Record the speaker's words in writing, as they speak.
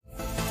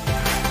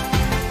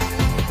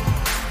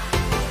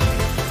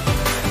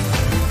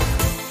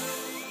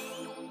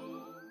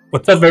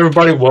What's up,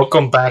 everybody?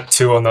 Welcome back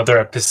to another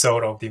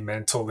episode of the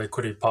Mental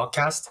Liquidity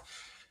podcast.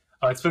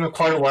 It's been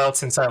quite a while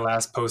since I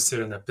last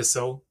posted an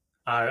episode.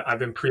 I've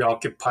been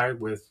preoccupied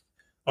with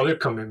other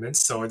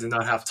commitments, so I did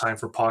not have time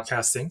for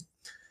podcasting.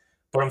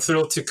 But I'm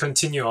thrilled to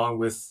continue on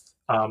with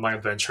my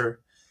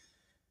adventure.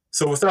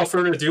 So, without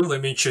further ado,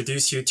 let me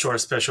introduce you to our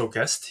special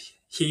guest.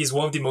 He's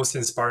one of the most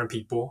inspiring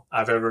people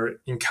I've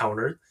ever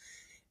encountered,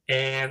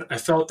 and I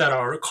felt that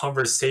our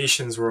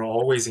conversations were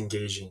always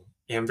engaging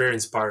and very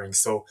inspiring.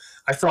 So,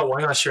 I thought,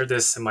 why not share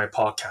this in my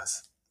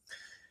podcast?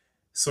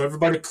 So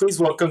everybody, please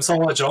welcome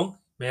Sunghwa Chung.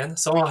 Man,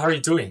 Sunghwa, how are you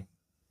doing?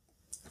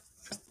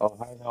 Oh,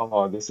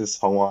 hi, this is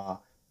Sunghwa.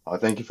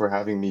 Thank you for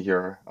having me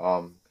here.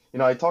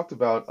 I talked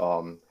about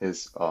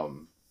his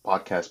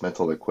podcast,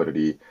 Mental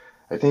Liquidity.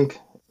 I think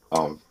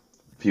a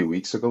few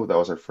weeks ago. That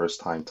was our first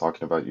time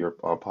talking about your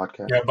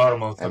podcast, Yeah, about a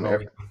month and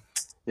ago.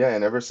 yeah,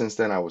 and ever since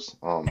then,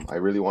 I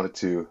really wanted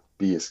to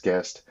be his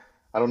guest.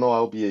 I don't know,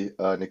 I'll be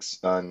an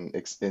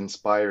ex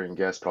inspiring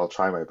guest, but I'll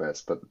try my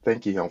best. But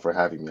thank you, Hyung, for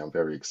having me. I'm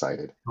very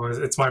excited.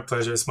 It's my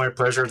pleasure. It's my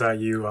pleasure that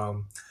you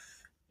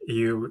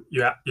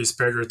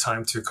spared your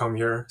time to come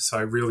here. So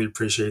I really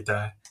appreciate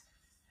that,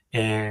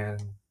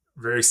 and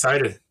very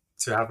excited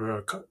to have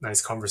a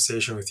nice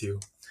conversation with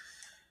you.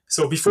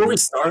 So before we Mhm.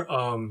 start,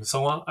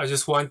 Sunghwa, I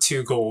just want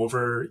to go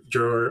over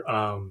your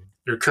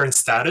current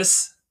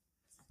status.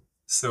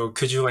 So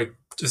could you like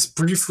just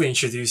briefly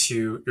introduce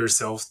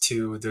yourself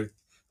to the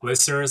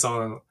listeners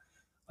on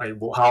like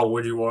how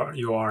old you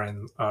are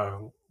and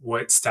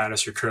what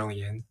status you're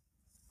currently in.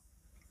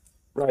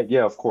 Right,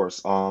 yeah, of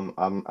course. I'm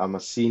a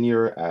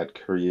senior at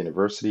Korea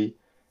University,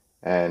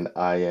 and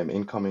I am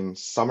incoming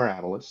summer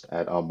analyst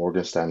at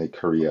Morgan Stanley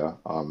Korea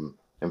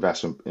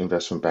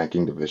investment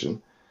banking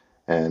division.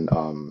 And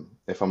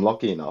if I'm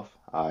lucky enough,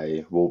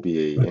 I will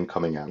be a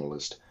incoming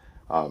analyst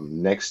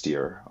next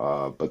year.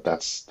 But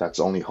that's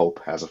only hope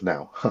as of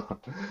now.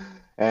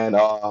 And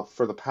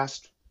for the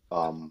past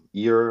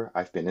year,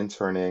 I've been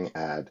interning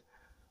at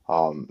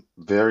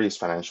various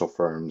financial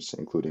firms,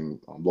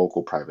 including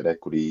local private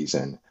equities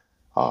and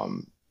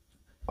um,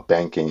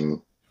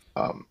 banking,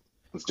 um,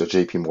 the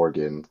JP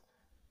Morgan,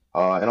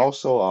 and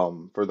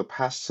also, for the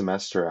past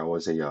semester, I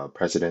was a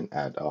president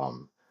at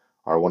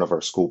our one of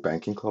our school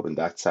banking club, and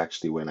that's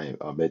actually when I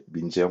met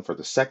Bin Jeong for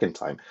the second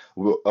time.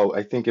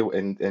 I think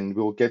and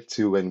we'll get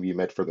to when we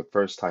met for the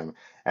first time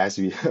as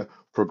we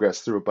progress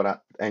through.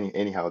 But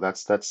anyhow,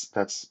 that's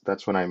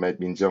when I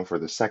met Bin Jeong for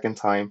the second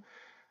time.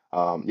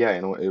 Yeah,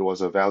 and it was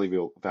a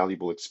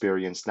valuable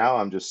experience. Now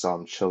I'm just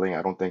chilling.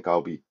 I don't think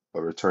I'll be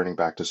returning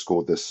back to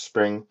school this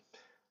spring.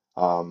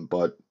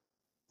 But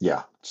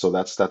yeah, so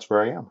that's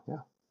where I am.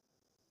 Yeah.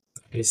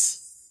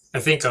 I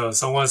think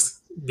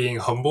someone's being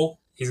humble.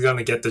 He's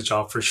gonna get the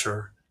job for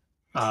sure.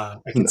 I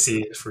can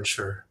see it for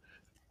sure.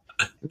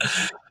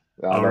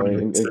 All No,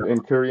 right. So,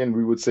 in Korean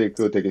we would say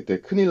그거 되게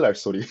큰일 날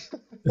소리.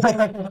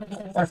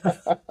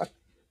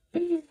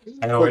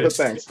 I know But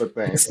thanks,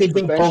 it's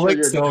been but going thanks for public,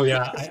 your so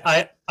yeah,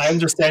 I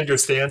understand your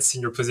stance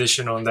and your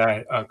position on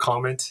that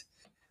comment,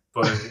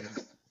 but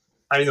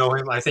I know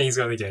him. I think he's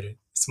gonna get it.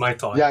 It's my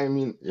thought.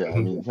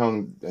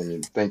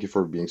 Hyung, thank you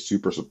for being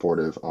super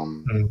supportive.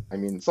 I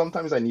mean,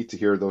 sometimes I need to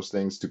hear those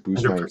things to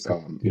boost my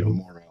 100%.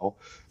 morale.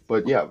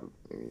 But yeah,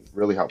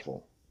 really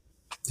helpful.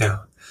 Yeah.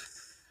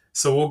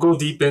 So we'll go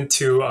deep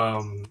into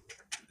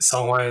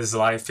Songhwa's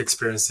life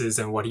experiences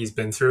and what he's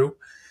been through.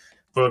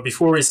 But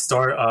before we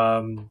start,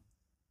 I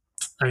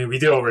mean, we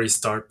did already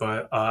start,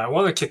 but I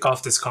want to kick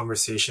off this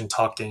conversation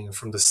talking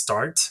from the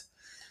start.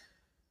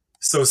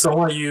 So,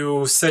 Songhwa,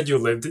 you said you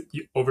lived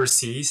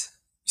overseas.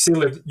 You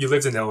said you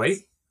lived in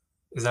LA.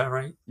 Is that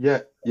right?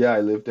 Yeah, I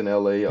lived in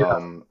LA,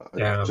 Yeah.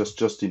 Yeah.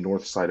 just the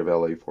north side of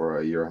LA for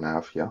a year and a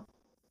half. Yeah.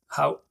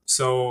 How?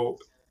 So,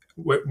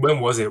 when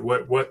was it?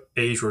 What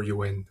age were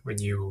you in when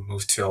you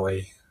moved to LA?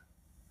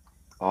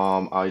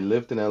 I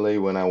lived in LA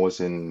when I was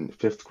in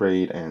fifth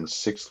grade and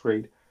sixth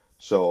grade.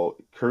 So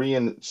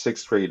Korean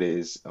sixth grade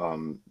is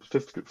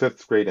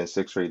fifth grade and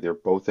sixth grade, they're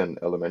both in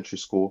elementary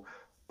school.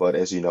 But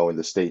as you know, in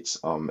the States,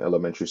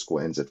 elementary school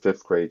ends at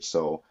fifth grade.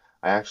 So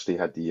I actually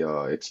had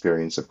the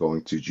experience of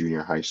going to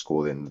junior high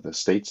school in the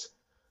States.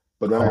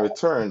 But when I Oh,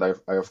 returned, I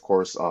of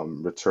course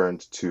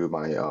returned to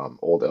my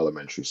old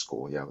elementary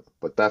school. Yeah,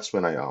 but that's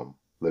when I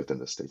lived in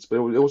the States. But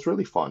it was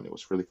really fun. It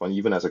was really fun,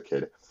 even as a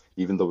kid,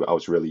 even though I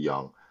was really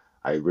young.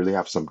 I really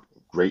have some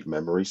great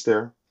memories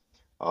there.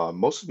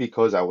 Mostly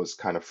because I was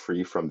kind of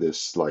free from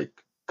this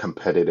like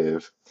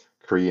competitive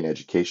Korean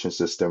education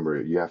system where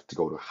you have to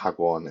go to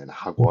Hagwon and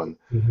Hagwon.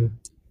 mhm.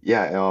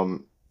 Yeah,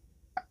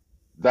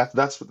 that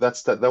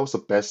was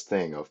the best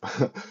thing of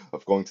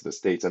of going to the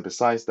States. And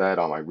besides that,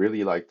 I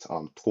really liked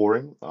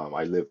touring.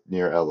 I live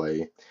near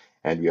LA,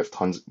 and we have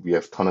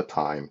ton of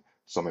time.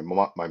 So my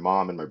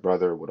mom and my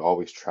brother would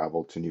always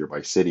travel to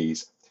nearby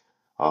cities.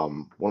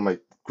 One of my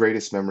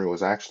greatest memory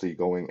was actually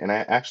going, and I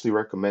actually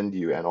recommend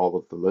you and all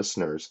of the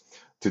listeners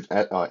to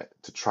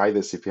try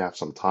this if you have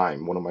some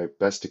time. One of my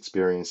best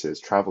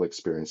travel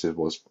experiences,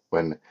 was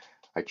when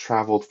I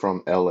traveled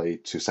from LA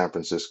to San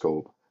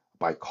Francisco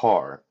by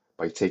car,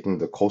 by taking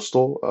the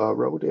coastal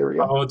road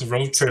area. Oh, the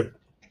road trip.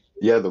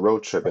 Yeah, the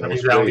road trip, and it Having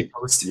was Valley great.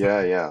 Coast.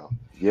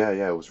 Yeah,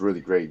 it was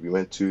really great. We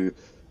went to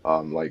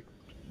like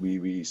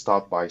we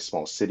stopped by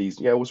small cities.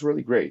 Yeah, it was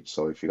really great.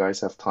 So if you guys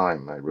have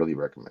time, I really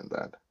recommend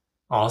that.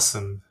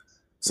 Awesome.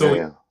 Yeah, So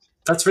yeah.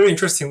 that's very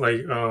interesting.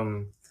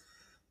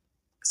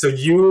 So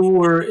you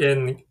were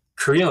in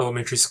Korean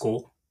elementary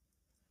school,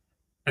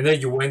 and then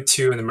you went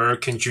to an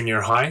American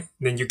junior high, and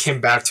then you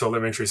came back to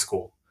elementary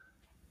school.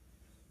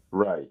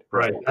 Right,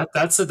 Right. right.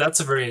 That's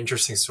a very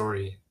interesting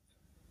story.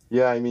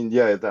 Yeah, I mean,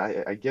 yeah,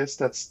 I guess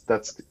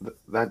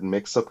that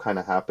mix up kind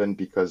of happened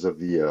because of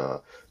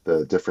the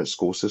different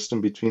school system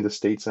between the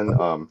States and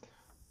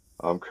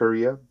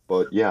Korea.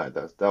 But yeah,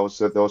 that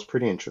was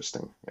pretty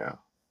interesting. Yeah.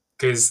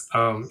 Because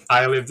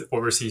I lived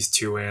overseas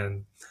too,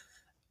 and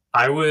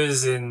I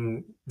was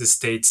in the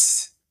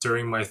States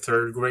during my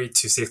third grade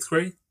to sixth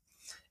grade.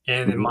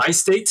 And in Hmm. my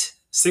state,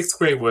 sixth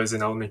grade was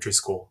in elementary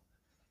school.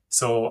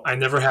 So I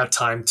never had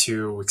time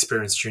to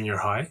experience junior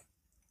high.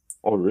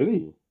 Oh,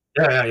 really?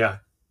 Yeah, yeah, yeah.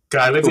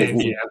 'Cause I lived So, in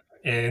Indiana.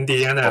 In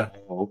Indiana,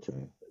 oh,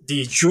 okay.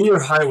 the junior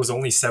high was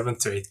only seventh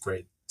to eighth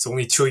grade. So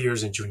only 2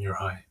 years in junior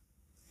high.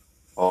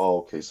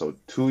 Oh, okay. So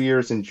 2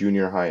 years in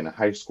junior high and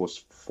high school is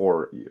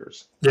 4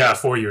 years. Yeah,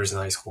 4 years in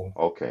high school.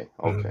 Okay,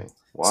 Mhm. okay.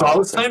 So I Wow,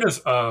 was okay. kind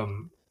of,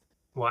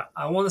 well,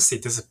 I want to say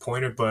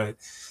disappointed, but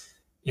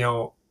you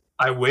know,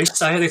 I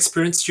wished I had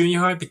experienced junior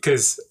high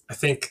because I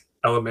think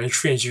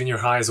elementary and junior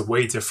high is a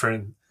way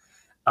different,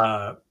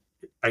 uh,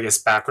 I guess,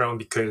 background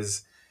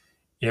because,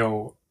 you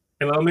know,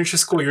 in elementary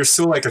school, you're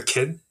still like a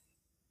kid.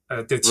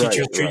 The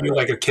teachers Right, treat you right.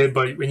 like a kid,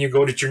 but when you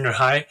go to junior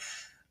high,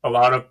 a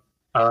lot of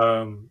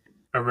um,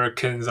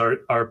 Americans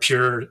are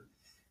pure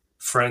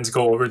friends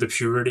go over the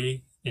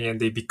puberty and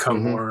they become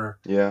Mm-hmm. more,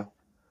 Yeah.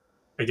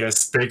 I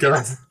guess, bigger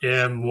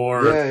and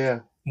Yeah,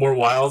 yeah. more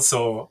wild.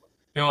 So,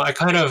 I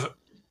kind of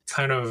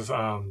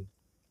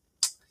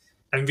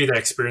envy the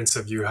experience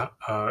of you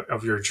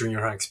of your junior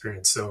high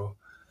experience. So,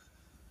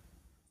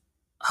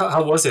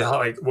 how was it? How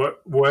like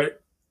what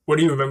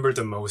do you remember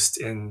the most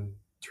in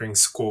during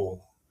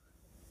school?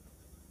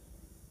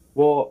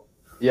 Well,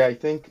 yeah, I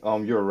think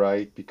you're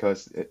right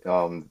because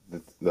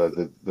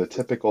the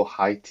typical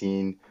high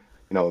teen,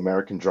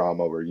 American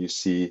drama where you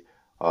see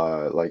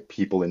like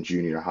people in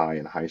junior high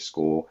and high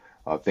school,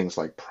 things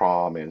like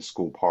prom and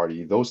school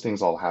party, those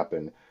things all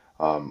happen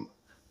um,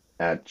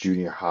 at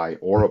junior high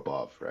or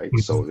above, right? Mhm.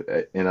 So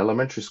in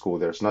elementary school,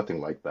 there's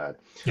nothing like that.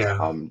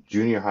 Yeah,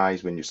 Junior high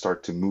is when you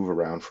start to move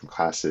around from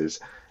classes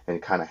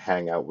and kind of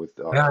hang out with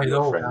yeah, I your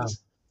know. Yeah.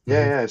 friends.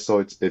 Yeah, Hmm. yeah. So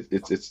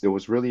it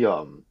was really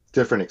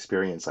different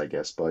experience, I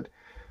guess. But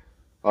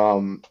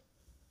um,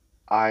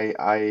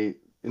 I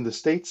in the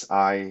States,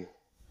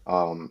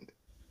 um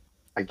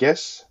I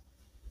guess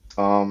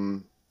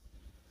um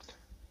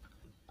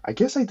I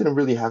guess I didn't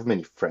really have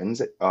many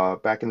friends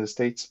back in the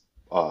States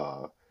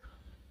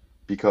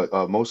because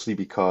mostly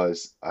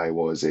because I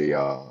was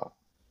a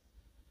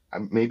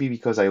maybe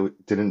because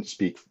didn't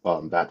speak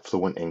that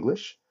fluent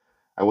English.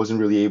 I wasn't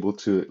really able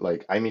to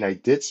like, I mean, I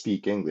did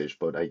speak English,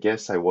 but I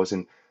guess I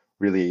wasn't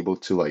really able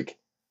to like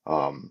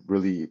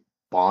really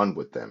bond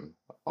with them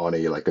on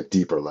a like a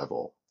deeper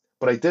level.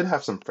 But I did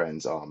have some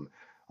friends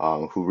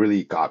who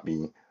really got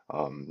me,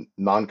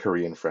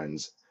 non-Korean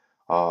friends.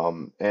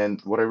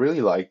 And what I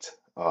really liked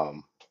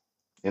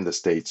in the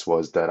States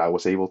was that I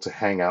was able to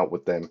hang out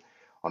with them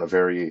on a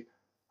very,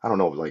 I don't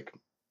know, like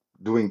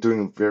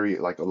doing very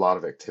like a lot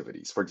of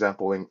activities. For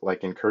example,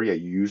 in Korea,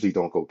 you usually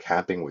don't go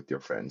camping with your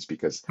friends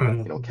because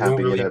Hmm. You don't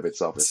camping in really. and of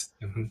itself is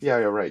Hmm. yeah,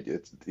 you're right.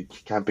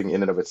 Camping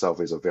in and of itself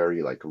is a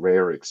very like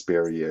rare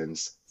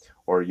experience.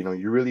 Or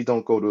you really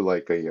don't go to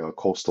like a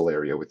coastal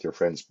area with your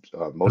friends,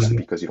 mostly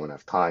Hmm. because you don't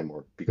have time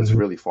or because it's Hmm.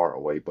 really far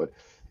away. But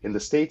in the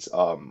States,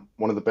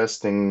 one of the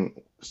best things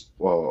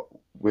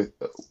with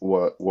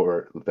what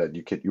were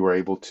that you were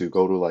able to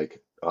go to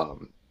like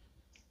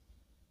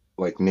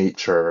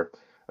nature.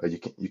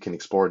 You can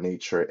explore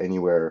nature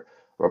anywhere.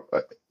 or,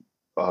 uh,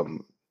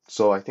 Um,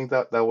 so I think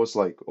that was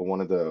like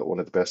one of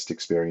the best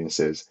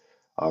experiences,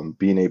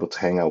 being able to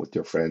hang out with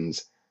your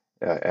friends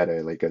at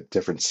a like a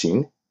different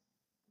scene.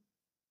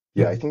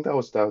 Yeah, I Hmm. think that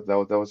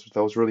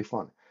was really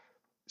fun.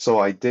 So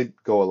I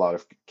did go a lot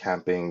of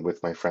camping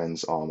with my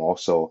friends.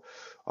 Also,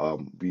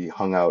 we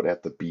hung out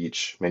at the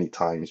beach many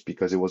times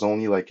because it was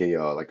only like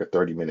a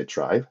 30-minute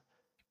drive.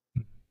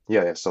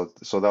 Yeah, yeah. So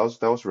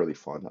that was really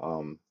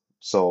fun.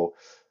 So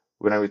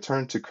when I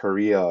returned to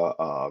Korea,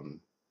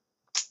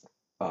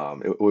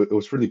 it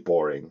was really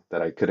boring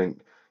that I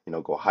couldn't,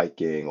 go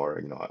hiking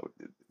or,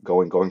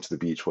 going to the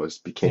beach was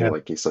became Yeah,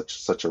 like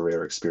such a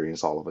rare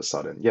experience all of a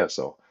sudden. Yeah,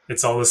 so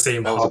it's all the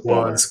same. that was a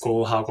bummer.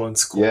 Hagwon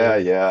Yeah, school,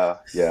 yeah,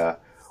 yeah,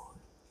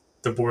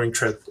 the boring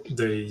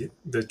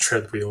the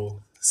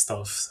treadwheel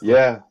stuff.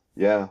 yeah,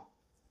 yeah.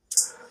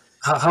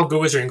 How good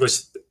was your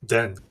English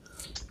then?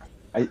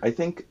 I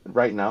think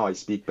right now I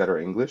speak better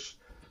English,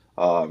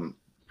 um,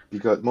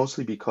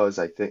 mostly because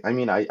I think I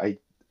mean I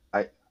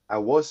I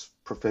was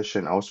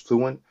proficient, I was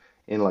fluent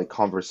in like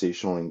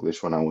conversational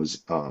English when I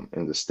was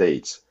in the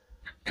States.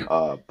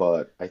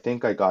 But I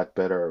think I got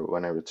better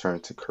when I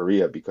returned to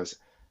Korea because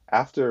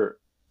after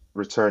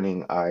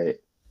returning, I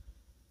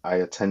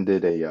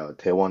attended a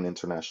Daewon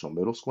International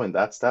Middle School, and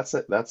that's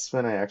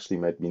when I actually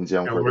met Min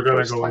Jeong And for we're the gonna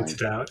first go into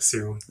time. that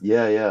soon.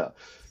 Yeah, yeah.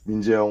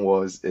 Min Jeong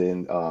was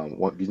Min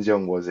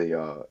Jeong was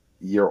a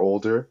year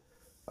older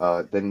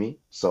than me,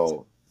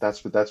 so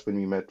that's when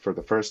we met for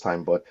the first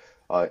time. But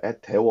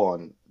at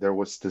Daewon, there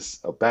was this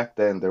back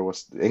then there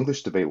was the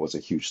English debate was a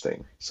huge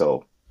thing.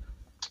 So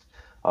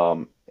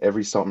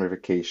every summer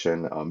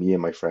vacation, me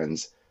and my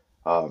friends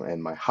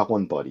and my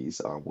학원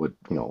buddies would,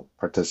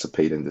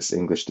 participate in this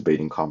English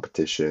debating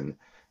competition.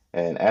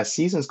 And as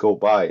seasons go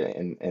by,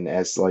 and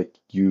as like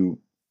you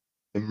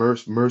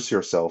immerse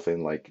yourself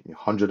in like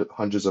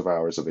hundreds of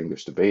hours of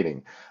English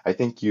debating, I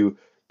think you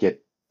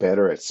get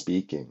better at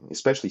speaking,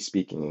 especially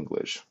speaking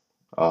English.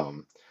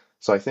 Um,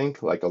 so I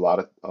think like a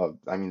lot of,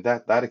 I mean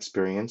that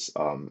experience,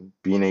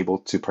 being able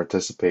to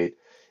participate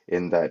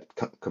in that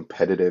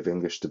competitive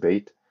English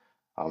debate,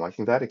 I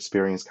think that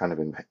experience kind of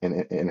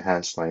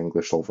enhanced my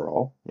English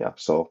overall. Yeah,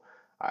 so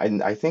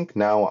I think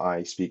now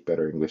I speak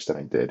better English than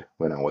I did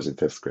when I was in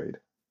fifth grade.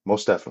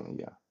 Most definitely,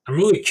 yeah. I'm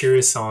really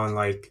curious on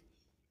like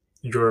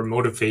your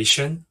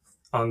motivation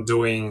on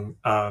doing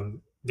the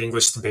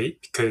English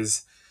debate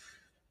because,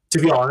 to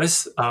be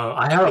honest,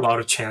 I had a lot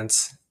of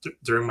chance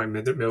during my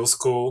middle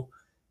school.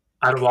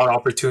 I had a lot of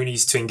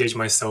opportunities to engage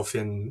myself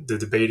in the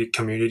debate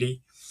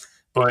community,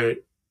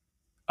 but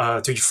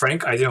to be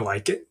frank, I didn't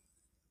like it.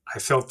 I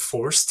felt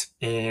forced,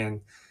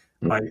 and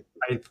Mhm.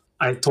 like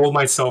I told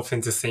myself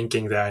into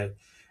thinking that,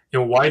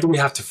 why do we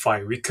have to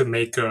fight? We could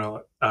make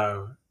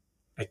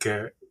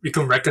we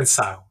can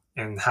reconcile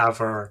and have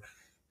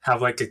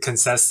like a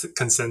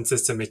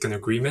consensus to make an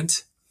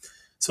agreement.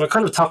 So I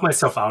kind of talked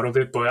myself out of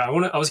it, but I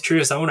was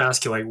curious. I want to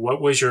ask you, like,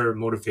 what was your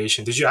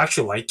motivation? Did you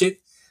actually like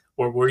it,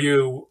 or were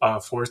you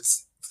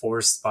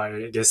forced by,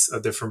 I guess,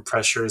 different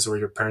pressures or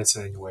your parents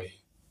in any way?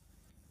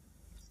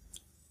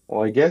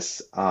 Well, I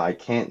guess I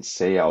can't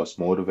say I was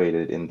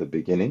motivated in the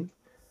beginning,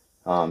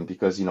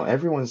 because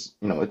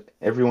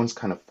everyone's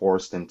kind of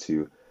forced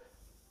into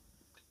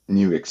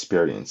new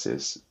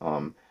experiences,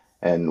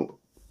 and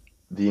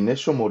the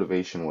initial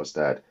motivation was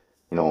that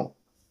you know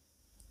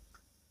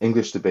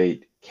English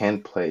debate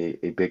can play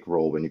a big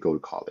role when you go to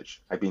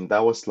college. I mean,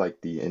 that was like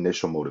the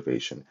initial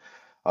motivation.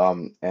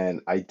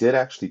 And I did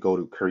actually go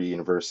to Korea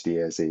University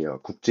as a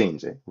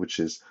국제인재, which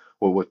is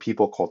what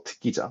people call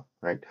특기자,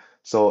 right?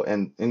 So,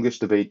 and English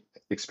debate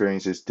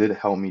experiences did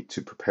help me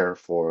to prepare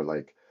for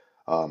like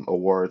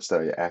awards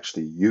that I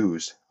actually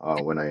used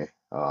when I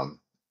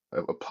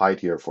applied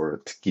here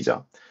for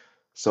특기자.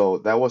 So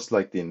that was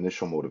like the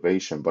initial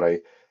motivation.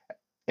 But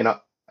you know,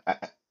 I,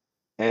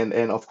 and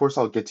of course,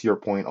 I'll get to your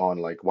point on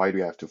like why do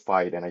you have to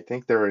fight? And I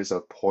think there is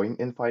a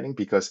point in fighting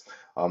because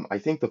I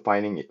think the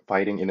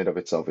fighting in and of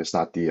itself is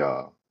not the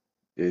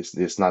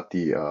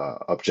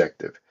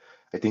objective.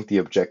 I think the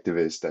objective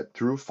is that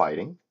through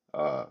fighting,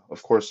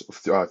 of course,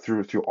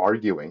 through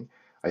arguing,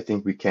 I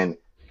think we can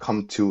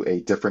come to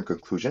a different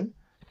conclusion.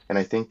 And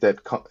I think that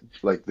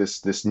like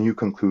this new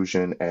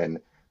conclusion and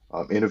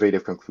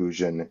innovative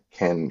conclusion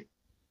can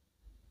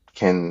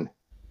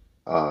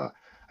uh,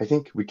 I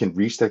think we can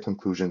reach that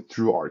conclusion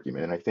through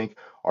argument, and I think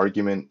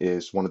arguing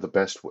is one of the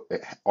best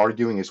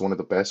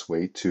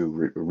way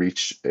to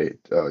reach a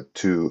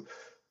to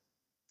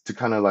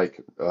kind of like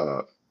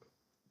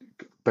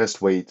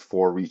best way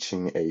for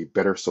reaching a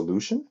better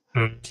solution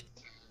Mm.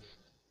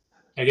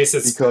 I guess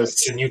because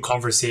it's a new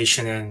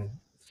conversation and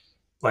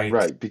like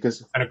right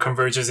because kind of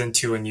converges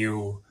into a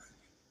new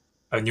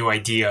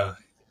idea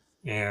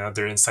and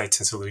other insights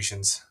and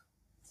solutions.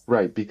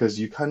 right because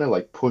you kind of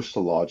like push the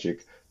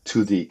logic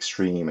to the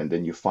extreme, and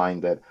then you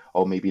find that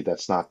oh maybe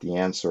that's not the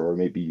answer, or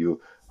maybe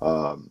you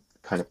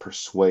kind of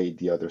persuade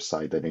the other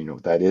side that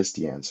that is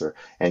the answer,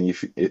 and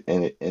if it,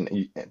 and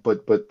you,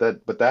 but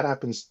that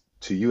happens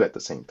to you at the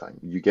same time.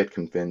 You get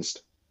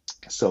convinced,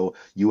 so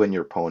you and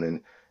your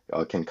opponent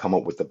can come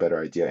up with a better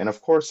idea. And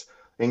of course,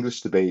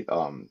 English debate,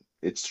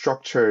 it's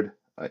structured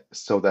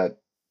so that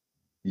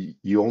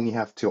you only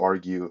have to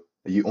argue.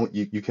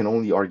 You can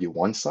only argue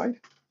one side.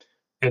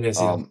 It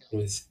is, yeah, Um, it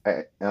is.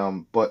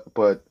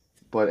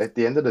 but at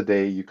the end of the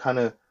day, you kind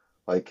of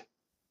like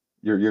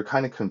you're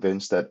kind of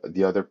convinced that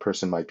the other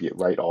person might be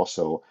right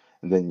also,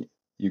 and then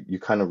you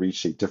kind of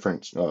reach a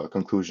different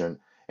conclusion.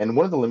 And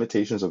one of the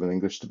limitations of an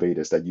English debate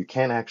is that you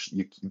can't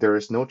actually there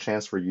is no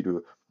chance for you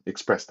to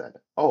express that.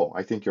 Oh,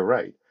 I think you're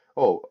right.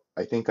 Oh,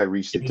 I think I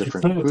reached a You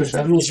different put it,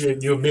 that conclusion. means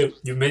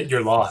you admit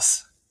your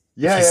loss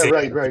if Yeah, you yeah, say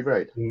right, that right,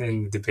 right.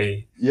 in the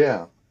debate.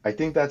 Yeah, I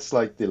think that's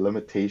like the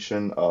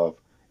limitation of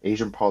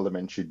Asian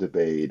parliamentary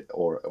debate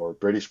or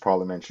British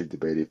parliamentary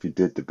debate if you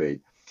did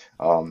debate.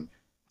 Um,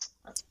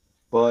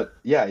 but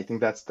yeah, I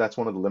think that's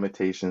one of the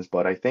limitations.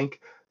 But I think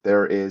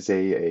there is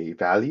a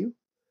value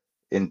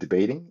in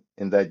debating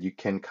in that you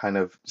can kind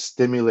of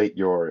stimulate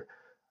your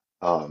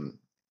um,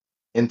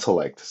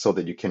 intellect so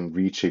that you can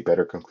reach a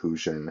better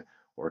conclusion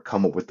or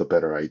come up with a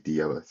better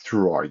idea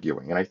through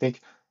arguing. And I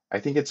think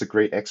it's a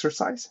great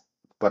exercise.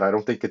 but I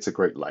don't think it's a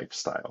great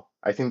lifestyle.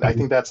 I think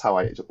that's how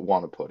I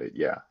want to put it.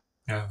 Yeah.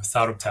 Yeah,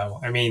 without a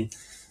doubt. I mean,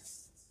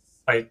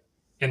 like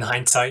in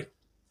hindsight,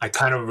 I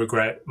kind of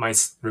regret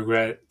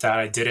that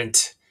I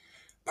didn't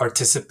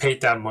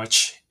participate that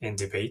much in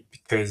debate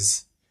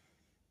because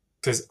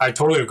I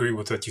totally agree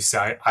with what you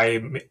say.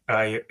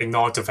 I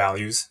acknowledge the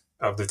values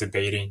of the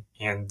debating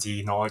and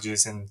the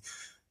knowledges and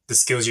the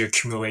skills you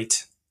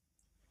accumulate,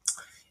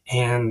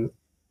 and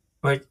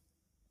like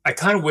I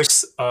kind of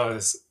wish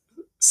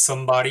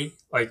somebody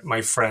like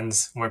my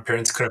friends, my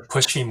parents could have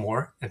pushed me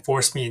more and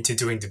forced me into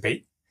doing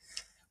debate.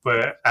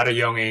 But at a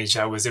young age,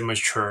 I was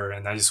immature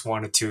and I just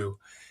wanted to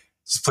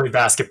just play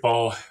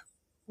basketball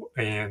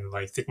and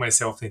like think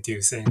myself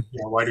into saying,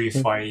 yeah, why do we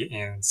fight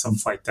and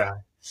stuff like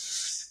that.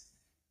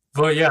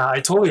 But yeah, I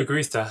totally agree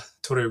with that.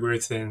 Totally agree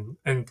with it.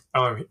 And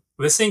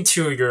listening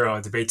to your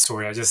debate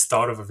story, I just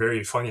thought of a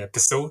very funny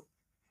episode.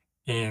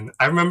 And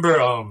I remember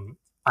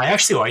I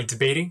actually liked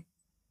debating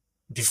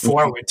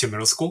before I Mhm. went to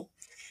middle school.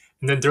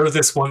 And then there was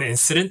this one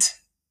incident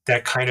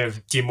that kind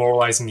of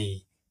demoralized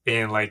me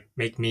and like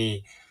made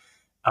me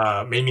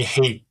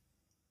hate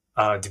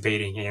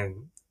debating.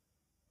 And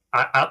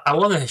I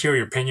want to hear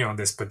your opinion on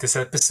this, but this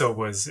episode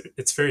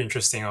it's very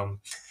interesting.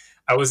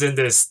 I was in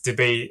this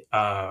debate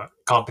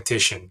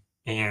competition,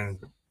 and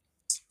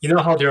you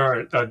know how there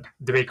are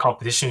debate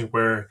competitions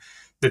where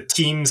the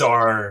teams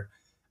are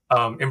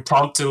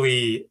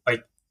impromptu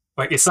like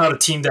it's not a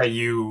team that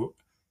you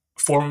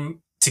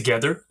form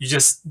together. You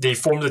just they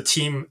form the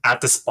team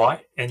at the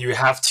spot, and you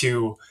have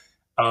to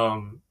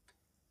um,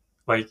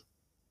 like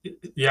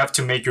you have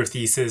to make your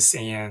thesis,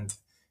 and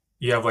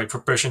you have like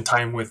preparation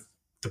time with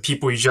the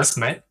people you just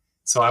met.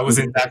 So I was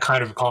in Mhm. that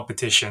kind of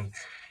competition,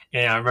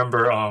 and I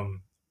remember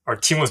our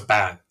team was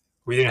bad.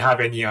 We didn't have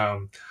any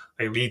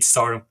like lead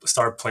star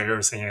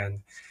players,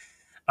 and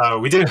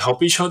we didn't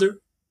help each other.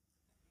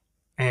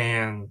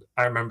 And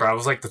I remember I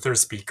was like the third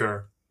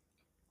speaker,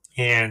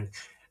 and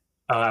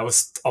I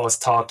was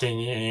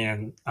talking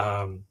and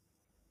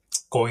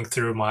going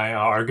through my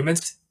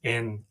arguments,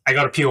 and I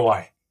got a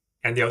POI.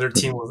 And the other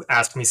team was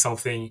asked me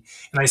something,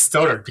 and I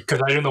stuttered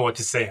because I didn't know what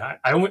to say.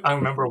 I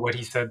remember what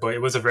he said, but it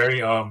was a very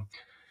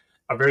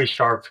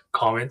sharp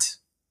comment.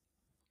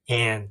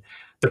 And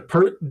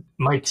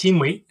my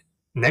teammate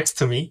next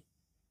to me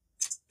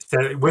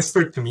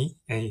whispered to me,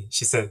 and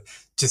she said,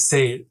 "Just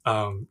say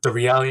the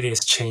reality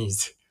has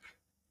changed."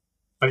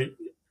 Like,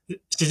 she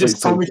Wait,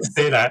 just told so me to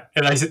say that,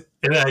 and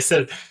then I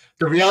said,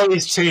 "The reality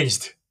has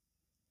changed."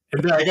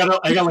 And then I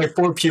got like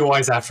four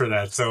POIs after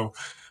that. So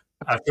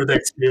after the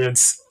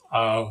experience,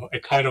 I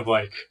kind of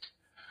like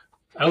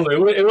I don't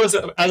know. It was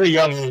as a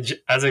young age,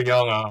 as a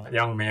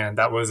young man,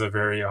 that was a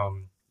very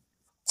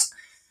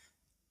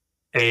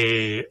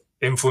a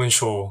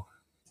influential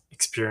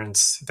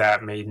experience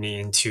that made me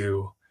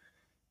into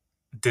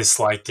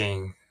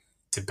disliking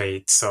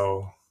debate.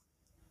 So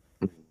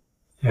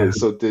yeah, wait,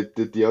 so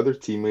did the other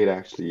teammate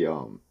actually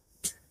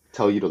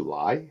tell you to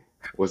lie?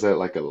 Was that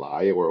like a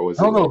lie, or was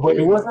I it don't know, like but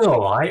it a wasn't a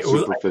lie. It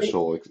was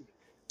superficial?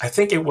 I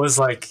think it was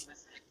like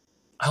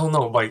I don't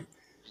know, like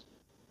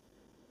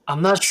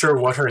I'm not sure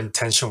what her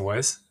intention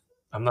was.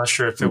 I'm not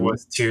sure if it Mhm.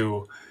 was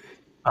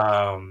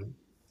um,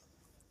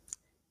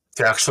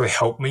 to actually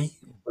help me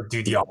or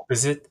do the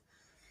opposite.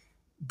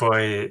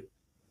 But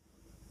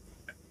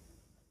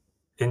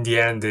in the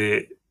end,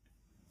 it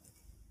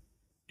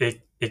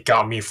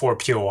got me four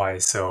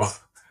POIs, so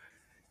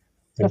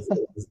it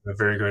was a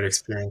very good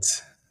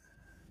experience.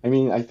 I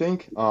mean, I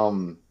think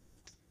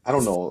I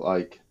don't know,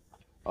 like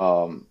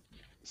um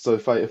so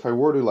if I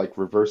were to like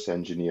reverse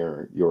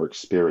engineer your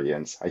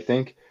experience, I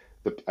think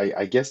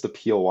I guess the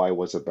POI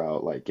was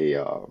about like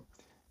a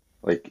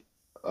like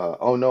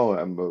oh no,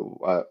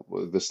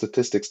 the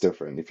statistics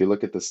different. If you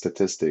look at the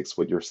statistics,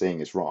 what you're saying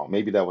is wrong.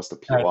 Maybe that was the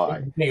POI.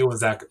 I think it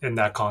was that in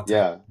that context.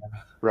 Yeah,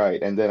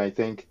 right. And then I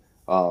think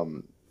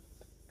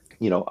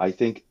I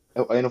think,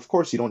 oh, and of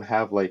course, you don't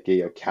have like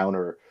a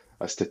counter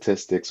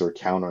statistics or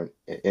counter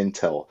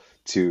intel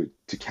to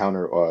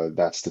counter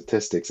that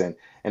statistics, and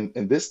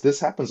this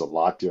happens a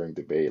lot during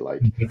debate.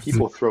 Like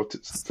people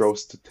throw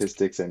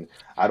statistics, and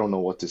I don't know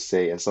what to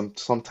say, and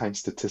sometimes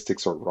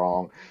statistics are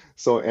wrong.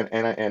 So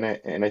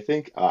and I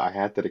think I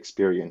had that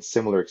experience,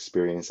 similar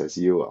experience as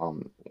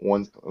you.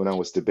 Once when I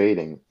was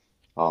debating,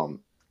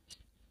 um,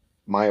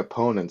 my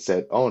opponent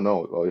said, "Oh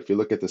no, well, if you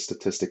look at the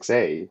statistics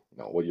A,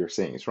 what you're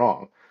saying is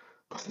wrong."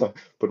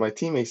 But my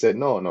teammate said,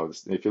 "No, no.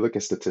 If you look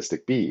at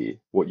statistic B,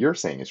 what you're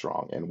saying is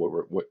wrong, and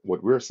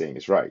what we're saying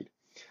is right."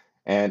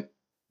 And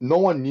no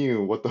one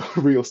knew what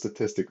the real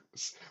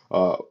statistics,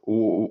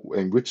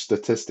 and which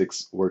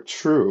statistics were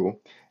true,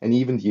 and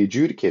even the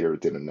adjudicator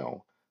didn't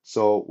know.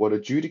 So what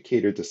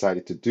adjudicator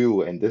decided to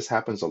do, and this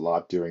happens a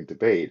lot during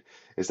debate,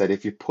 is that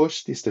if you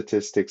push the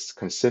statistics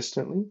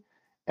consistently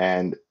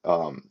and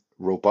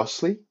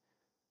robustly,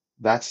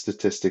 that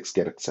statistics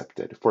get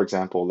accepted. For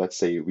example, let's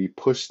say we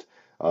pushed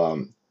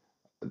um,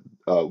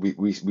 we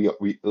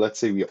let's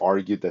say we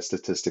argued that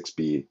statistics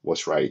B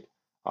was right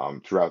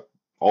throughout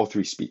all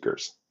three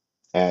speakers,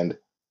 and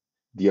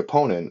the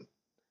opponent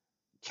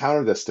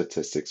counter the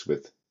statistics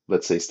with,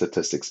 let's say,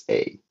 statistics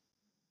A,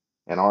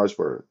 and ours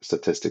were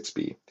statistics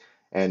B.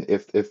 And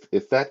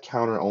if that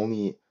counter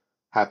only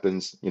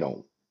happens,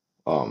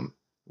 um,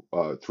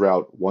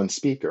 throughout one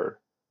speaker,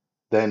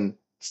 then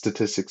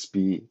statistics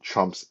B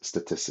trumps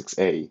statistics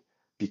A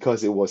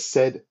because it was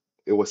said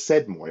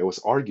more, it was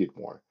argued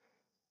more.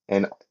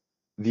 And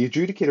the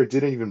adjudicator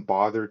didn't even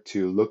bother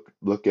to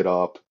look it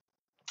up,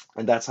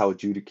 and that's how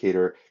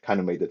adjudicator kind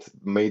of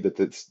made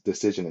the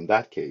decision in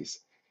that case.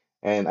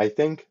 And I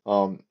think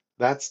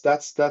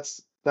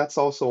that's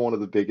also one of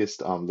the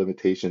biggest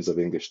limitations of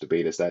English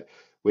debate is that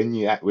when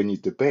you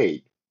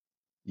debate,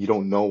 you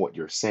don't know what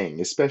you're saying,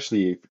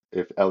 especially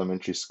if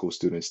elementary school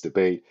students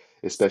debate,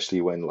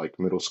 especially when like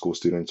middle school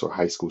students or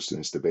high school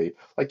students debate.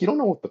 Like you don't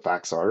know what the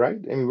facts are, right?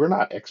 I mean, we're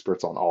not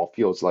experts on all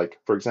fields. Like,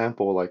 for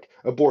example, like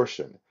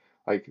abortion.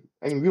 Like,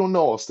 I mean, we don't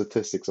know all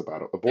statistics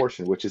about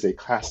abortion, which is a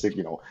classic,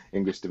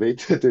 English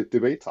debate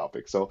debate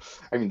topic. So,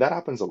 I mean, that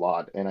happens a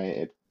lot, and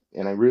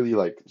I really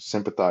like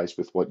sympathize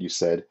with what you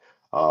said.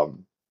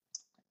 Um,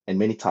 and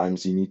many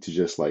times you need to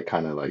just like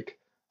kind of like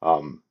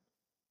um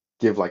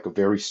give like a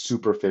very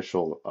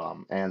superficial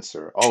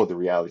answer. Oh, the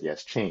reality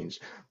has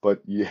changed,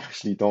 but you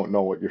actually don't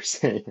know what you're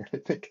saying. I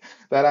think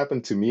that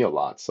happened to me a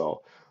lot.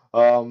 So,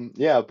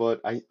 yeah,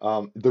 but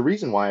the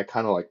reason why I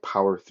kind of like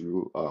power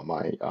through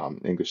my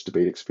English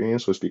debate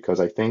experience was because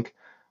I think,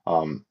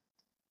 um,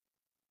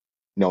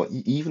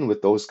 even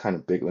with those kind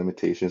of big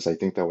limitations, I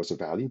think that was a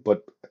value.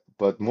 But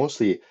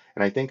mostly,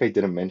 and I think I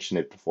didn't mention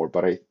it before,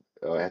 but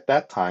at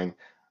that time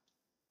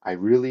I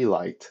really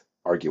liked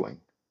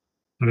arguing.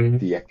 Mhm.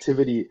 The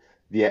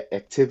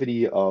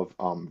activity of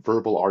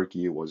verbal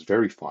argue was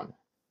very fun.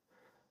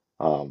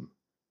 Um,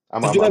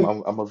 I'm, Did you I'm, I'm, like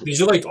I'm, I'm a, did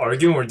you like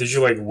arguing or did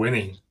you like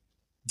winning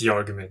the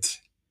argument?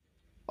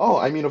 oh,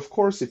 I mean, of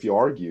course, if you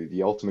argue,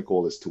 the ultimate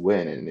goal is to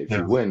win, and if you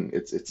Yeah. win,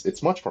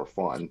 it's much more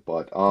fun.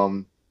 But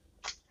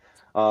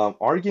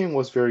arguing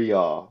was very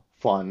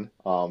fun.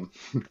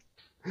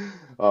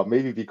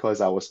 Maybe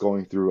because I was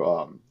going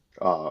through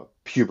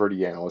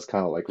puberty and I was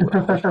kind of like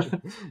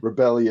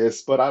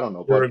rebellious, but I don't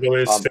know. Your But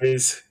rebellious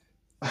phase.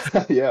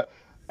 yeah,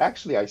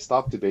 actually, I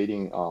stopped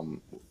debating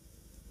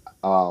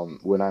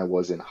when I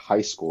was in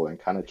high school and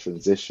kind of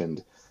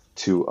transitioned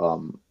to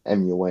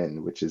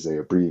MUN, which is a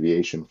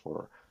abbreviation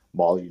for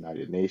Mall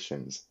United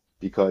Nations,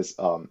 because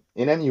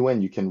in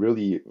MUN you can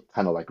really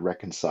kind of like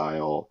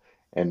reconcile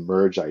and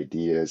merge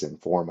ideas and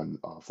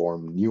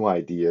form new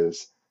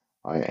ideas,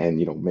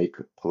 and make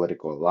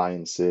political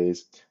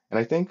alliances. And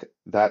I think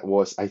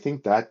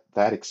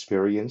that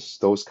experience,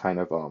 those kind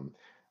of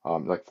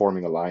like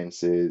forming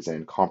alliances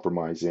and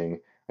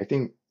compromising, I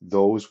think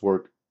those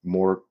were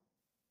more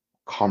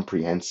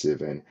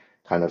comprehensive and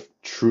kind of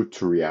true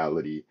to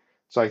reality.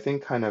 So I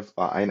think kind of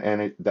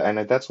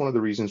that's one of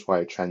the reasons why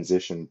I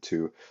transitioned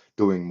to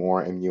doing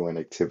more MUN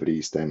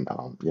activities than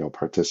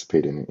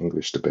participating in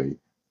English debate.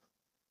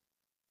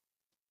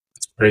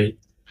 Great.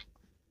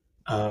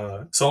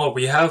 So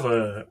we have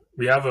a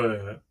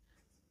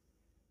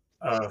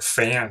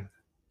fan.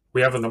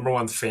 We have a number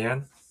one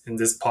fan in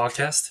this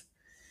podcast,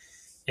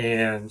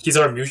 and he's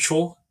our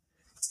mutual.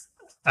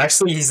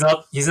 Actually, he's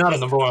not a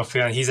number one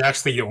fan. He's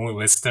actually the only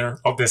listener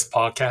of this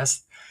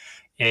podcast,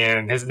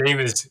 and his name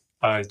is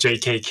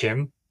J.K.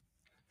 Kim.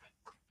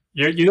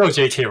 You know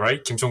J.K.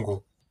 right? Kim Jong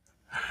Kook.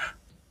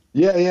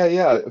 Yeah, yeah,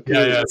 yeah.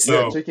 Yeah, yeah. Yeah,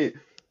 So JK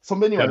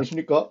선배님 yeah,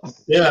 아니십니까?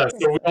 yeah.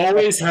 So we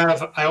always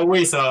have. I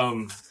always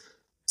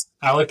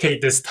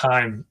allocate this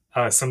time,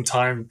 some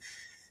time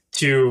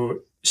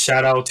to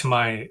shout out to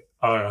my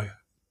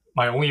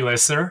only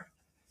listener.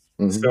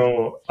 hmm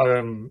So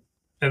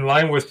in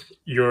line with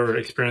your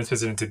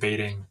experiences in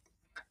debating,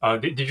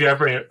 did you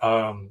ever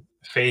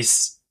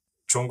face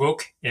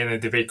Jungkook in a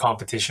debate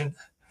competition?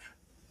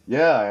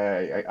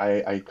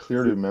 Yeah, I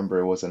clearly remember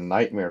it was a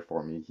nightmare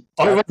for me.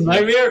 Oh, it was That a he,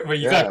 nightmare.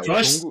 Wait, you got yeah,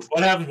 crushed? Jungkook,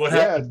 What happened? What yeah,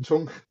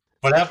 happened?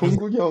 What happened?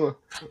 Jungkook 형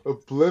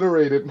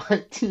obliterated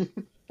my team.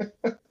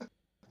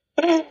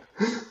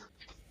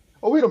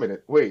 Oh, wait a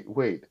minute.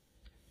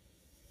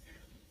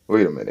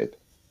 Wait a minute.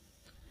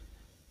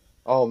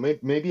 Oh,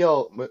 maybe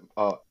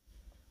I,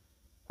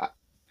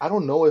 I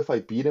don't know if I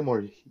beat him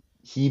or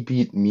he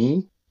beat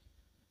me.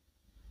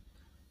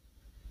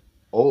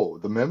 Oh,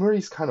 the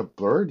memory's kind of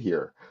blurred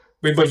here.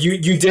 Wait, but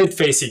you did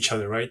face each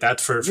other, right?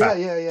 That's for a Yeah, fact.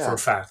 yeah, For a yeah.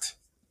 fact.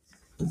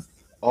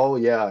 Oh,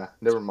 yeah.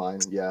 Never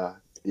mind. Yeah,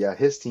 yeah.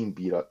 His team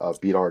beat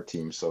our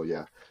team. So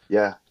yeah,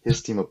 yeah.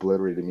 His team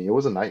obliterated me. It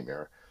was a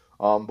nightmare.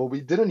 But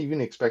we didn't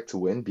even expect to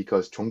win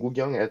because Jungkook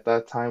Young at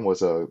that time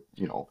was a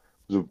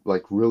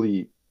like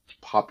really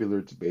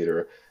popular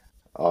debater.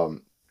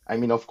 Um, I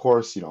mean, of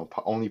course,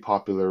 only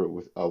popular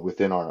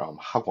within our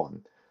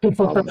학원.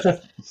 Um,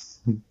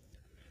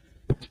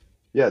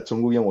 Yeah,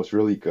 Sunghwa was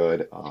really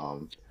good.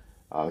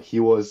 He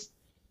was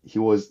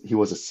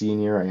a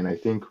senior, and I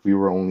think we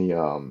were only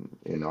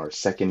in our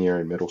second year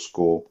in middle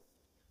school.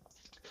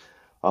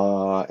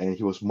 And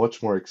he was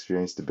much more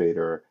experienced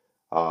debater.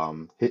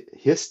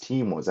 His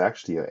team was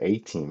actually a A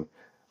team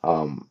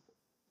um,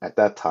 at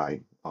that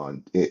time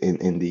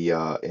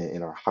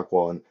in our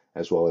학원.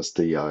 as well as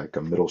the like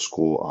a middle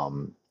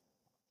school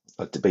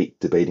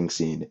debating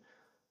scene.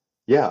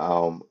 Yeah,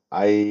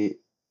 I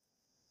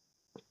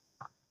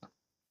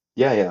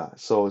yeah, yeah.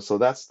 So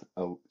that's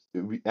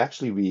we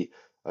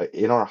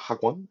in our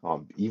hagwon,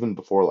 even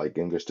before like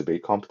English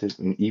debate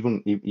competition,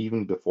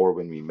 even before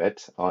when we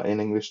met in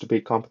English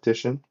debate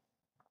competition,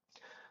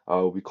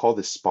 we call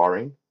this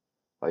sparring,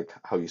 like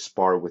how you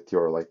spar with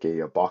your like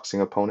a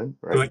boxing opponent,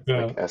 right?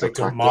 Like as a Like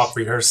a mock practice.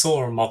 rehearsal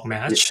or mock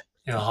Yeah, match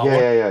in a hot yeah,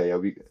 one. yeah, yeah,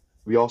 yeah.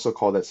 We also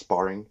call that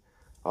sparring.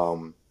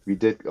 We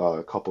did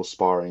a couple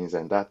sparrings,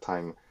 and that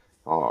time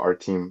our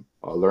team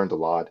learned a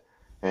lot.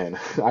 And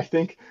I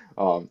think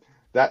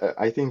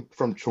I think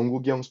from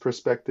Jungkook Young's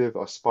perspective,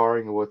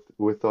 sparring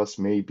with us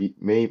may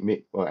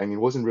well, I mean,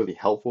 wasn't really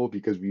helpful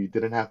because we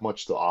didn't have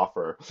much to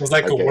offer. It was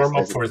like a Like warm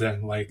up as for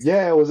them. Like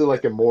yeah, it was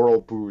like a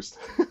moral boost.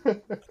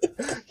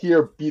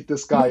 Here, beat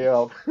this guy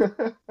up.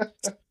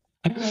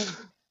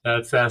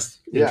 that's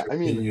Yeah, I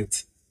mean, interesting.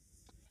 It's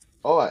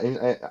oh,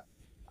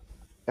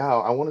 yeah,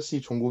 I want to see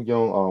Jungkook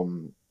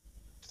Young.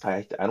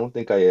 I don't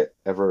think I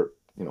ever,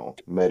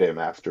 met him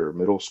after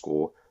middle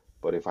school,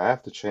 but if I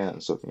have the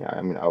chance, so yeah,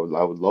 I mean, I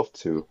would love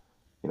to,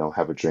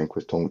 have a drink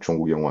with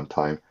Jungkook Young one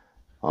time.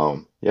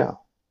 Yeah.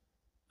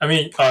 I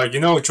mean,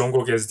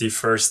 Jungkook is the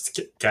first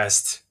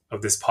guest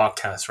of this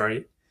podcast,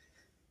 right?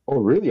 Oh,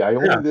 really? I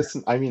only Yeah.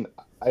 listen. I mean,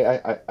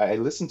 I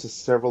listened to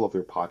several of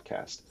your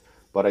podcasts,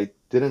 but I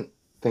didn't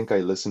think I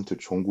listened to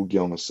Jungkook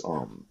Young's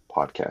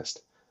podcast.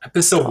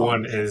 Episode Um,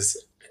 one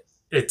is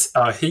it's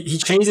he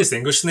changed his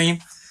English name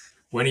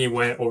when he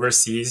went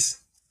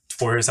overseas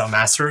for his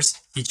masters.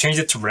 He changed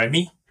it to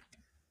Remy.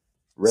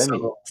 Remy,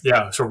 So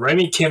yeah, so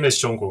Remy Kim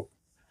is Jungkook.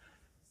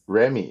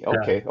 Remy. Yeah.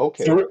 Okay,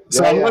 So okay.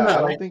 so Yeah, I'm yeah. gonna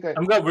I don't like think I.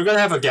 I'm gonna we're gonna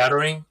have a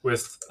gathering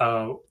with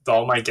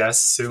all my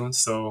guests soon.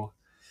 So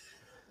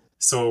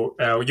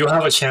you'll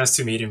have a chance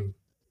to meet him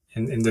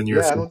in the near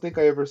Yeah, I future. don't think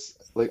I ever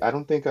like I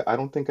don't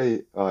think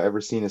I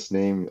ever seen his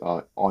name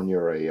on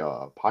your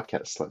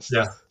podcast list.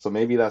 Yeah. So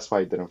maybe that's why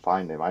I didn't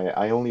find him.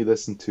 I only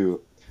listened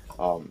to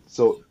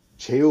so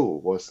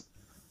Cheo was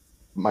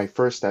my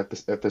first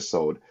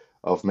episode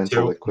of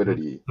Mental Too. Hmm.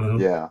 Liquidity. Hmm.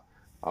 Yeah.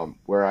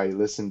 Where I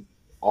listened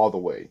all the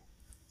way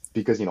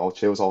because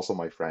Cheo's also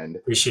my friend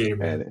Appreciate it,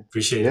 man. and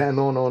Appreciate it. yeah,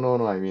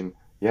 no. I mean,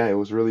 yeah, it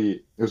was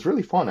really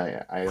fun.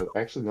 I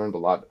actually learned a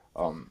lot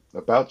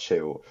about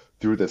Cheo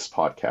through this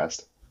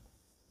podcast.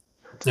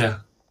 Yeah.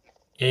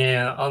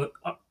 And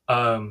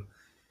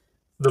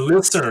the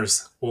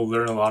listeners will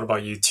learn a lot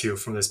about you too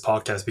from this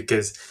podcast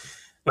because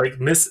like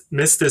miss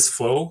this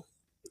flow.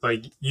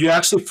 Like you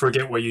actually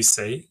forget what you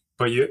say,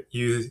 but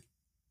you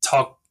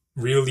talk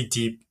really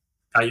deep.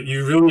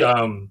 You really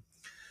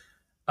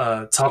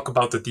talk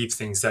about the deep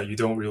things that you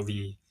don't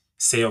really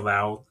say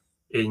aloud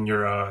in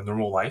your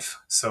normal life.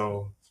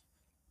 So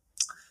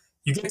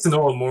you get to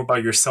know more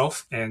about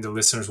yourself, and the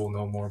listeners will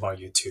know more about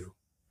you too.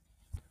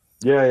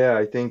 Yeah, yeah,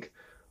 I think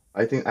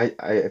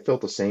I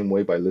felt the same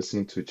way by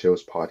listening to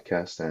Joe's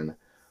podcast, and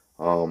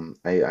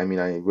I mean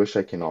I wish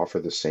I can offer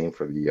the same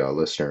for the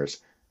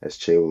listeners as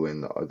Joe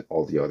and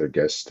all the other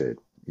guests did.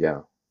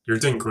 Yeah, You're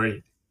doing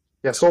great.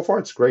 yeah. So far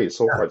it's great.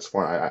 So Yeah, far it's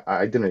fun.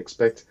 I didn't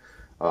expect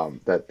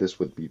that this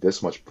would be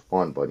this much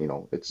fun, but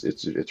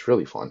it's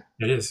really fun.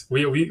 it is.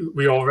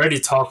 We already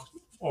talked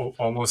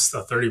almost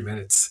 30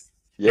 minutes,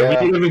 and we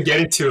Yeah, didn't even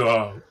get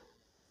into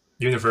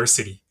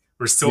university.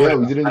 We're still in yeah.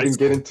 We didn't high even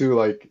get school. into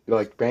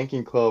like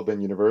banking club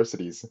and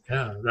universities.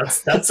 Yeah,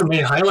 that's the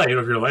main highlight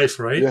of your life,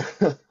 right?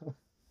 Yeah,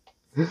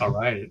 All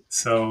right.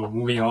 So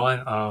moving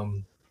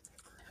on.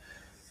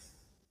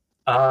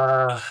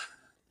 Uh,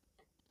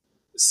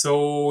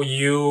 so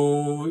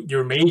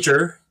your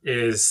major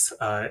is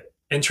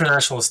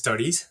international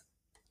studies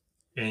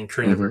in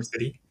Korean hmm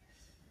University.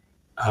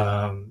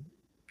 Um,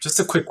 just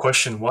a quick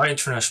question: why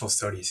international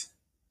studies?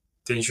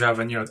 Didn't you have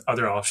any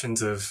other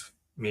options of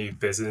maybe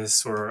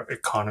business or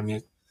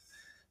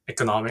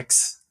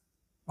economics?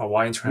 Or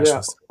why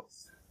yeah. international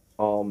studies?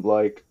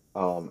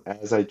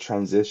 As I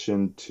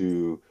transitioned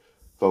to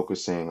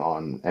focusing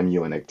on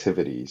MUN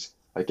activities,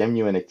 like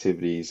MUN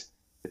activities,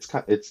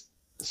 it's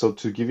so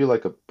to give you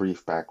like a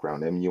brief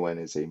background, MUN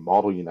is a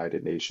model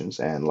United Nations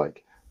and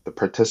like the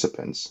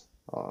participants,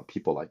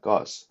 people like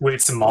us. Wait,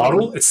 it's a Um,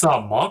 model. It's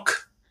not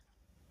mock.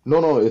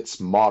 no, it's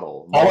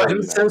Oh, model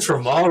it United stands for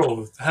Nations.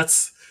 model.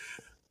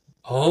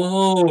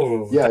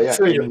 Yeah, That's yeah.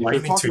 I very mean, if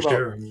you're enlightening talking to about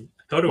hear. I mean,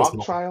 I thought it was mock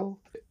mock.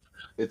 trial,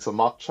 it's a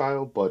mock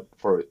trial, but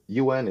for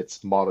UN,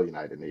 it's model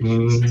United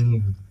Nations.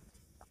 Mm,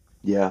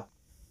 Yeah.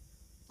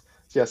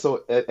 Yeah,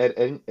 so at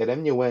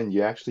MUN,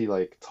 you actually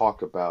like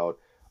talk about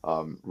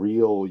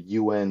real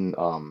UN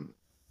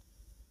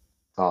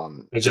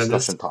agendas.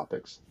 discussion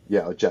topics.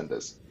 Yeah,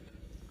 agendas,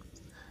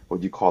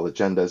 what you call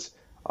agendas.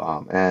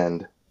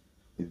 And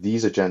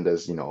these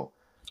agendas,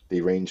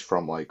 they range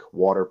from like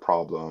water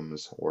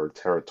problems or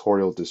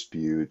territorial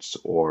disputes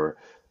or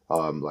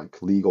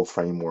like legal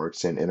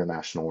frameworks in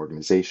international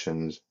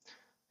organizations.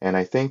 And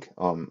I think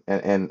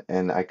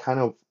and I kind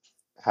of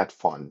had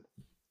fun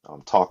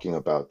talking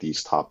about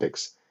these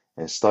topics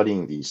and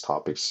studying these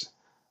topics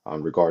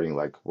regarding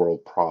like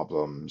world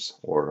problems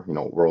or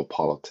world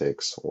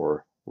politics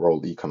or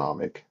world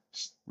economics.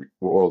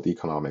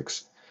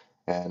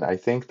 And I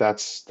think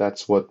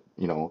that's what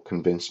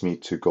convinced me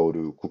to go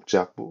to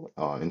국제학부,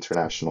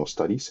 international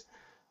studies.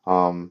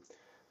 Um,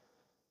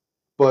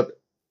 but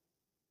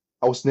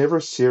I was never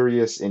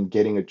serious in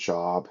getting a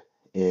job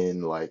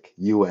in like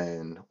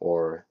UN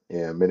or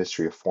in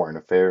Ministry of Foreign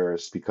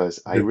Affairs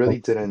because I Good really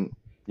point. didn't.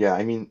 Yeah,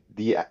 I mean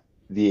the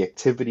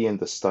activity and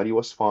the study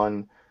was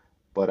fun,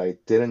 but I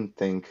didn't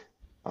think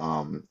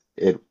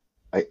it.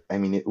 I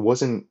mean it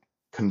wasn't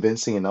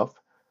convincing enough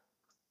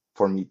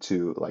for me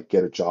to like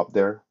get a job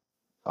there.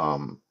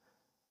 Um,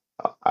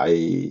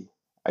 I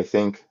I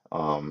think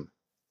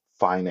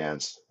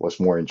finance was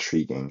more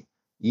intriguing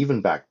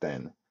even back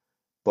then.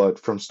 But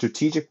from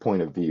strategic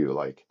point of view,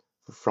 like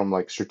from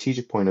like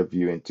strategic point of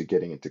view into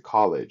getting into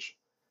college,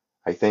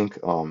 I think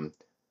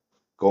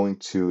going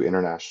to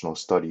international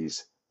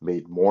studies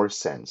made more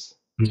sense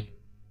Mm.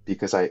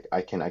 because I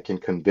can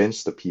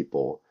convince the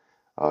people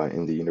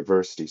in the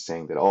university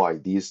saying that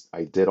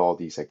I did all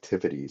these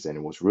activities and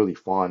it was really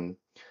fun.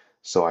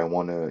 So I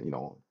want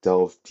to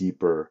delve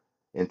deeper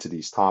into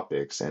these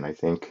topics. And I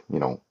think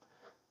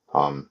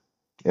um,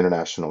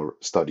 international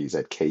studies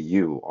at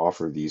KU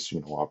offer these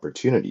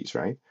opportunities,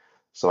 right?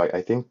 So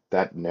I think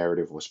that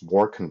narrative was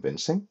more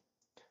convincing,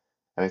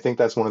 and I think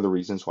that's one of the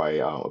reasons why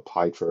I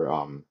applied for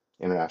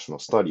international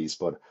studies.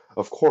 But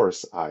of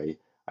course, I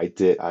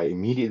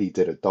immediately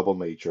did a double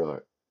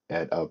major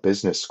at a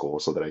business school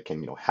so that I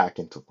can hack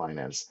into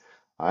finance.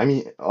 I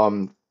mean,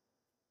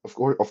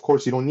 of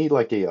course, you don't need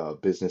like a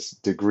business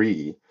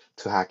degree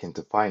to hack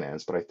into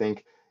finance, but I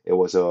think it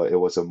was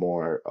a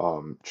more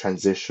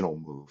transitional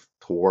move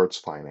towards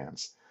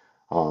finance.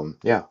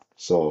 Yeah,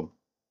 so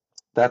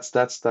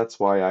that's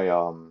why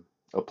I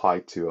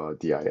applied to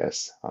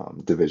DIS,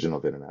 Division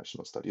of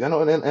International Studies,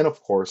 and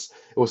of course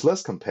it was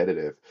less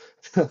competitive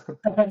to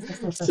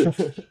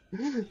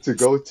to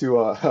go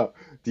to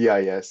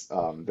DIS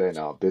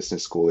than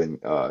business school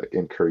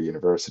in Korea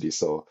University,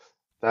 so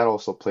that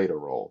also played a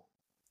role.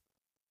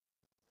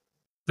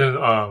 Then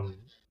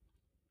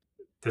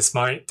this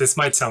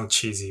might sound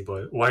cheesy,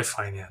 but why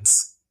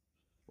finance?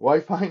 Why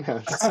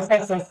finance?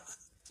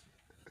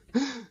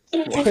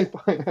 Why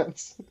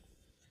finance?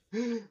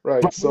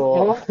 Right. But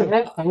So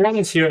I want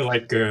to hear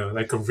like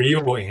a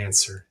real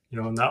answer.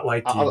 Not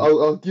like I'll, you,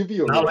 I'll I'll give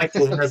you a not real like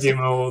the interview answer.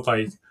 mode.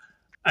 Like,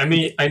 I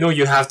mean, I know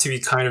you have to be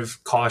kind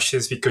of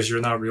cautious because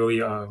you're not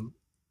really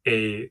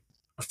a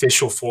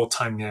official full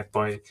time yet,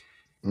 but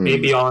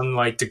maybe Hmm. on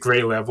like the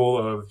gray level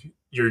of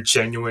your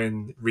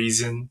genuine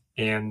reason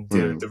and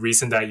the Hmm.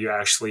 reason that you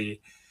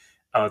actually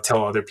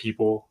tell other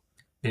people,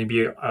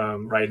 maybe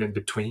right in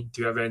between.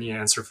 Do you have any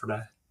answer for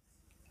that?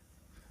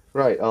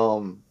 Right.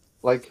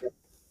 Like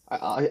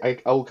I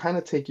will kind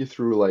of take you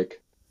through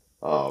like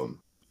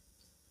um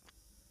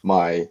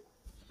my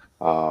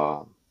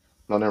no,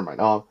 never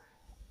mind.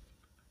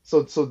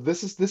 So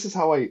this is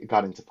how I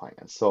got into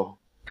finance. So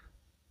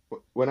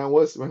when I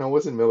was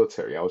in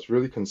military, I was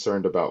really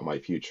concerned about my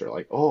future.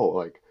 Like, oh,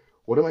 like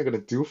what am I gonna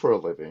do for a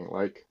living?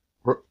 Like,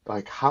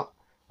 like how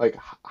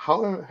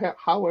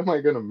am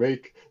I gonna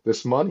make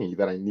this money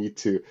that I need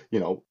to,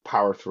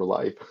 power through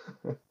life?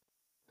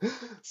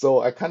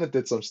 So I kind of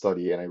did some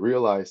study, and I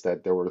realized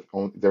that there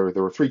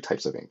were three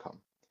types of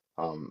income: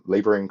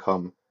 labor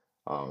income,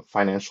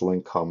 financial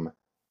income,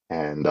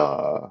 and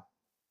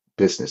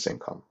business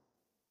income.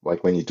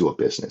 Like when you do a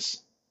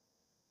business,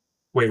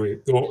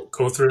 Wait.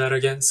 Go through that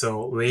again.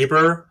 So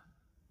labor,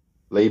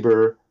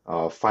 labor,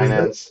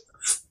 finance,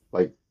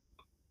 like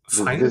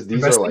finance,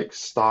 these are investing, like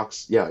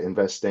stocks, yeah,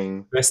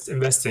 investing,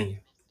 investing,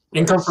 right?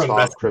 income from Stock,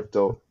 investing.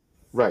 crypto,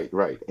 right,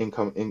 right.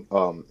 Income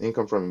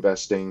from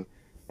investing,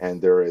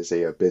 and there is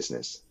a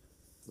business.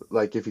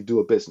 Like if you do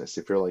a business,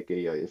 if you're like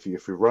if you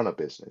run a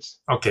business.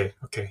 Okay,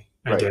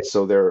 I get Right. it.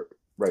 So there,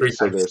 right. Three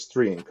So types. there's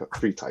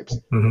three types.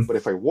 Hmm. But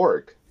if I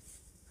work,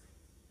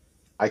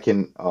 I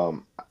can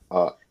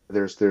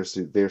there's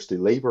the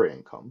labor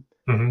income,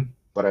 Hmm.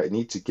 but I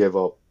need to give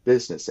up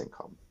business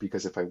income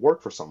because if I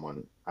work for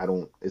someone, I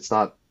don't it's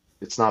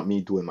not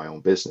me doing my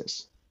own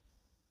business.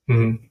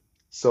 Hmm.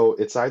 So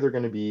it's either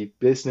going to be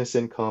business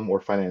income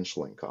or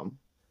financial income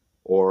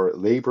or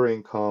labor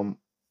income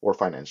or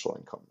financial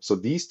income. So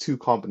these two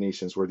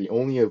combinations were the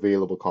only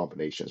available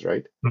combinations,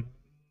 right?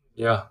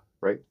 Yeah,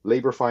 Right?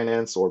 Labor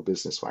finance or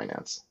business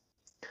finance.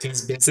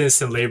 because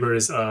business and labor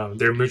is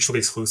they're mutually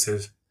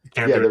exclusive. You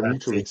can't Yeah, do they're that.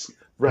 mutually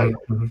right.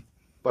 Mm-hmm.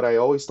 But I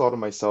always thought of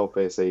myself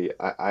as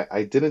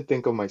I didn't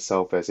think of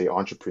myself as a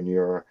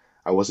entrepreneur.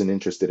 I wasn't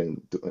interested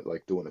in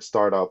doing a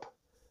startup.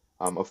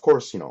 Of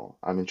course,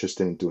 I'm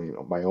interested in doing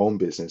my own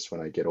business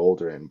when I get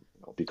older and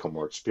become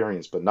more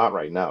experienced, but not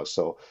right now.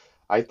 So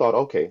I thought,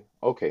 okay,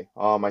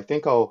 I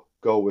think I'll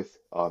go with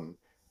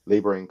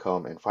labor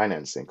income and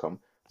finance income.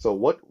 So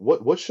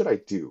what should I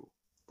do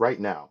right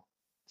now?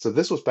 So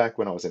this was back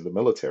when I was in the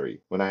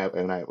military, when I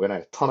had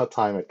a ton of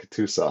time at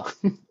Katusa.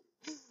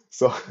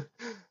 So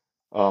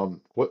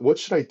what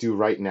should I do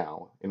right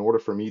now in order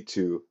for me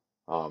to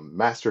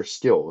master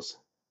skills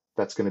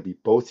that's going to be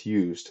both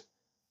used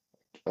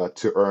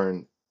to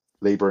earn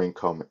labor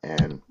income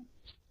and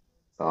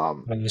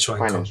Financial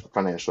income.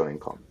 financial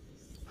income.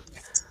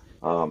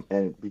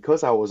 And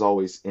because I was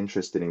always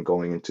interested in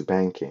going into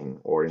banking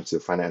or into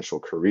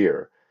financial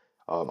career,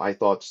 I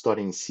thought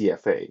studying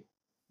CFA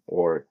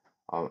or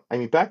I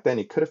mean back then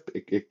it could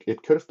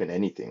have been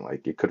anything,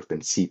 like it could have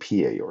been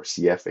CPA or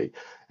CFA.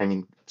 I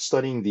mean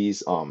studying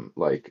these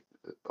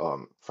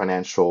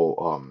financial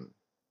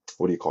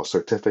what do you call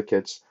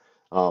certificates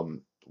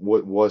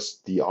what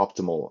was the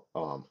optimal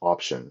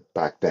option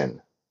back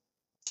then,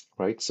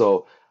 right?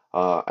 So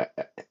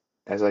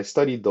as I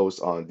studied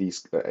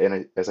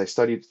as I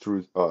studied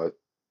through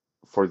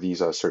for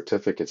these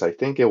certificates, I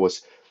think it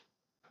was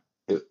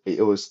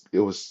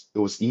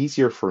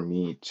easier for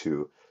me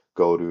to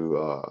go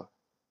to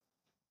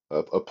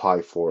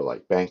apply for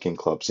like banking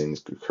clubs in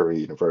Korea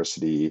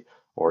University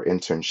or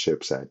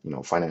internships at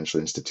financial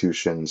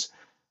institutions.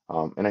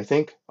 And I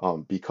think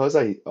because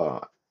I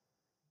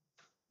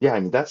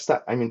mean that's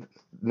that I mean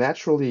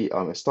naturally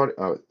I started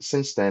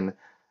since then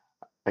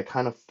I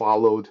kind of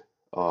followed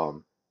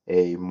um,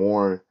 a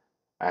more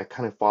I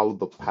kind of followed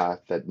the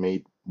path that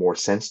made more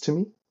sense to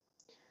me.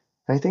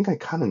 And I think I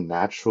kind of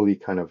naturally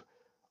kind of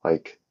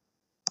like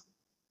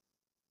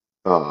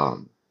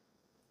um,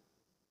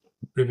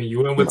 I mean,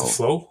 you went you with the know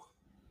flow.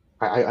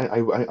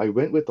 I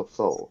went with the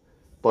flow,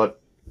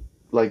 but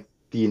like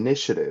the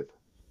initiative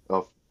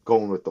of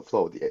going with the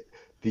flow,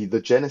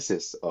 the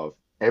genesis of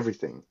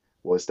everything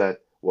was the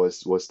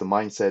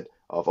mindset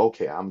of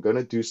okay, I'm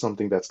gonna do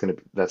something that's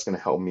gonna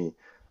help me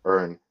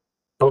earn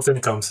Both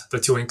incomes, the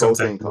two incomes both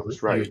that incomes,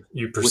 you right?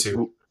 you Which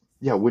pursue.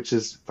 yeah, which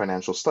is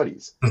financial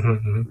studies,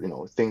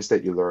 Mm-hmm, things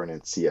that you learn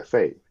in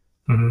CFA.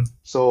 hmm.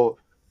 So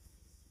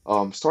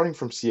starting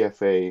from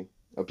CFA,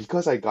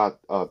 because I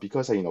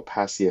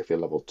passed CFA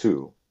level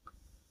two,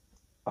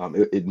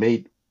 it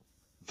made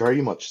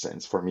very much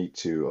sense for me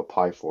to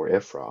apply for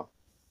IFRA,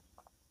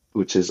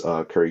 which is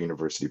Korea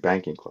University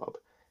Banking Club.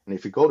 And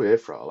if you go to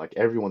IFRA, like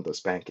everyone does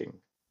banking,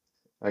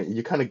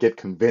 you kind of get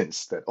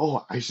convinced that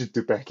oh, I should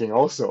do banking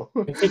also.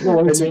 I think you're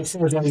And you,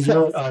 for them,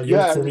 yeah, your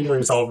yeah, I mean, career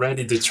is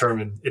already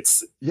determined.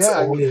 It's yeah,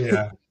 I mean, only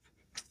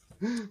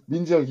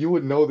Minjung, you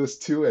would know this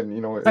too, and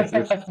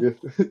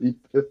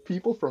if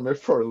people from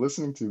IFRA are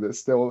listening to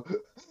this, they'll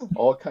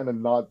all kind of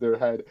nod their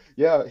head.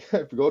 Yeah,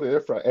 if you go to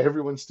IFRA,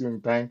 everyone's doing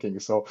banking,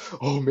 so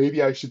oh,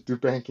 maybe I should do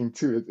banking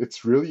too.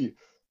 It's really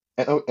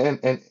and oh,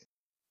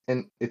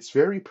 and it's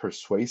very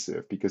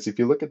persuasive because if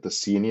you look at the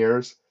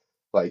seniors,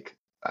 like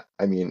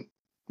I mean,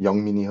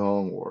 Youngmin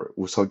Hyung or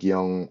Usok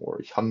Young or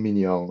Hyunmin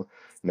Young,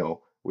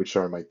 which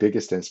are my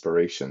biggest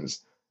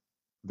inspirations,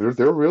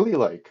 they're really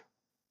like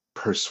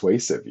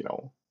persuasive,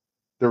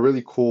 they're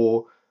really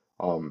cool.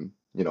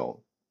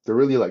 They're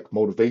really like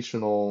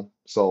motivational.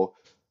 So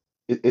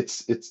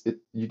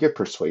you get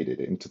persuaded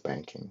into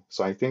banking.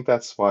 So I think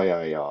that's why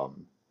I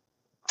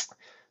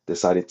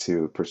decided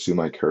to pursue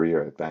my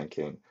career at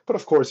banking. But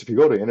of course, if you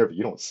go to interview,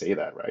 you don't say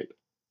that, right?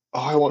 Oh,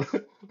 I want,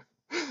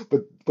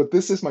 but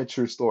this is my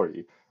true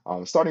story.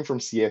 Starting from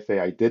CFA,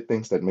 I did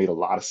things that made a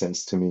lot of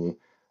sense to me.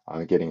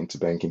 Getting into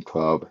banking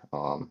club,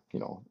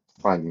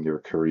 finding your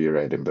career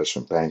at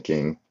investment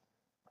banking.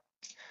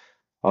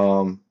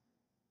 Um,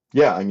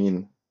 yeah, I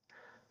mean,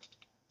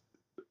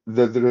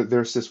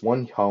 there's this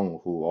one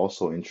Hyung who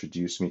also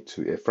introduced me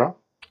to IFRA.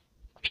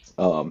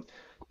 Um,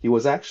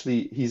 he's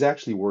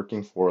actually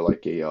working for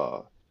like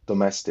a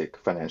domestic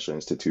financial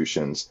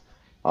institutions,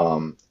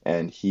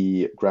 and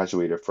he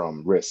graduated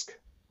from Risk,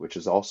 which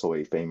is also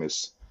a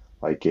famous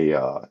like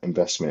a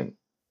investment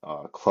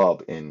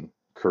club in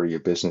Korea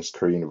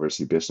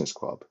University Business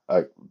Club,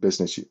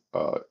 business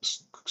Korean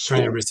school.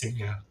 everything.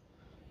 Yeah,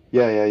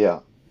 Yeah, yeah, yeah.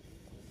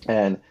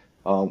 And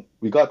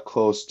we got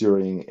close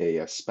during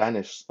a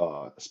Spanish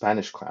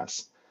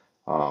class.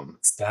 And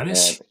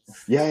Spanish.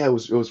 yeah, yeah, it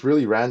was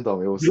really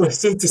random. You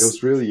listen to It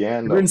was really you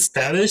learn random.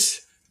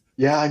 Spanish.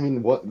 Yeah, I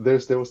mean,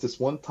 there was this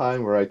one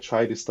time where I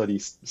tried to study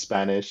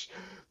Spanish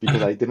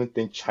because I didn't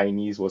think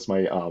Chinese was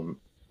my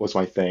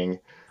thing.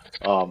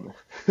 Um,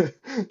 so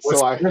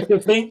What's the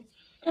thing?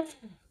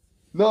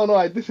 no,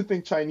 I didn't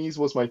think Chinese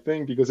was my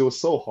thing because it was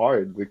so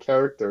hard. The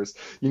characters,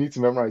 you need to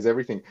memorize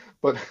everything.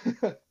 But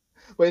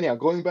but anyhow,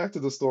 going back to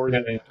the Yeah, story,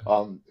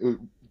 yeah.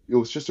 it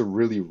was just a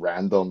really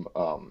random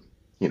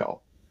you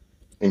know,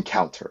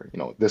 encounter,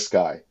 this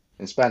guy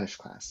in Spanish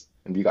class,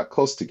 and we got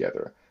close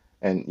together.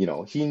 And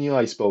he knew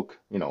I spoke,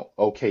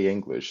 okay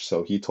English,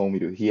 so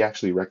he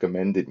actually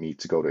recommended me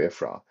to go to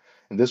IFRA.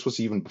 And this was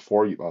even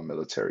before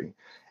military.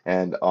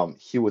 And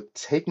he would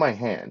take my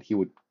hand, he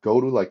would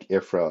go to like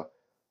IFRA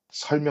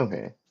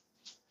설명회,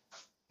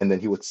 and then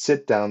he would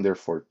sit down there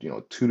for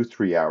 2 to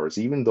 3 hours,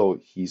 even though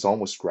he's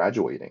almost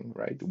graduating,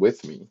 right,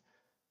 with me,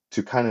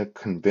 to kind of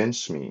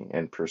convince me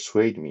and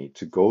persuade me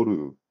to go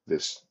to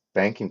this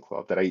banking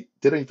club that I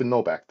didn't even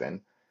know back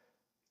then.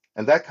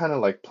 And that kind of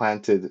like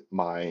planted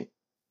my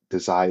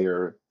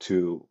desire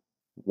to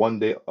one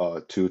day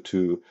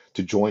to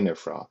join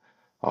IFRA.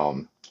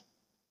 Um,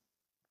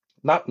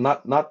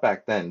 not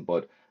back then,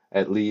 but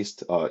at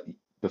least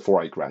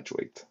before I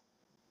graduate.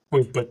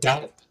 Wait, but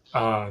that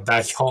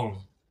Hyung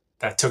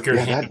that took your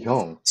Yeah, hand that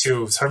young.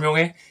 to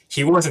설명해,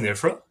 he wasn't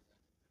Ifra.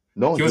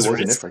 No, He he was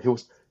wasn't Risk.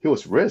 Ifra. He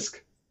was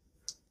Risk.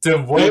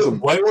 Then He was a.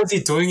 why was he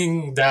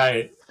doing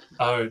that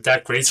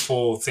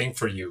graceful thing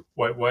for you?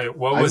 What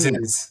I was mean,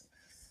 his?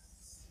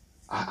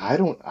 I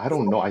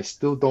don't know. I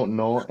still don't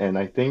know, and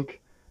I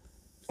think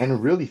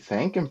and really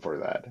thank him for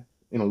that.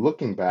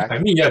 Looking I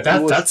back, mean, yeah,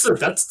 he was.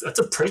 that's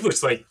a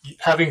privilege. Like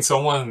having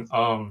someone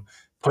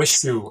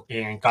push you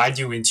and guide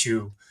you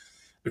into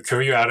a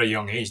career at a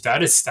young age.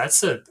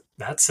 That's a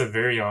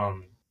very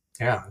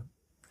yeah.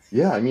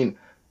 Yeah, I mean,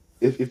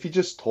 if he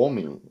just told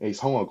me, "Hey,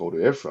 Sunghwa, go to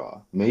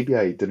Ifra,"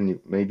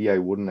 maybe I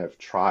wouldn't have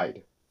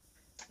tried.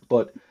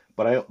 But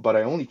but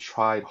I only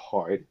tried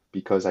hard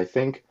because I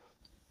think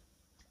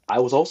I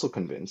was also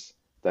convinced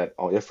that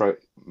Ifra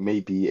may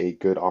be a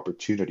good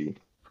opportunity.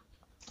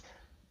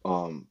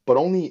 But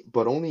only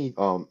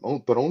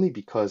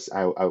because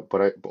I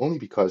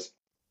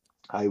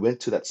went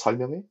to that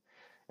설명회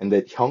and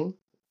that Hyung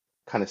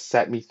kind of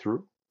sat me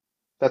through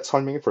that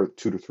설명회 for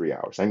 2 to 3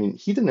 hours. I mean,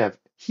 he didn't have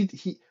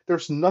he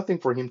there's nothing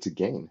for him to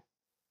gain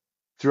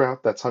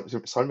throughout that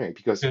설명회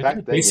because back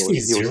then Basically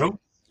zero.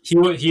 He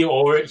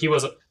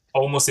was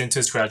almost into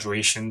his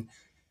graduation,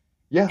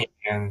 yeah,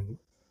 and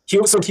he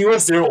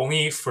was there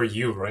only for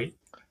you, right?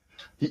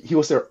 he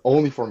was there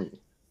only for me.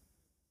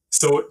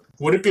 So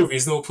would it be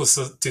reasonable to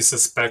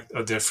suspect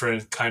a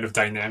different kind of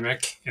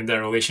dynamic in that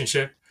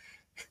relationship?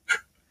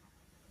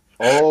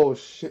 Oh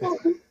shit.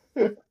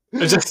 Wait.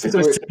 Just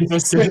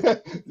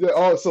Yeah,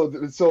 oh,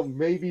 so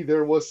maybe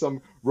there was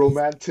some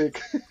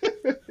romantic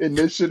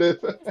initiative.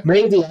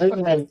 maybe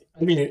I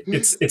mean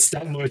it's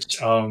that much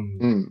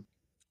Mm,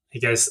 I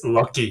guess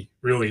lucky,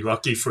 really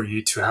lucky for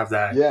you to have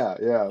that yeah,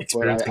 yeah, but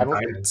experience I and don't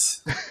think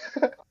guidance.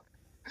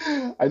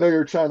 I know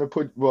you're trying to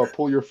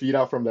pull your feet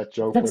out from that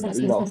joke,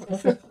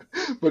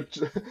 but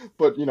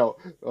but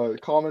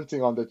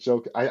commenting on that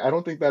joke, I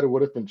don't think that it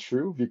would have been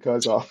true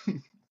because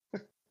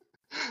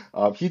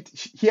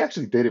he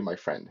actually dated my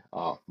friend,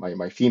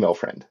 my female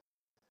friend.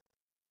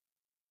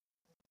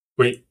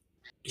 Wait,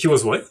 he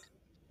was what?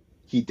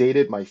 He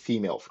dated my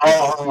female, Okay,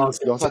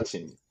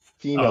 여사친,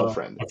 female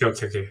friend.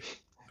 okay.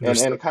 And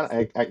Understood.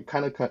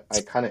 kind of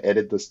I kind of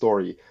edited the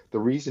story. The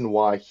reason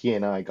why he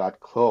and I got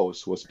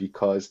close was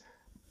because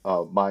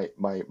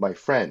my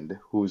friend,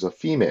 who's a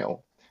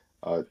female,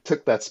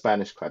 took that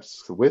Spanish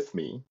class with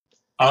me,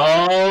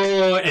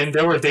 Oh, and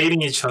they were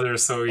dating each other,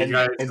 so you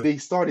guys. and they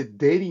started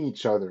dating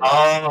each other.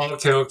 Oh,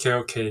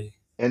 okay.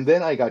 And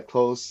then I got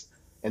close,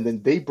 and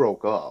then they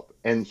broke up,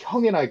 and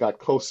Hyung and I got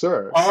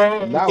closer, Oh,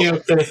 and now,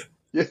 okay.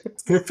 yeah,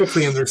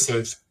 Perfectly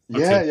understood.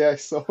 yeah, Okay. yeah.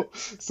 So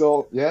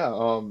yeah,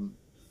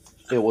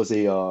 it was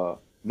a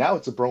now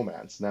it's a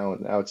bromance. Now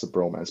it's a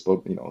bromance,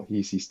 but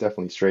he's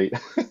definitely straight.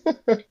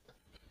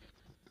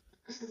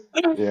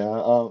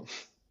 Yeah.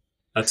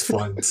 That's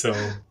fun. So,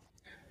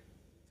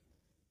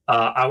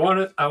 I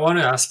want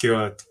to ask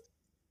you.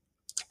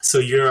 So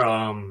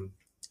you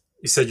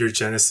said your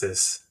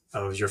genesis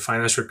of your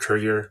financial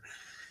career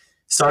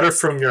started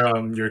from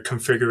your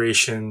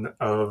configuration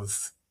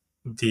of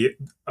the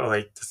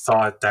like the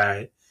thought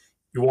that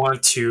you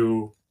want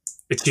to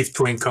achieve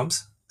two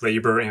incomes,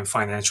 labor and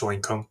financial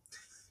income,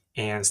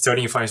 and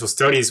studying financial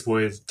studies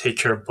would take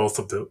care of both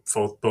of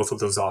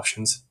those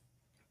options.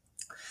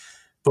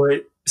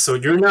 But so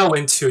you're now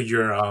into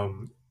your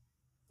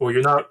well,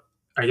 you're not,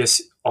 I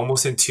guess,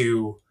 almost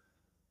into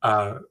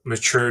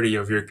maturity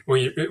of your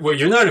well,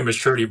 you're not in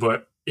maturity,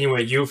 but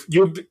anyway, you've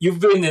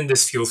been in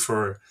this field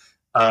for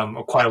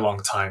quite a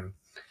long time.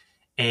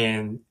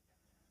 And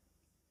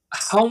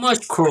how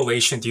much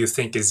correlation do you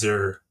think is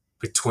there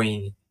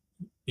between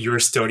your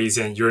studies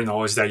and your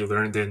knowledge that you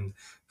learned in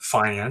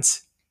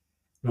finance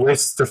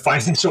with the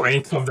financial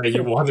income that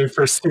you want to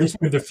pursue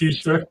in the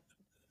future?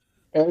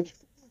 And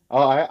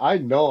I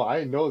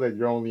know that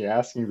you're only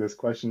asking this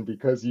question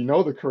because you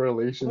know the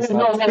correlation's No,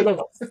 not no, good.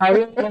 no. I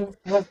really want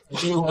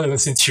to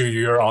listen to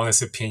your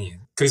honest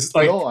opinion because,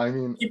 like, No, I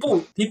mean,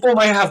 people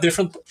might have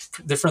different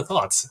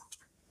thoughts.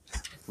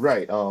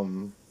 right.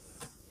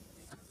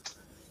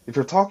 If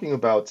you're talking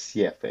about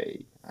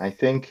CFA, I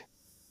think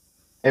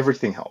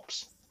everything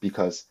helps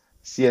because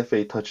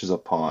CFA touches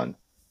upon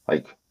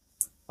like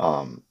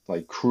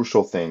like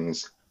crucial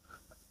things,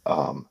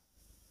 um,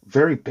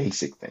 very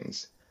basic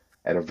things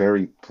at a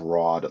very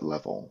broad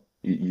level.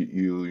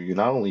 You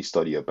not only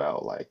study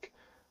about like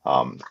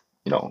um,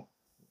 you know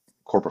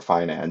corporate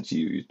finance,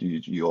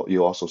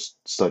 you also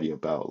study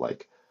about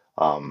like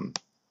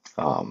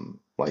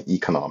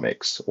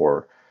economics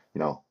or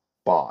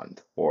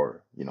bond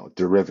or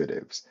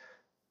derivatives.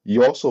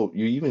 You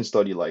even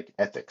study like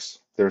ethics.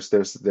 There's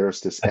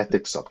this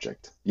ethics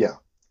subject. Yeah,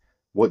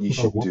 what you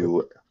should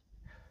do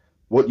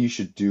what you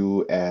should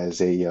do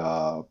as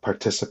a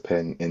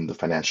participant in the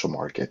financial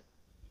market.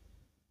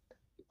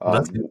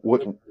 That's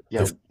What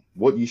yeah,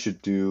 what you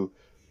should do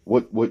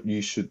what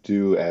you should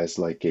do as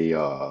like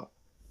a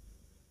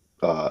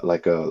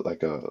like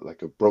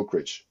a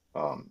brokerage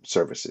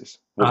services.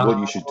 What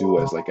you should do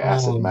as like an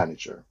asset oh,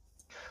 manager.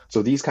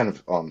 So these kind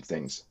of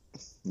things.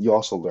 You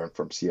also learn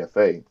from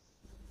CFA.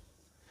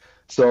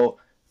 So,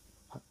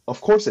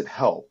 of course, it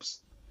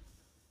helps.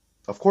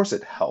 Of course,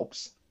 it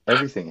helps.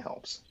 Everything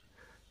helps.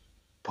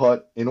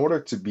 But in order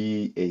to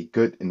be a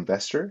good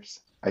investor,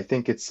 I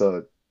think it's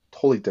a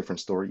totally different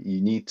story.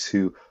 You need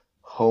to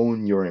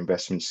hone your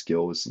investment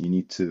skills. You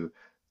need to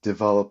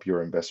develop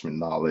your investment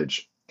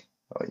knowledge,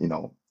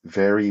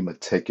 very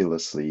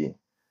meticulously.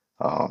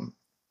 Um,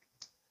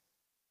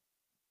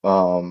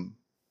 um,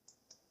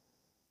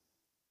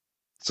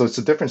 so it's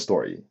a different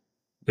story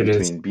It is.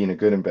 between being a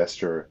good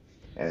investor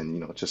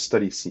and just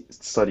studying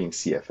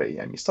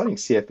CFA. I mean, studying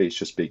CFA is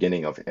just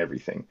beginning of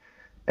everything.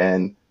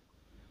 And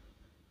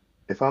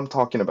if I'm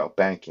talking about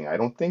banking, I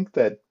don't think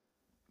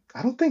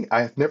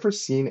I've never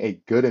seen a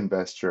good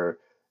investor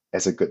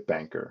as a good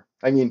banker.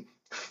 I mean,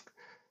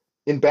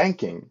 in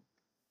banking,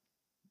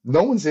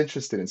 no one's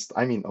interested in,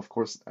 I mean, of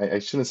course, I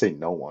shouldn't say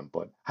no one,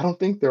 but I don't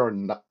think there are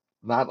not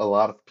a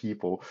lot of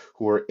people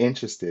who are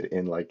interested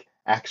in like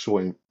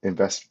actual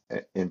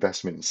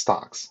investment in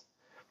stocks.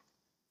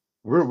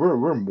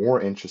 We're more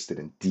interested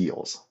in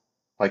deals,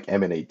 like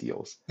M&A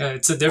deals. Yeah,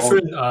 it's a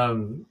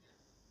Oh,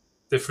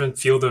 different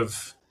field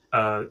of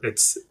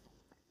it's.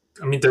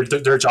 I mean,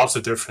 their jobs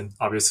are different.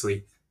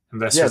 Obviously, yeah,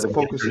 investors the and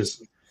focus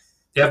bankers, is,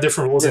 they have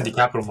different roles in the yeah,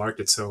 capital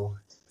market. So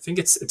I think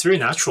it's very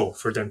natural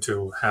for them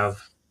to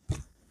have.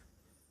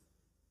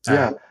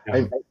 yeah.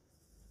 Yeah.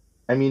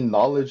 I mean,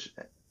 knowledge,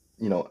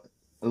 you know,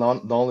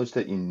 knowledge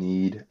that you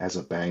need as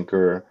a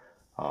banker,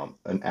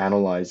 and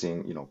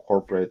analyzing,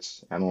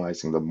 corporates,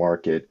 analyzing the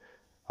market,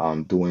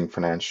 doing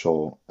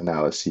financial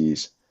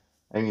analyses.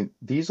 I mean,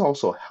 these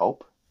also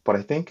help, but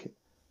I think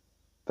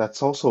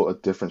that's also a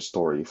different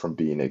story from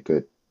being a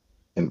good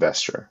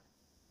investor.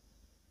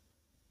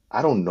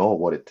 I don't know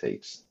what it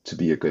takes to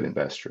be a good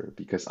investor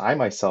because I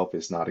myself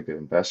is not a good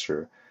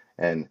investor.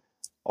 And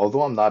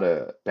although I'm not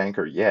a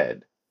banker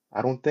yet,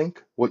 I don't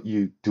think what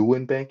you do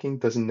in banking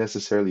doesn't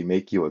necessarily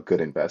make you a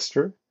good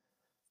investor.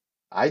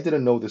 I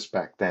didn't know this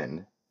back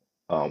then,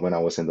 when I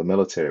was in the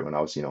military, when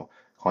I was,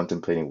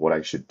 contemplating what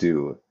I should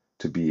do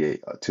to be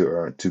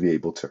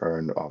able to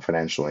earn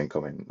financial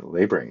income and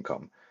labor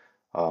income.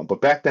 But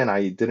back then,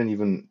 I didn't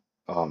even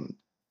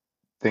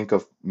think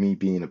of me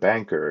being a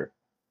banker.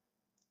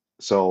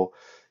 So,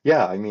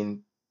 yeah, I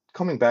mean,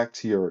 coming back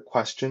to your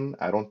question,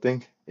 I don't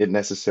think it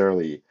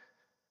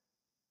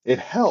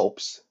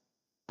helps,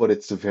 but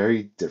it's a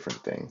very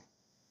different thing.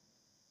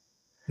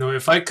 No,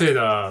 if I could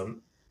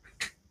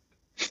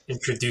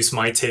introduce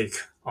my take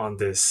on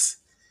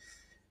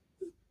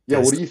Yeah,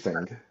 this what do you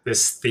think?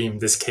 this theme,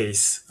 this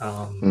case.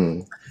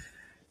 Mm,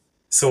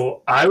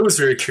 So I was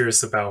very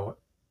curious about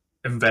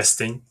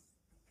investing,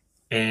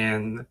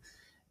 and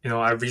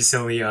I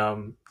recently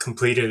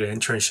completed an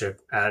internship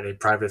at a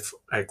private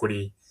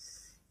equity,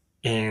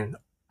 and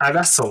I've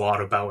asked a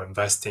lot about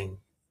investing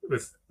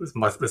with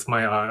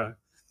my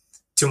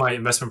to my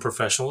investment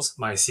professionals,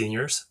 my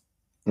seniors,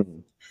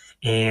 mm,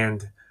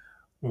 and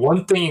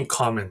one thing in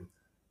common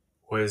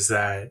was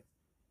that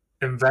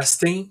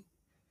investing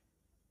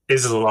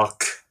is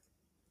luck,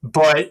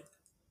 but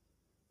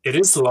it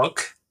is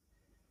luck,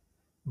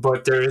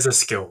 but there is a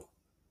skill,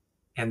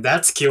 and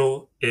that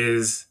skill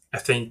is, I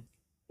think,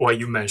 what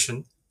you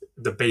mentioned,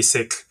 the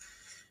basic,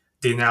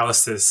 the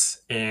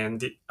analysis, and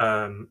the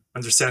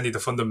understanding the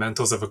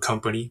fundamentals of a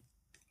company.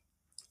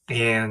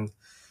 And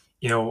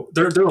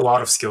there are a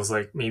lot of skills,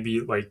 like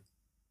maybe like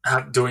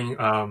doing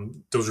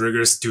those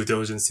rigorous due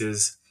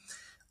diligences,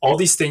 all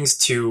these things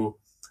to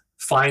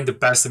find the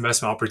best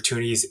investment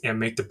opportunities and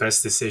make the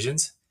best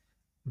decisions.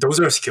 Those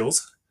are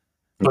skills,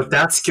 but mm,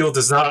 that skill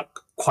does not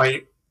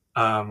quite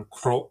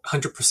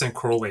 100%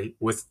 correlate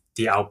with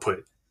the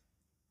output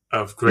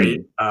of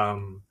mm.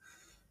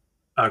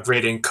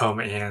 great income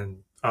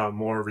and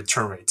more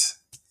return rates.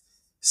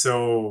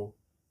 So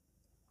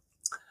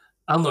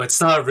I don't know.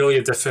 It's not really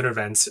a definitive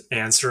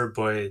answer,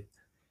 but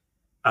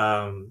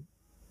um,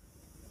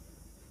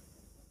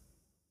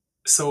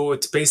 so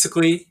it's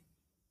basically,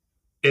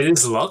 it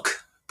is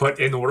luck, but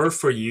in order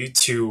for you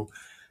to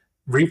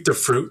reap the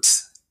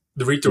fruits,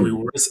 reap the Mm,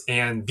 rewards,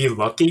 and be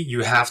lucky,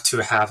 you have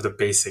to have the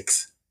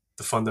basics,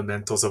 the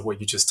fundamentals of what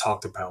you just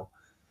talked about.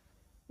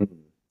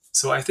 mm.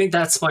 So I think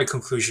that's my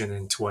conclusion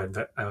into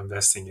what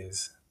investing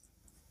is.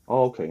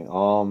 Oh, okay.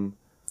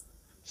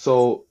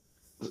 So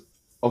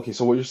okay,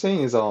 so what you're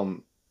saying is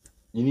you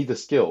need the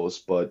skills,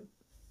 but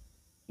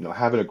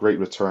having a great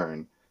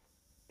return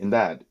in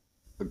that,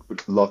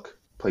 luck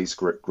plays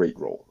great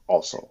role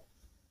also.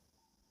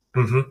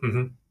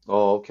 Hmm.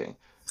 Oh, okay.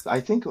 I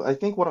think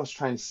what I was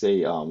trying to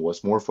say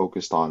was more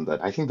focused on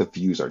that I think the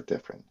views are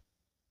different.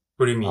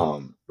 What do you mean?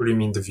 Um What do you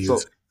mean the views? so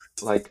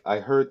like I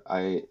heard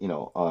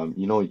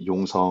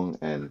Yong Song,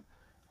 and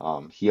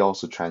he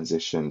also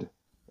transitioned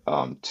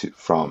to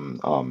from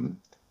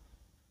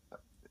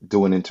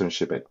doing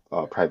internship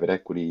at private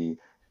equity,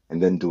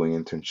 and then doing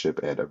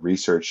internship at a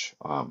research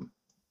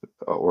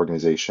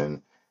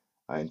organization,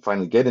 and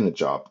finally getting a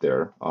job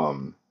there.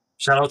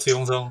 Shout out to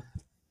Yongzong.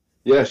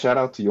 Yeah, shout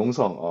out to Yong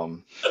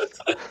Song.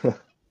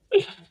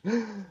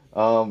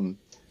 Um,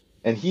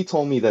 and he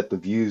told me that the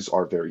views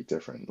are very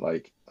different.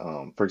 Like,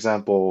 for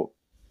example,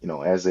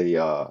 as a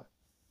uh,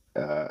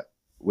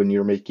 when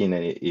you're making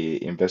a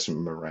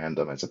investment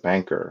memorandum as a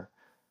banker,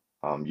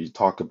 you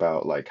talk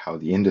about like how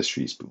the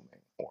industry is booming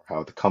or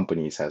how the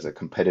companies has a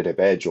competitive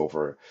edge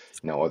over,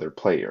 other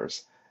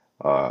players,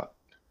 uh,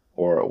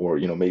 or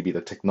maybe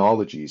the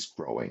technology is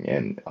growing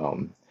and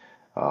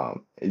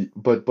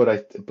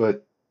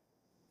but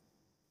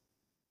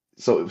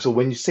so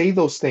when you say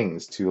those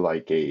things to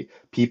like a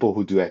people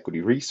who do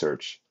equity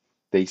research,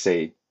 they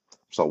say,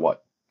 so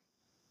what?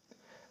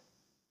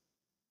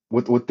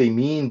 What they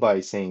mean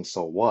by saying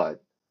so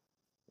what,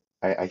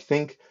 I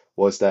think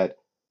was that,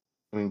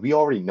 I mean, we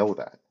already know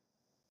that.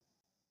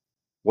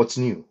 What's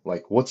new?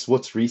 Like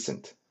what's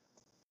recent?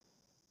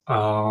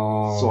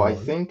 So I Oh.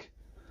 think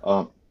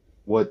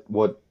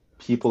what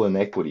people in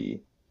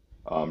equity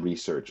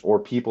research or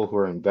people who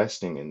are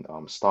investing in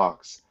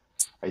stocks,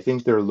 I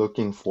think they're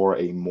looking for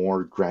a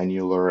more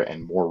granular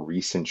and more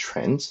recent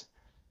trends.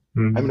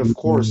 I mean, of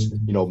course,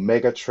 Mm.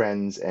 mega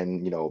trends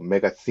and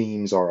mega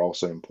themes are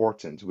also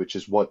important, which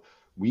is what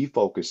we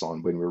focus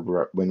on when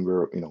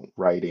we're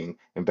writing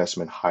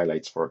investment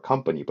highlights for a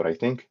company. But I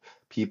think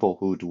people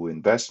who do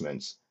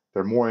investments,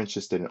 they're more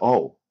interested in,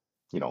 oh,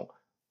 you know,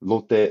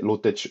 Lotte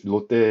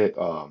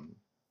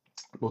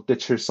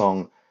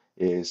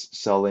is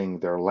selling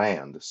their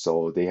land,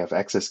 so they have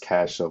excess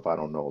cash of, I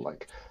don't know,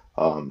 like,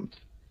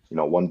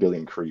 1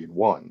 billion Korean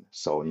won.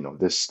 So,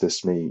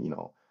 this may,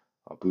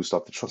 boost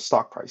up the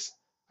stock price.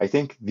 I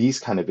think these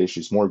kind of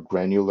issues, more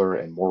granular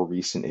and more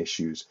recent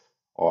issues,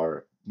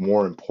 are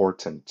more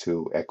important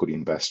to equity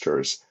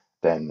investors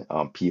than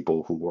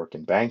people who work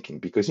in banking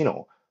because,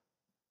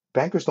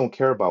 bankers don't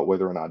care about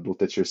whether or not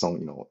Lutetier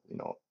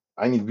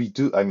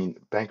I mean,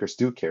 bankers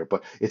do care,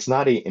 but it's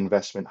not a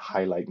investment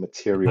highlight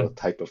material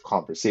type of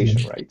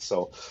conversation, right?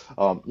 So,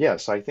 yeah,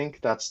 so I think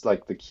that's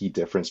like the key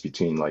difference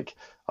between like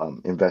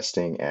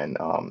investing and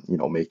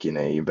making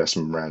a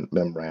investment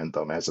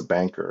memorandum as a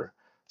banker.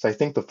 So I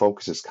think the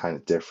focus is kind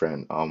of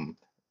different.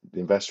 The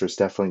investors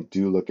definitely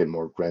do look at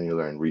more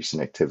granular and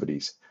recent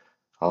activities.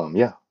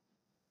 Yeah.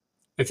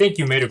 I think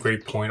you made a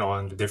great point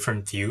on the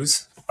different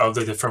views of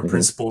the different Hmm.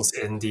 principles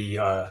in the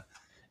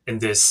in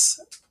this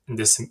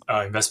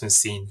investment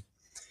scene. Hmm.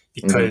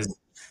 Because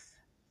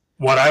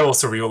what I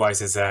also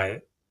realize is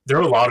that there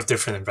are a lot of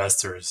different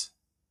investors.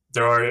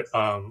 There are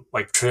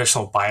like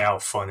traditional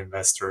buyout fund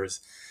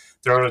investors.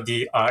 There are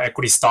the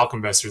equity stock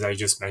investors I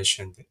just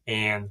mentioned,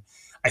 and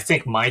I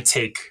think my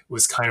take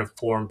was kind of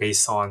formed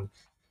based on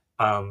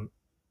um,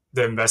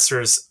 the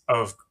investors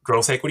of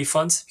growth equity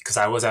funds because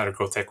I was at a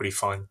growth equity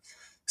fund.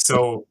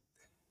 So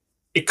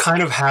it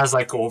kind of has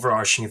like an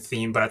overarching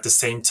theme, but at the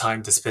same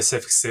time, the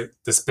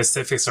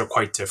specifics are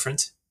quite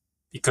different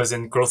because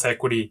in growth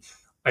equity,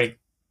 like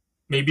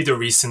maybe the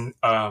recent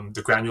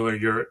the granular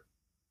your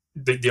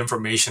the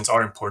informations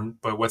are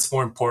important, but what's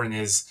more important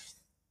is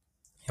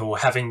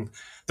having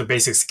the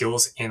basic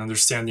skills and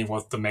understanding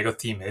what the mega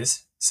theme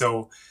is.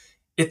 So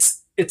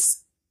it's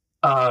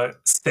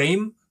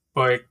same,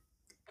 but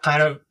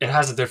kind of it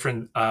has a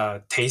different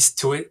taste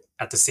to it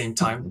at the same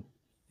time Hmm.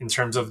 in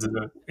terms of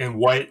the in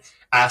what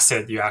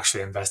asset you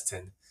actually invest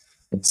in.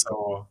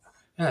 So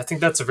yeah, I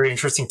think that's a very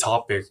interesting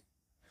topic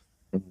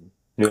Hmm.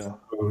 Yeah.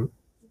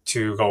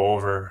 to go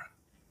over.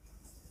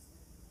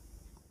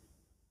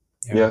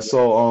 Yeah, Yeah.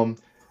 so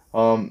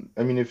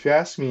I mean, if you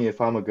ask me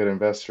if I'm a good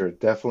investor,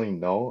 definitely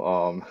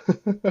no.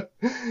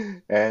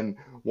 And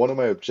one of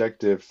my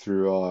objective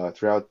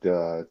throughout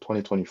the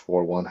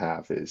 2024 one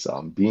half is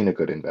being a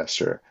good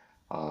investor.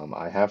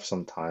 I have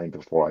some time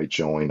before I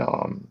join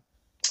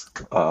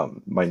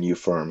my new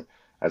firm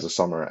as a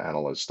summer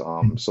analyst.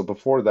 So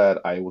before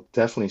that, I will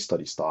definitely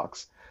study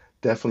stocks,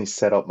 definitely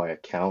set up my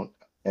account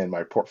and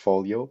my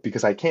portfolio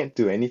because I can't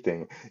do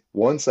anything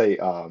once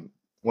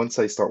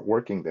I start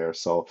working there.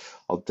 So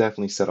I'll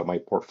definitely set up my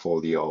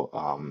portfolio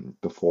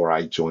before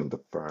I join the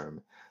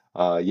firm.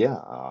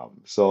 Yeah.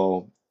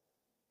 So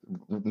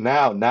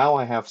now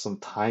I have some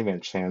time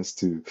and chance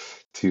to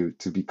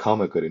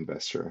become a good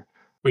investor.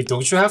 Wait,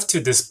 don't you have to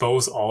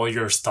dispose all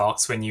your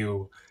stocks when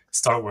you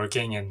start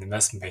working in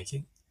investment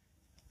banking?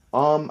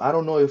 I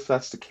don't know if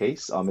that's the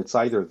case. It's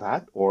either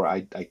that or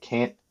I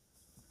can't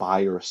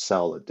buy or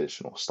sell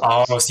additional Oh,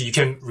 stocks. so you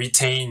can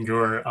retain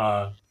your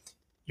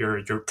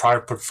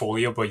prior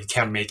portfolio, but you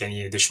can't make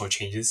any additional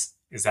changes.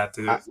 Is that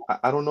the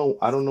I don't know.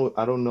 I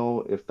don't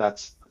know if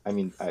that's, I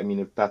mean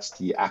if that's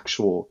the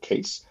actual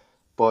case,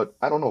 but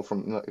I don't know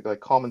from like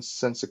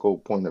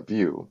commonsensical point of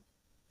view,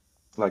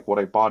 like what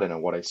I bought in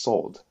and what I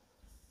sold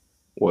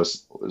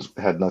was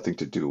had nothing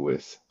to do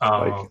with Oh,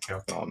 like okay,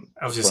 okay. I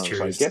the was just firm. So I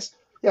curious. guess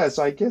yeah,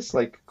 so I guess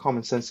like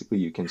commonsensically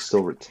you can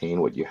still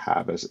retain what you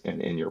have as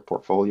in your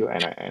portfolio,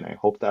 and I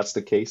hope that's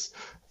the case.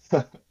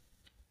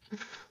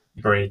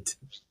 Great.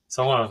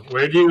 So,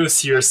 where do you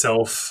see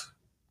yourself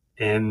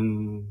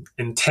in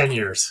 10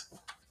 years?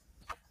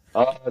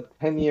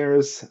 10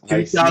 years,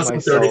 I see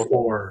myself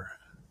 2034.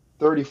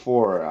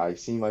 34. I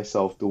see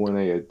myself doing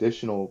a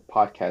additional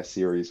podcast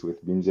series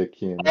with Minjae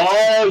Kim.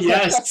 Oh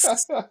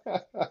yes,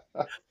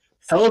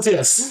 Hell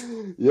yes.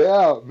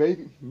 Yeah,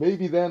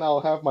 maybe then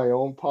I'll have my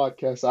own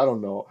podcast. I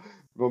don't know.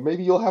 But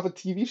maybe you'll have a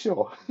TV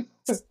show.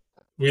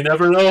 We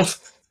never know.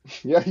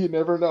 Yeah, you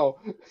never know.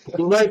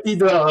 We might be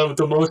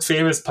the most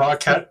famous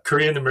podcast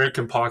Korean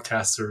American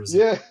podcasters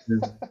Yeah.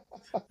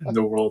 in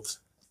the world.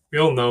 We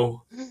don't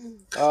know.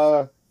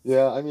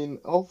 Yeah, I mean,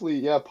 hopefully,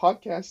 yeah,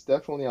 podcasts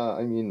definitely,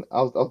 I mean,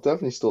 I'll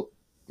definitely still,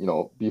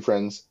 be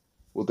friends.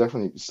 We'll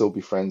definitely still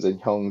be friends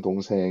and 형,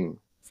 동생.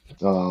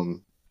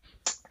 Um,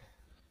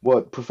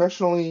 what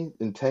professionally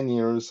in 10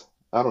 years,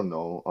 I don't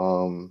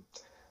know.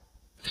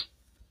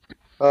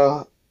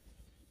 Uh,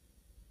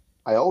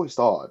 I always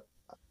thought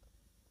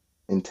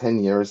in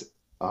 10 years,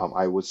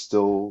 I would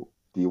still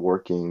be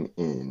working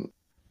in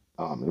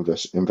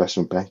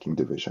investment banking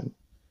division.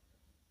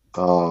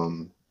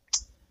 Um,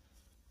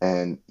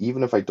 and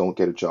even if I don't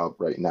get a job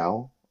right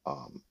now,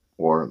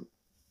 or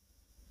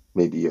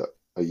maybe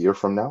a year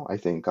from now, I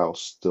think I'll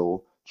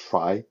still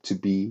try to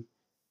be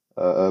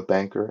a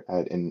banker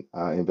at an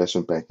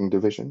investment banking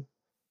division.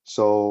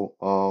 So,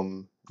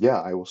 yeah,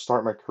 I will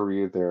start my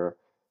career there.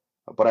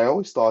 But I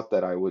always thought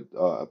that I would,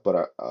 I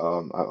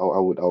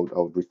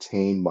would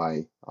retain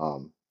my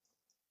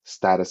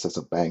status as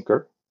a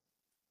banker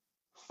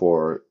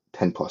for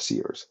 10 plus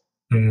years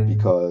Mm,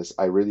 because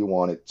I really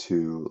wanted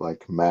to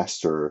like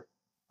master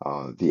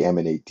the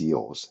M&A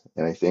deals.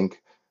 And I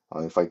think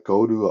if I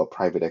go to a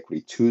private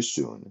equity too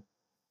soon,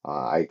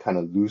 I kind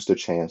of lose the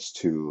chance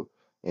to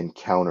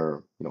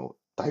encounter,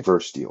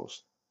 diverse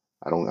deals.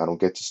 I don't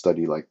get to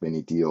study like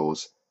many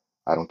deals.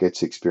 I don't get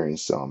to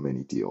experience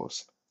many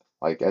deals.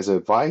 Like as an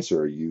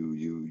advisor,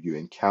 you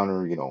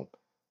encounter,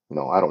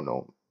 I don't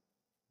know,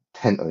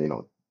 10,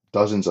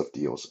 dozens of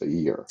deals a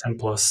year. 10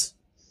 plus.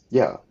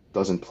 Yeah,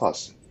 dozen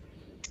plus.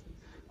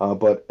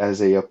 But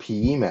as a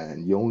PE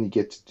man, you only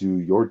get to do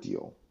your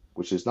deal,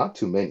 which is not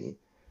too many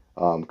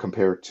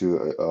compared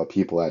to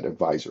people at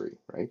advisory,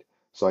 right?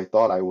 So I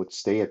thought I would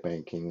stay at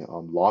banking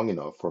long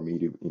enough for me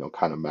to,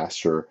 kind of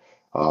master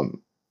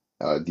um,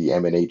 the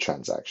M&A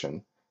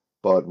transaction.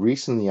 But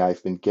recently,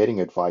 I've been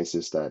getting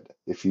advices that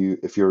if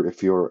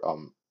your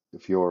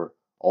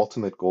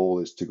ultimate goal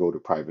is to go to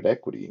private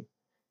equity,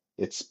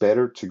 it's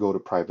better to go to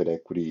private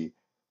equity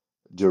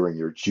during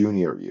your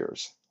junior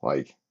years,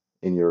 like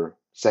in your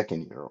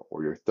second year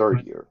or your third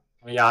Mm. year.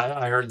 Yeah,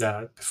 I heard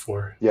that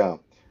before. Yeah,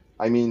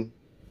 I mean,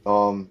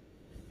 um,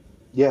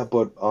 yeah,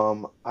 but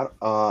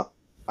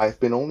I've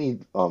been only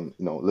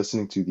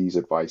listening to these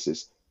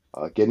advices,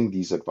 getting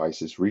these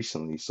advices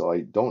recently, so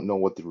I don't know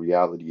what the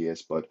reality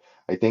is, but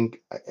I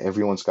think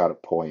everyone's got a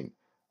point.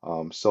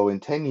 So in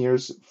 10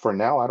 years, for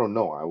now, I don't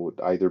know. I would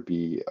either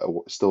be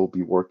still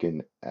be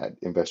working at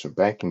investment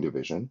banking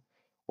division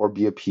or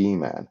be a PE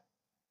man.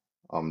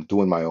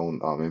 Doing my own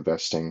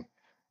investing,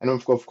 and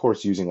of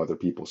course using other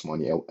people's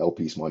money,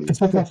 LP's money.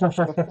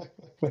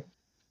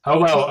 How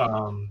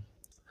about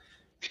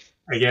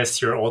I guess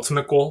your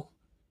ultimate goal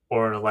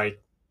or like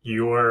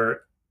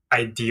your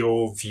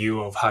ideal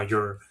view of how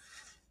your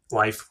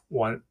life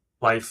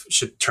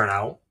should turn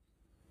out?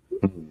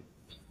 Mhm.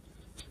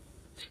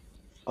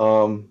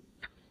 Um,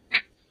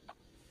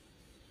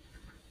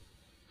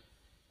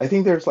 I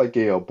think there's like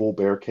a bull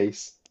bear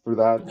case for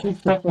that.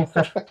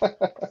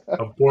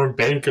 A born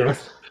banker.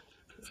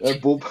 A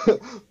bull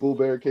bull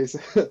bear case.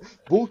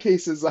 Bull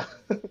cases.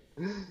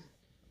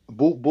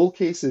 Bull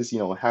cases.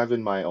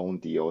 Having my own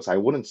deals. I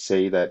wouldn't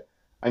say that.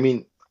 I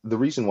mean, the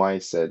reason why I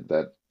said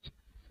that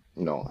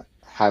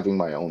having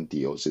my own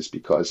deals is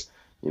because,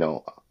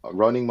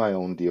 running my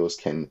own deals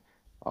can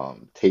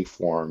take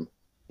form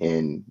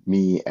in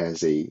me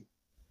as a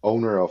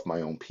owner of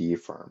my own PE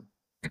firm,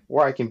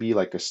 or I can be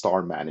like a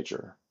star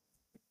manager,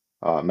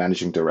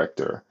 managing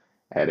director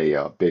at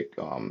a big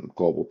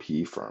global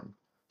PE firm.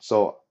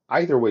 So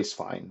either way is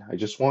fine. I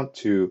just want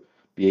to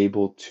be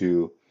able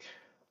to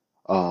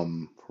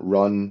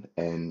run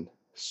and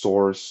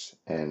source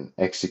and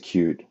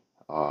execute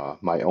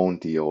my own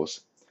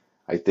deals.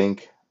 I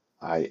think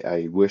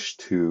I wish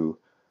to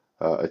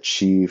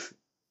achieve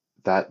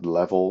that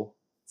level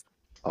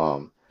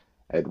um,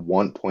 at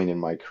one point in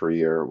my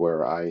career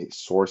where I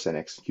source and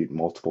execute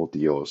multiple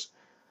deals,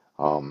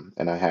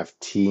 and I have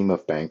team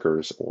of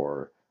bankers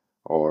or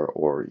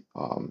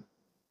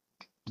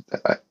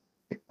uh,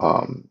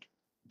 um,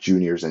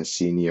 juniors and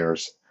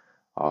seniors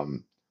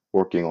um,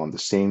 working on the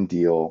same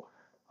deal.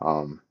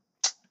 Um,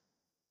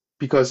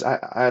 because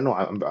I don't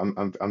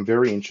know I'm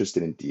very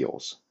interested in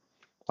deals,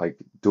 like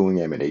doing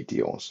M&A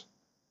deals.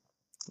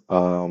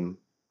 Um,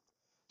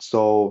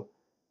 so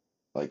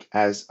like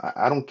as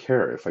I don't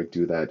care if I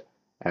do that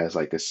as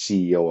like a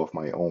CEO of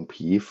my own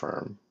PE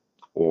firm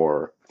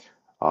or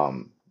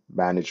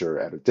manager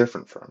at a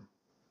different firm.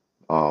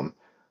 Um,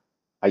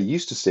 I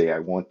used to say I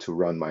want to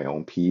run my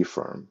own PE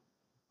firm,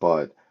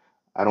 but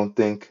I don't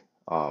think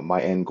my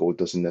end goal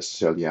doesn't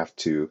necessarily have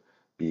to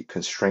be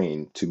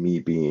constrained to me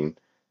being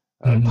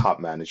a Mhm. top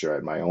manager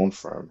at my own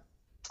firm.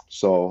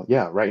 So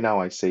yeah, right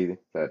now I say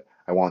that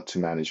I want to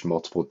manage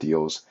multiple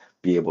deals,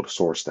 be able to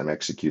source them,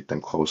 execute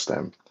them, close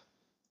them.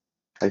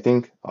 I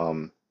think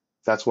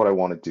that's what I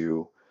want to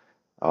do.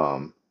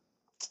 Um,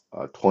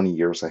 20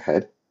 years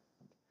ahead.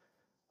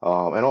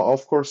 And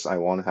of course, I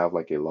want to have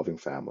like a loving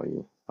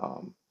family,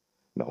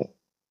 no,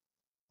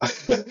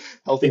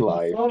 healthy It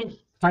life. felt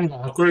kind of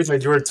awkward.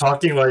 Like you were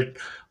talking like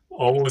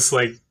almost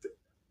like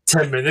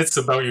 10 minutes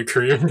about your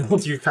career.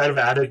 You kind of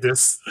added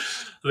this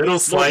little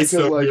No, slice because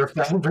of your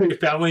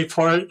family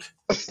part.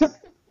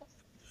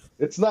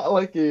 it's not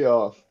like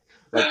a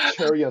like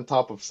cherry on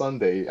top of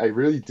sundae. I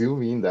really do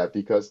mean that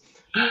because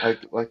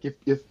like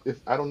if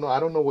I don't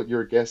know what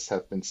your guests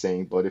have been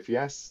saying, but if you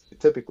ask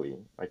typically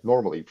like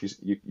normally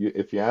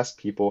if you ask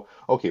people,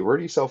 okay, where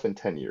do you self in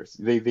 10 years?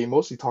 They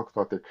mostly talk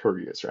about their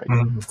careers, right?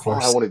 Of Oh, I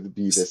course. wanted to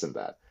be this and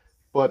that.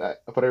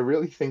 But I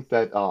really think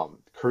that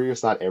career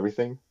is not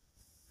everything.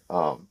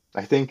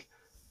 I think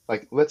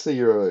like let's say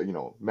you're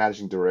a,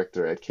 managing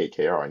director at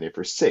KKR and if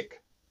you're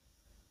sick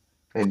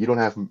and you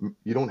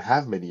don't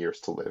have many years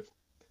to live,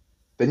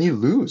 then you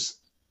lose.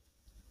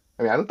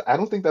 I mean, I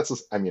don't think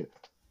I mean,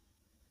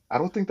 I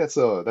don't think that's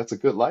a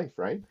good life,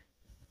 right?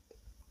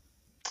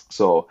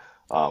 So,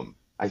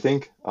 I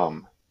think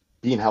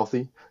being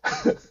healthy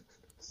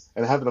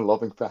and having a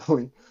loving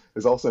family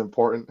is also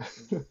important.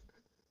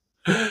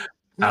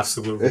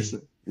 It's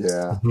Absolutely.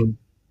 yeah, Mhm.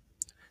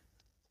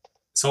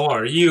 So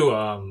are you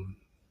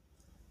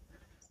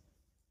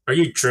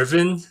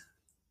driven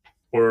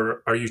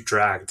or are you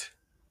dragged?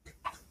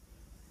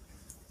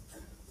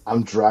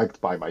 I'm dragged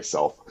by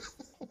myself.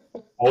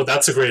 Oh,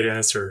 that's a great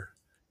answer.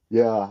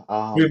 Yeah,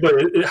 Wait,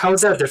 but how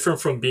is that different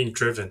from being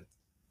driven?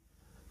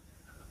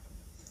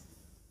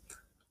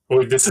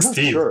 Oh, this I'm is not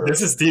deep.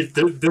 This sure. is deep.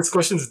 This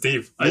question is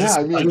deep. Yeah,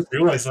 I just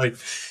realized like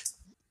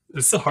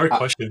it's a hard I,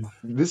 question.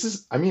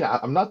 I mean,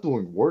 I'm not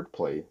doing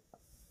wordplay.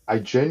 I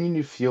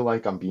genuinely feel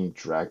like I'm being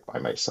dragged by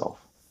myself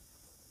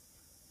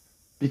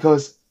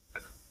because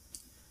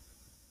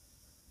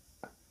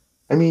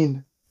I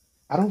mean,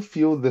 I don't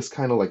feel this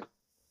kind of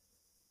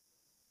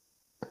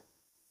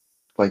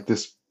like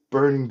this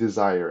burning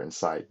desire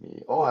inside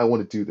me. Oh, I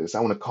want to do this. I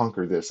want to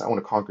conquer this. I want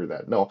to conquer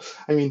that. No,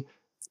 I mean,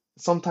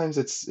 sometimes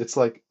it's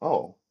like,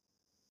 oh,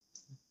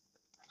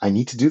 I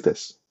need to do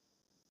this.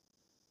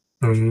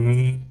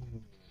 Mm.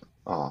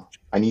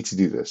 I need to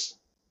do this.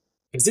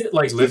 Is it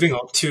like It, living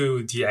up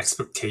to the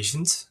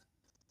expectations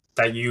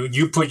that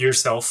you put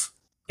yourself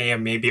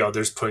and maybe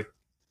others put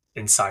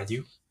inside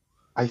you?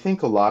 I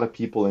think a lot of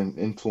people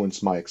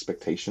influence my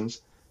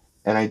expectations,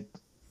 and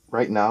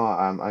right now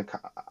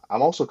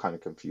I'm also kind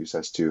of confused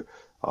as to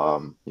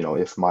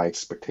if my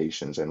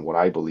expectations and what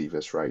I believe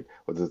is right,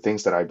 or the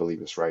things that I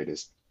believe is right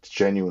is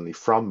genuinely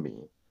from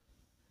me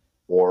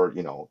or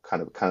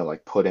kind of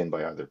like put in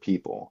by other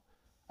people.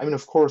 I mean,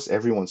 of course,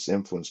 everyone's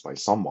influenced by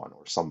someone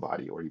or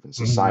somebody or even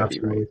society,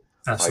 right? Absolutely.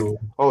 Like,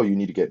 Absolutely. oh, you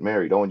need to get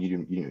married. Oh, and you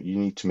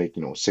need to make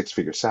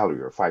six-figure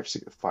salary or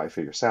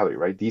five-figure salary,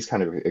 right? These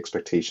kind of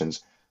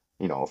expectations,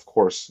 of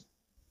course,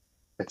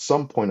 at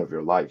some point of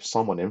your life,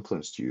 someone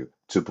influenced you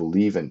to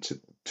believe in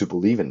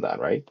that,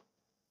 right?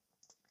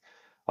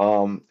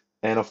 Um,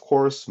 and of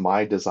course,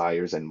 my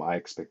desires and my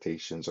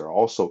expectations are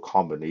also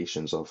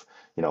combinations of,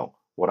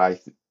 what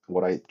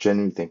I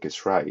genuinely think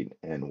is right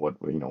and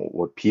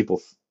what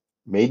people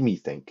made me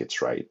think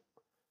it's right.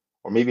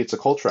 Or maybe it's a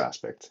culture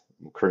aspect.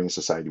 Korean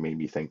society made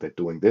me think that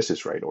doing this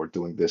is right or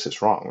doing this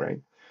is wrong,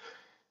 right?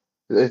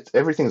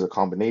 Everything's a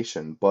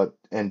combination,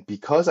 and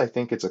because I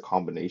think it's a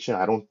combination,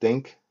 I don't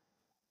think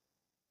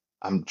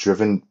I'm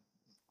driven,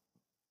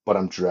 but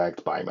I'm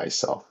dragged by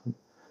myself.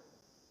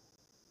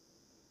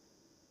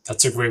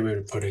 That's a great way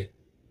to put it.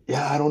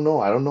 Yeah, I don't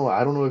know. I don't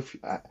know if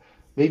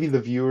maybe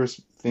the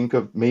viewers think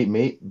of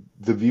may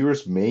the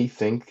viewers may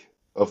think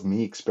of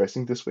me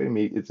expressing this way.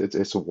 Maybe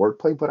it's a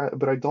wordplay,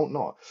 but I don't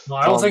know. No,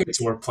 I don't think Um,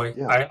 it's wordplay.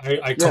 yeah,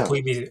 I yeah,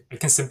 completely I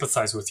can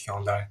sympathize with you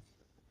on that.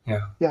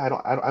 Yeah.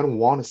 yeah. I don't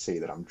want to say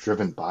that I'm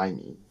driven by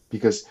me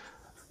because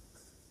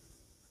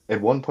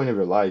at one point of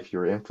your life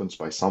you're influenced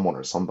by someone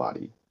or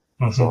somebody.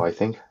 So hmm I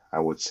think I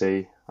would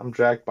say I'm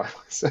dragged by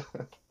myself.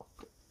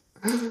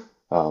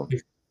 Um,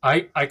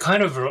 I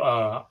kind of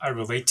I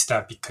relate to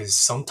that because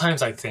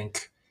sometimes I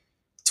think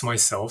to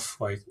myself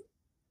like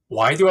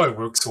why do I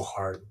work so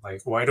hard?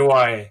 Like why do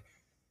I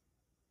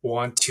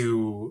want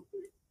to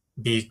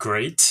be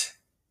great?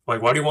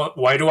 Like why do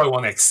I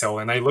want to excel?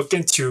 And I look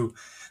into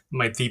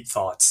my deep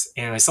thoughts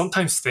and I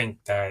sometimes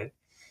think that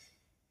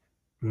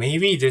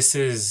maybe this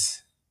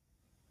is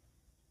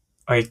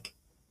like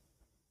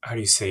how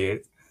do you say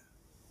it?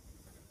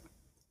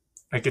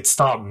 Like it's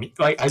not me.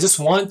 Like I just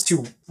want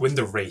to win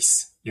the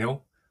race, you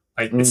know?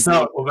 Like mhm. it's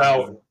not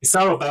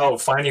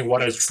about finding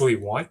what I truly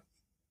want.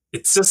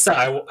 It's just that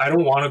I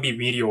don't want to be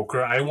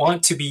mediocre. I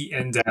want to be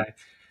in that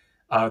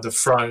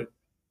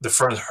the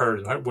front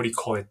herd. What do you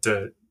call it?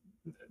 The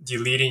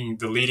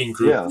leading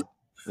group. Yeah,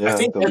 I yeah,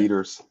 think the that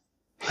leaders.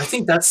 I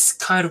think that's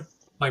kind of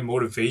my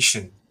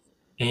motivation,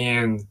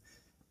 and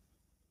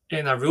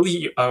I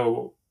really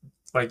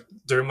like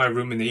during my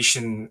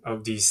rumination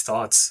of these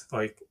thoughts,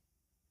 like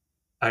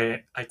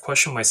I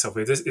question myself: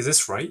 is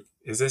this right?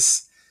 Is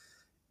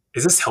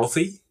this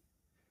healthy?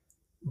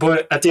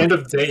 But at the end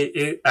of the day,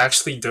 it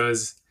actually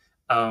does,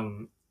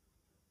 um,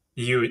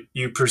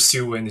 you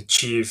pursue and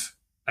achieve,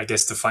 I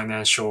guess, the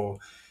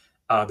financial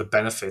the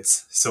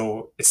benefits.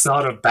 So it's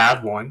not a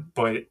bad one,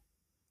 but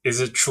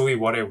is it truly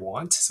what I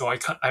want? So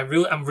I'm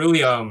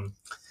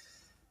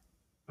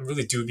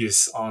really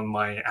dubious on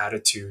my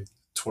attitude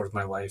toward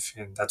my life,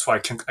 and that's why I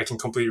can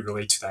completely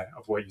relate to that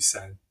of what you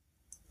said.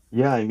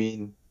 Yeah, I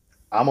mean,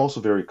 I'm also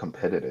very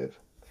competitive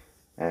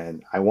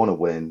and I want to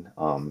win.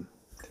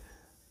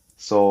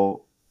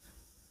 So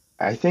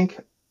I think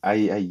I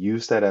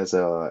use that as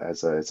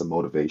a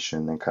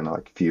motivation and kind of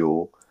like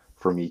fuel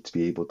for me to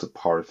be able to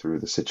power through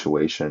the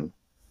situation.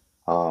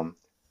 Um,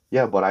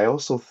 yeah, but I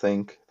also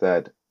think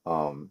that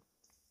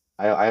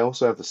I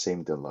also have the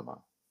same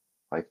dilemma.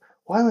 Like,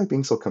 why am I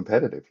being so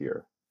competitive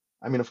here?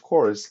 I mean, of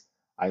course,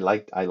 I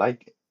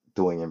like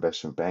doing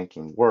investment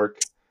banking work,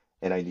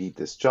 and I need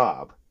this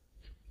job.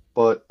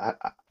 But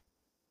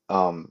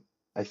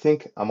I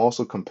think I'm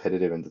also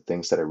competitive in the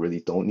things that I really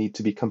don't need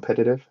to be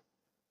competitive.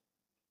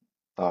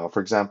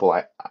 For example,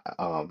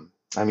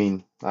 I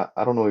mean,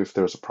 I don't know if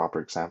there's a proper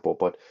example,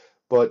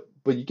 but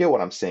you get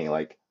what I'm saying.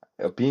 Like,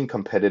 being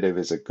competitive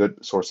is a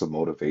good source of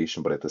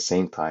motivation, but at the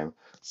same time,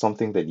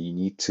 something that you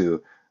need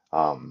to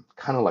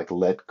kind of like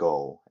let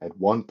go at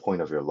one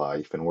point of your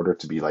life in order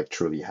to be like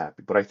truly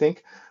happy. But I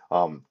think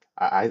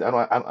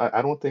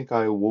I don't think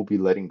I will be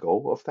letting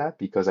go of that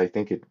because I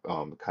think it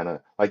kind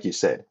of like you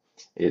said,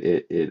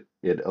 it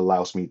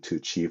allows me to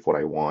achieve what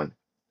I want.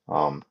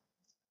 Um,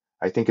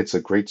 I think it's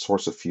a great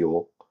source of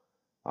fuel,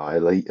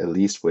 at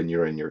least when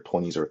you're in your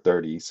 20s or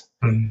 30s.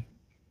 Mm.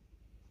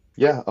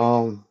 Yeah,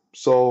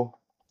 so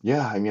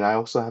yeah, I mean, I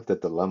also have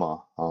that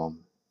dilemma.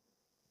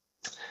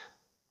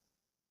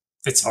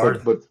 It's But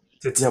hard. but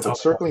It's a yeah, but tough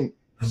one. circling,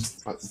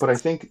 but I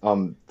think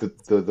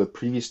the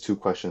previous two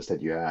questions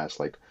that you asked,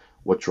 like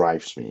what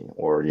drives me,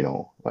 or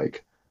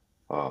like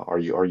are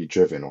you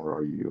driven or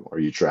are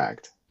you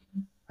dragged?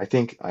 I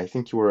think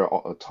you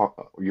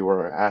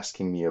were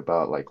asking me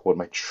about like what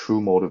my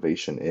true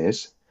motivation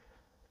is.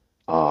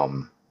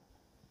 Um,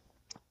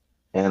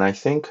 and I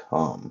think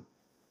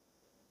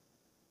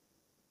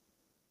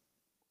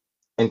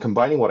and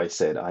combining what I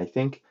said, I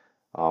think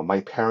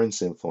my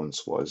parents'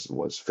 influence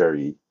was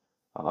very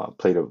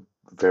played a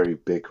very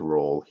big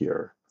role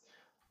here.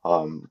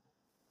 Um,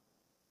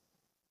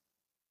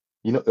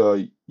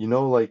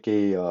 like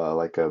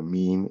a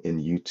meme in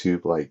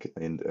YouTube, like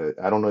in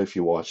I don't know if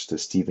you watch the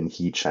Stephen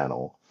He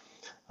channel,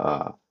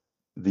 uh,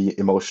 the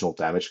emotional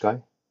damage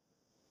guy.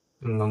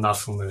 No, not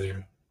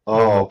familiar. I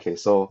don't Oh, know. okay.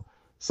 So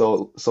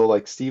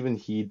like Stephen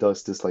He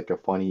does this like a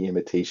funny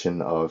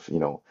imitation of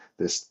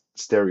this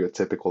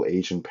stereotypical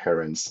Asian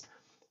parents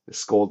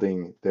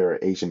scolding their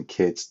Asian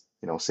kids,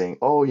 saying,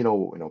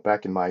 "Oh,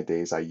 back in my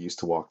days, I used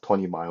to walk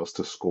 20 miles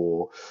to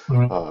school.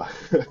 Mhm. Uh,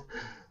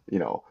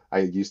 I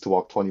used to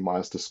walk 20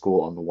 miles to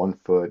school on the one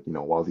foot,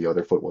 while the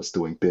other foot was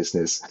doing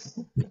business."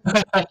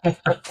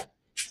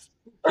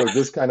 So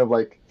this kind of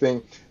like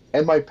thing.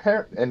 And my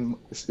parent, and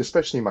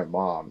especially my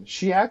mom,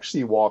 she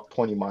actually walked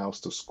 20 miles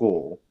to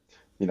school.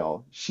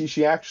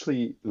 She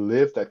actually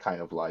lived that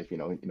kind of life,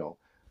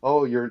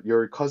 oh,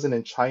 your cousin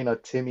in China,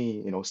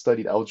 Timmy,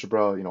 studied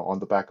algebra, on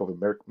the back of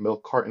a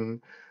milk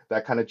carton,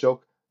 that kind of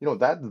joke.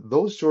 That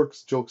those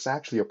jokes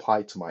actually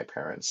apply to my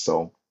parents.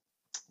 So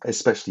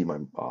especially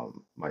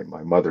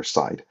my mother's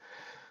side.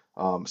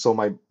 So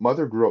my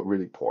mother grew up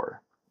really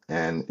poor,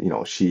 and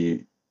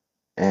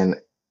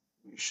and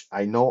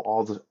I know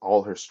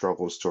all her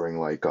struggles during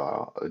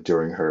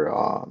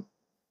her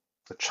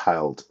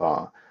child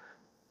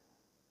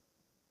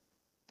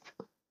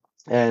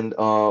and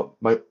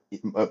my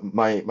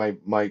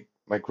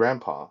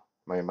grandpa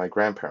my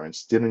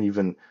grandparents didn't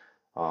even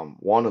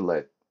want to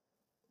let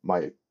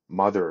my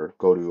mother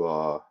go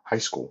to high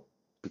school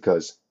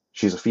because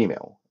she's a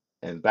female,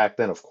 and back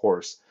then of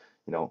course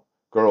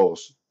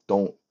girls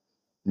don't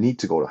need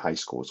to go to high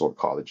schools or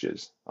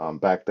colleges.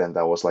 Back then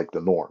that was like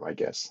the norm, I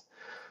guess.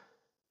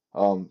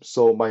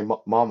 So my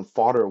mom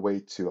fought her way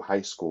to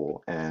high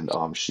school, and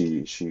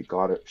she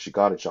got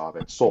a job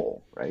at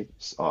Seoul, right?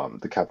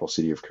 The capital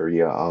city of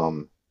Korea.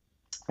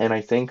 And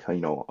I think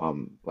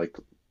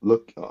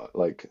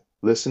like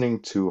listening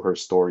to her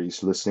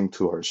stories, listening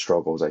to her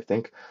struggles, I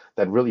think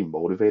that really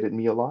motivated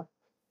me a lot.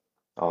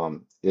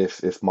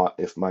 If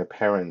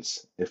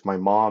my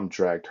mom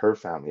dragged her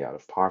family out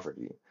of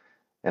poverty,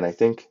 and I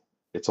think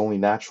it's only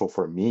natural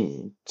for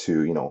me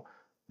to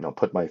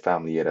put my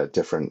family at a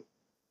different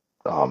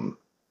um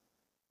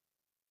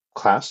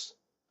class.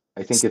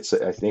 I think it's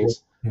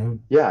Mhm.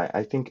 yeah,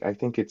 I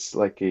think it's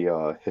like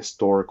a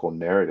historical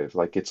narrative.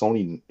 Like it's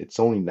only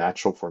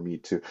natural for me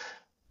to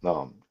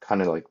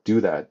kind of like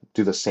do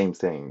the same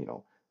thing,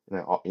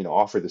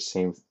 offer the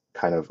same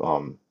kind of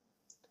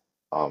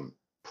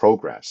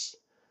progress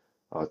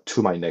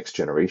to my next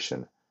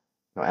generation.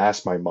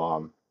 Ask my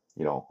mom,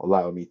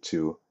 allow me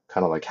to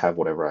kind of like have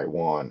whatever I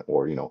want,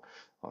 or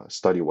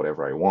study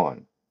whatever I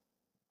want.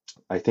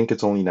 I think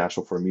it's only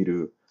natural for me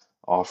to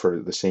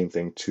offer the same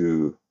thing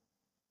to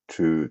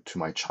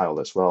my child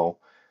as well.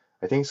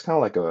 I think it's kind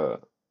of like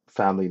a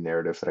family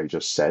narrative that I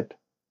just said.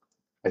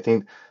 I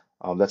think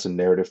That's a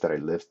narrative that I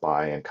live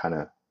by and kind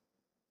of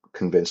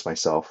convince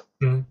myself.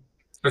 Mhm.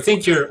 I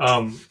think you're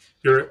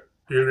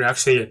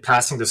actually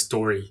passing the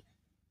story.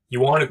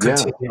 You want to Yeah,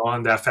 continue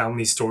on that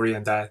family story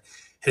and that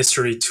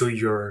history to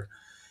your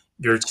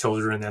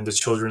children and the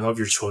children of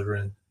your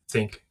children. I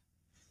think.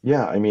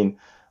 yeah. I mean,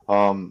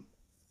 um,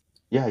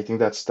 yeah, I think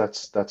that's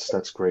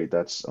great.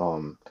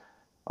 And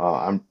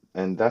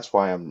that's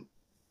why I'm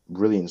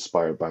really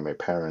inspired by my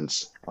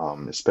parents,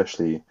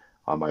 especially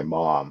my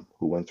mom,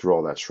 who went through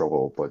all that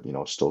struggle, but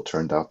still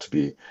turned out to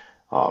be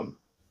um,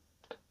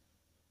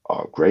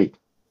 great.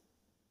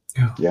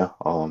 Yeah. Yeah.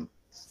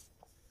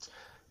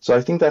 So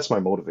I think that's my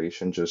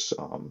motivation, just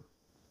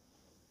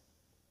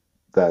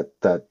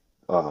that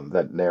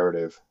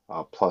narrative,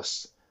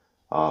 plus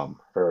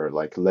her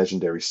like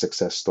legendary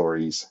success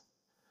stories.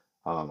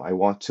 I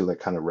want to like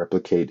kind of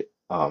replicate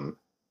in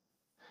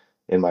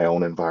my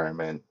own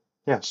environment.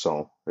 Yeah,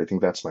 so I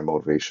think that's my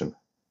motivation.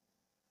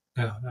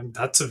 Yeah, and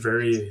that's a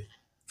very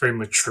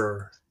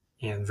mature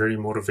and very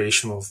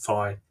motivational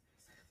thought.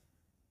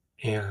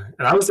 And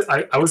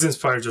I was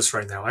inspired just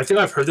right now. I think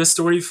I've heard this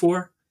story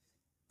before,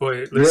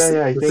 but Yeah,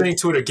 yeah, I think listening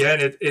to it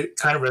again, it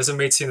kind of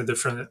resonates in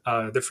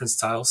a different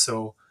style.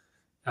 So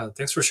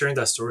thanks for sharing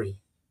that story.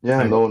 yeah,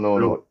 I no, no,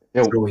 really, no.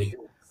 Yeah, really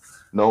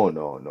no,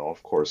 no, no,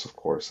 of course, of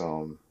course.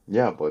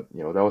 Yeah, but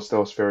that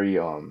was very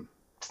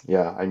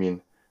yeah, I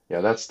mean,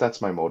 yeah,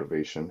 that's my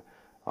motivation.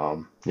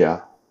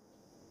 Yeah,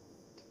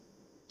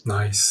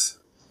 nice.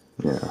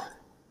 yeah.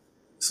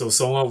 So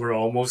Soma, we're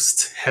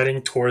almost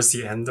heading towards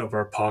the end of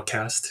our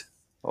podcast.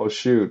 Oh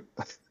shoot.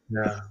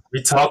 Yeah,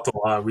 we talked a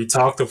lot. We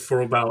talked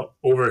for about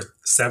over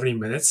 70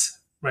 minutes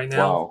right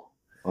now. Wow.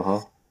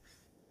 Uh-huh.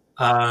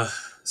 Uh,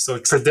 so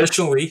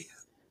traditionally,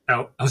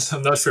 now,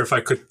 I'm not sure if I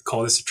could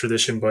call this a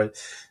tradition, but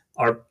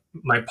our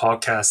my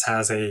podcast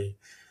has a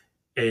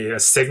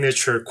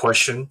signature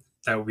question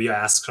that we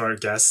ask our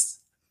guests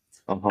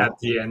Uh-huh. at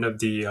the end of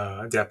the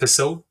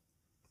episode,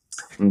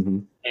 Hmm.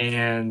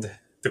 and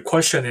the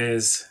question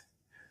is,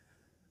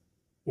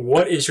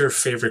 what is your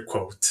favorite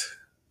quote?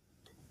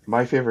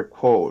 My favorite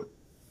quote.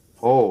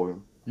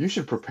 Oh, you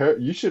should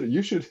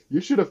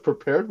have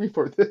prepared me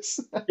for this.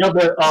 Yeah,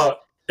 but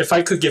if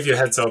I could give you a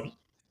heads up,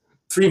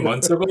 3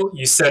 months ago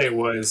you said it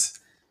was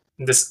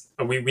this.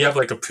 We have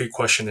like a pre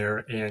questionnaire,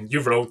 and you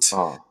wrote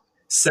Oh.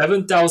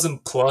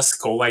 7,000 plus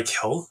go like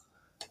hell.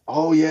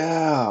 Oh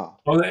yeah.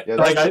 Well, Yeah,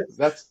 like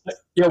that's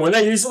yeah, when I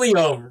usually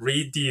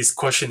read these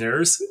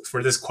questionnaires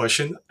for this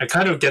question, I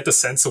kind of get the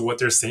sense of what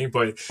they're saying,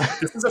 but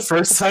this is the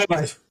first time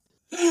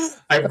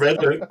I read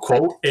the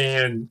quote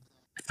and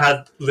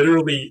had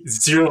literally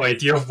zero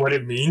idea of what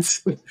it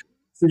means.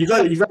 So you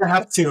gotta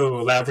have to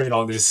elaborate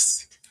on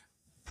this.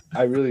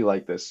 I really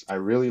like this. I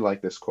really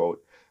like this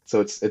quote. So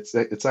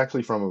it's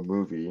actually from a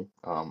movie.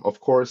 Of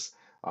course,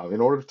 in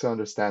order to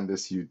understand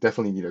this, you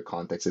definitely need a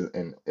context,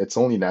 and it's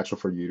only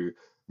natural for you to,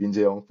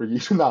 Binjeo, for you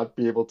to not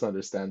be able to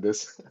understand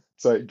this.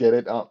 So I get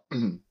it.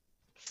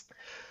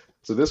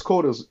 So this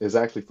quote is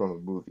actually from a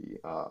movie,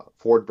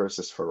 Ford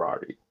versus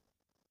Ferrari.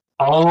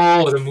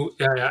 Oh, the movie.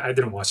 Yeah, yeah, I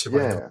didn't watch it,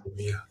 but I know Yeah, the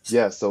movie. Yeah.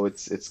 yeah. So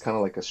it's kind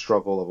of like a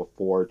struggle of a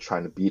Ford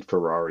trying to beat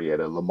Ferrari at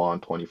a Le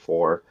Mans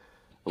 24,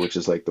 which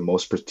is like the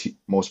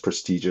most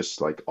prestigious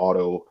like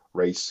auto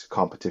race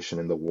competition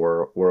in the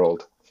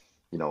world.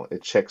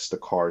 It checks the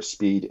car's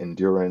speed,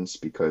 endurance,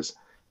 because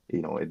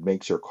it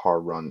makes your car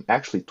run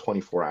actually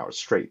 24 hours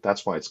straight.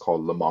 That's why it's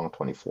called Le Mans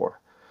 24.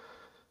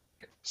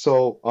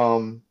 So,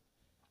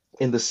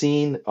 in the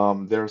scene,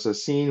 there's a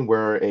scene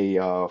where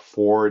a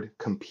Ford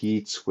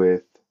competes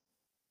with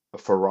a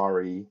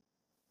Ferrari,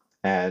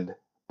 and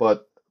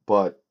but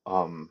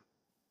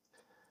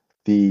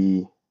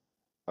the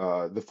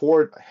the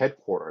Ford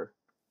headquarters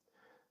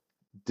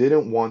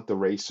didn't want the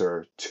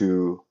racer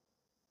to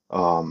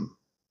um,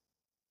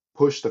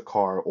 push the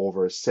car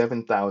over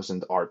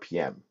 7,000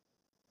 RPM,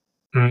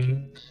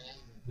 Mhm.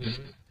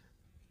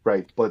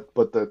 right? But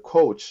the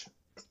coach,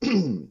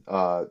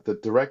 the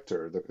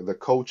director, the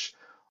coach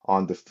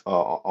on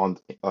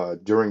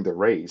during the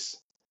race,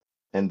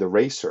 and the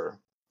racer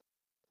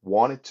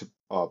wanted to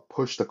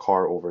push the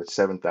car over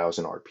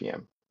 7,000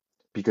 RPM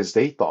because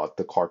they thought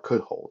the car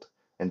could hold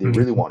and they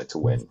really Mhm. wanted to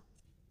win.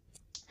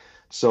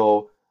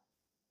 So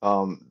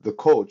the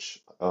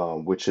coach,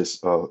 which is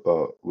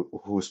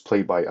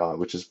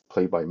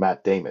played by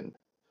Matt Damon,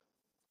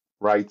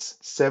 writes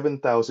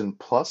 7,000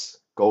 plus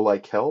go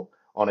like hell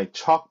on a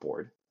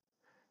chalkboard,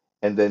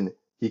 and then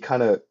he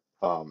kind of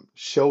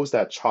shows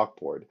that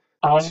chalkboard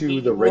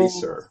to the Oh,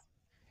 racer,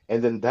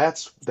 and then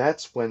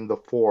that's when the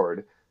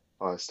Ford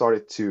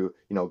started to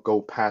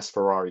go past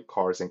Ferrari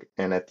cars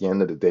and at the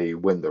end of the day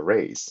win the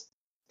race.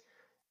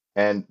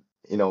 And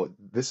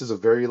this is a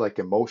very like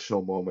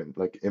emotional moment,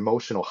 like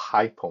emotional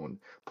high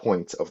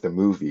point of the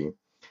movie.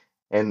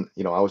 And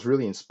I was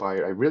really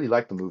inspired. I really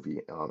liked the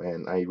movie,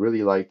 and I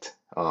really like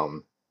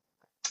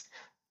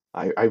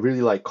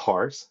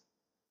cars.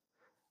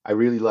 I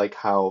really like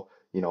how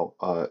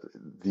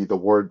the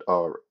word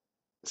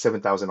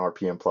 7,000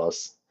 RPM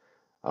plus,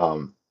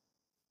 um,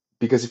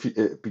 because if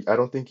you, I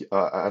don't think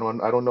I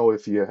don't know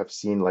if you have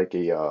seen like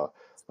a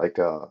like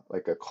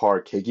a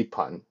car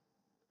kegipan,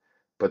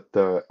 but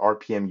the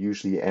RPM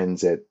usually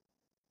ends at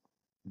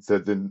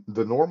the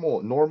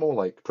normal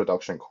like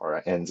production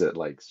car ends at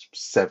like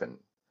 7,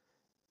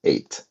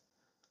 8.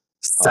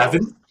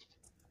 Seven? Um,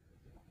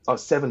 oh,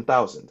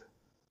 7,000.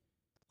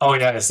 Oh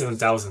yeah,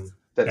 7,000.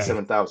 That's Yeah.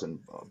 7,000.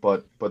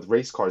 But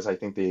race cars, I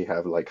think they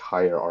have like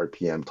higher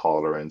RPM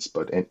tolerance.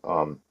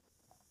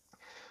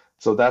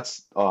 So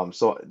that's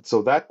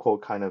so that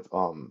quote kind of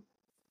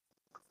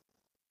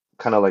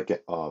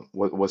like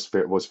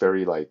was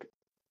very like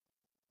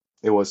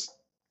it was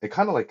it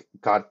kind of like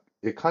got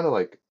it kind of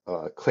like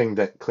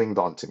clinged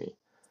on to me.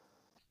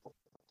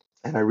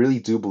 And I really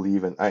do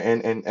believe in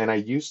and I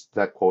used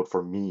that quote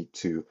for me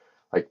to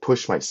like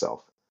push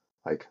myself.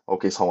 Like,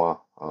 okay, Sunghwa,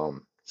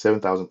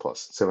 7,000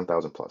 plus,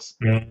 7,000 plus.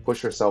 Mm.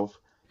 Push yourself,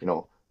 you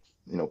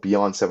know,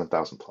 beyond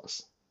 7,000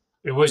 plus.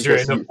 It was your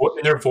Because you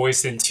inner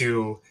voice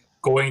into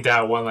going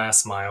that one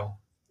last mile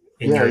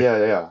in yeah, your yeah,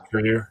 yeah.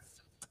 career,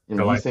 your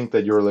You life. think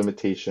that your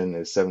limitation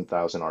is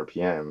 7,000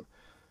 RPM,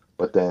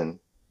 but then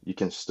you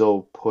can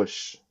still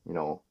push,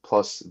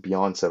 plus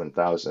beyond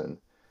 7,000.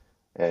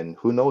 And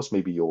who knows,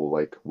 maybe you'll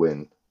like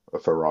win a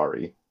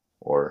Ferrari,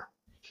 or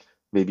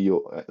maybe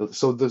you'll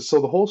so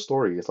the whole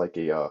story is like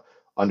a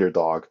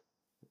underdog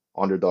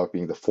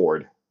being the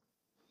Ford,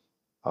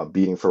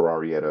 beating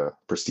Ferrari at a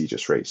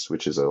prestigious race,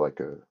 which is like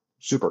a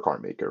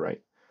supercar maker,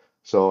 right?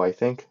 So I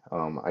think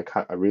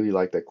I really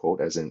like that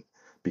quote, as in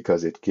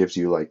because it gives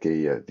you like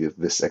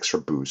this extra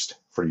boost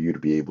for you to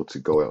be able to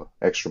go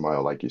a extra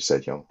mile, like you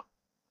said, Young.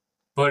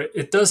 But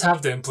it does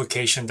have the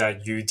implication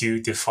that you do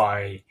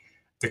defy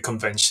the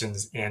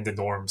conventions and the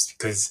norms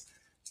because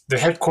the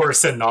headquarters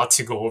said not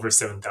to go over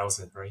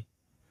 7,000, right?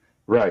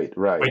 Right, But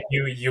right.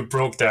 you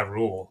broke that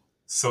rule.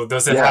 So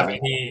does it have Yeah.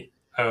 any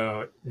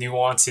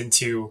nuance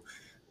into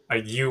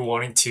like you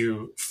wanting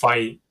to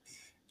fight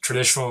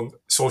traditional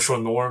social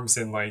norms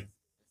and like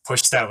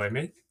push that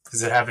limit?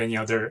 Does it have any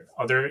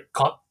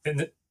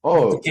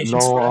Oh, implications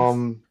no, for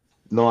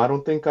no, I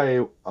don't think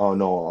oh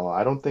no,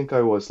 I don't think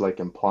I was like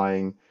that?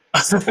 implying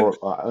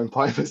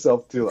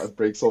myself to like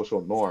break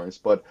social norms,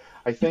 but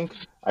I think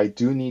I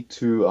do need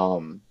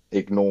to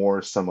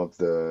ignore some of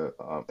the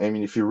I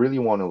mean, if you really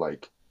want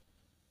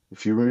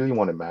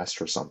to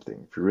master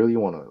something, if you really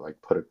want to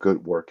like put a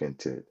good work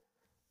into it,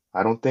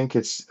 I don't think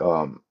it's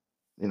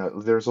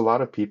there's a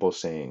lot of people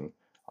saying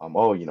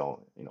oh,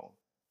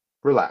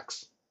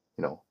 relax,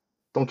 you know,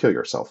 don't kill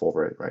yourself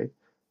over it, right?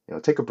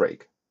 Take a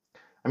break.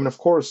 I mean, of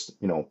course,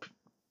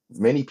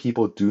 many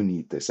people do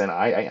need this, and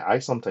I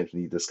sometimes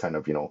need this kind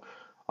of,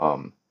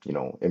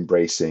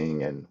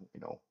 embracing and,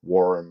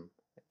 warm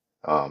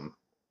um,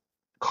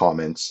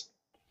 comments.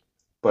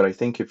 But I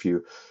think if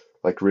you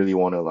like really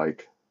want to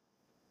like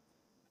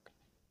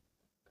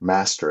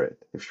master it,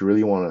 if you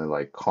really want to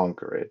like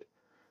conquer it,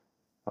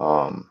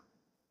 um,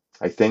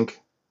 I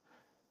think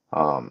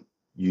um,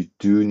 you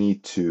do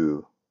need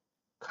to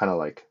kind of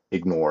like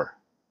ignore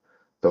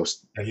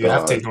those You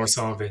have to ignore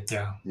some of it,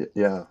 yeah.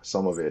 yeah,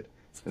 some of it,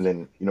 and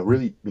then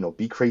really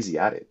be crazy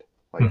at it,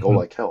 like go Hmm.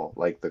 like hell,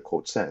 like the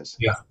quote says,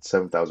 Yeah.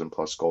 7,000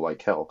 plus, go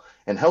like hell,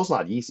 and hell's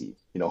not easy,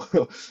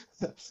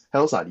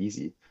 hell's not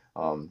easy.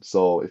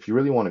 So if you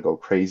really want to go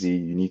crazy,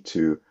 you need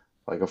to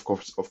like of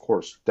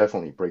course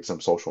definitely break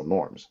some social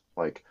norms,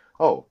 like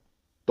oh,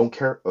 don't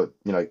care,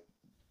 like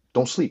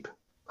don't sleep,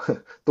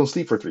 don't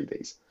sleep for 3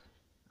 days.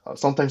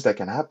 Sometimes that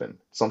can happen.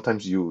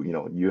 Sometimes you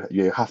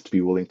have to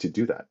be willing to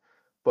do that.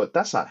 But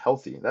that's not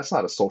healthy. That's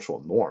not a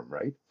social norm,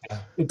 right? Yeah.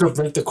 It could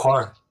break the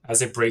car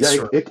as it Yeah, breaks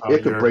it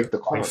could your break the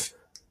car. life,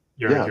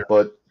 your Yeah, your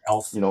but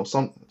health.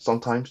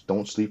 sometimes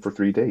don't sleep for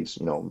 3 days.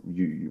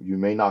 You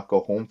may not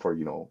go home for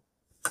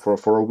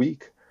for a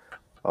week.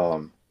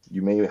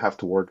 You may have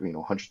to work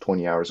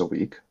 120 hours a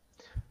week.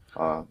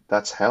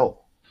 That's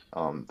hell.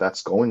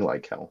 That's going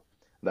like hell.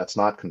 That's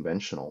not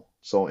conventional.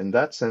 So in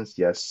that sense,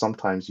 yes,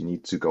 sometimes you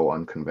need to go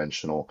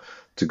unconventional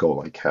to go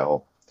like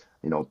hell,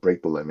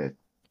 break the limit.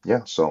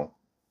 Yeah, so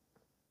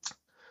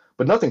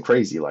but nothing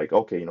crazy like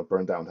okay,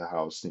 burn down the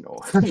house, no.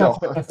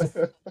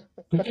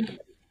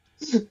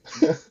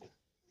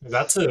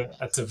 That's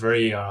a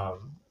very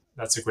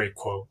that's a great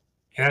quote,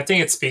 and I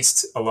think it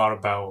speaks a lot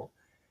about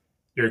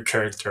your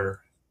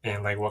character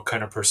and like what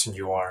kind of person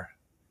you are.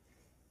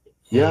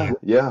 And Yeah,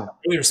 yeah, I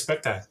really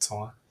respect that.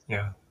 So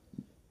yeah,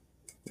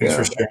 thanks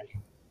for yeah. sharing.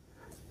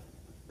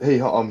 Hey,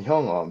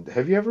 Hyung,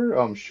 have you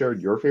ever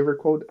shared your favorite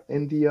quote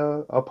in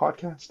the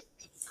podcast?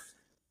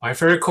 My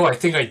favorite quote, I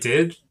think I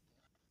did. It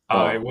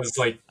Oh, was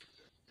like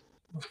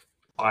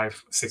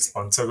 5 6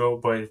 months ago,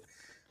 but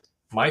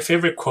my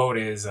favorite quote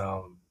is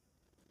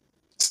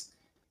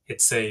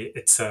it's a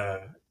it's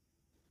a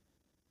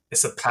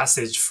it's a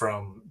passage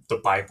from the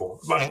Bible.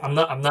 I'm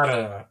not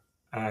a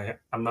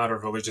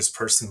religious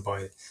person,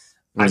 but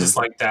I mm, just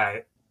like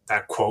that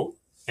quote,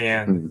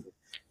 and mm.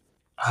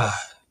 uh,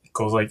 it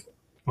goes like,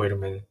 wait a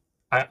minute.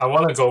 I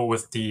want to go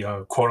with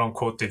the quote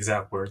unquote the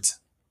exact words.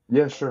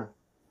 Yeah, sure.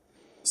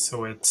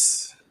 So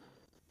it's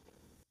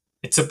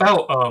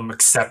about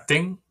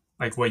accepting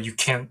like what you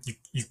can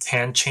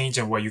change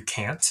and what you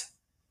can't.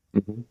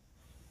 Hmm.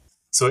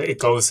 So it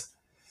goes,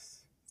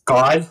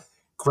 God,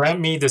 grant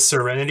me the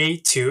serenity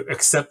to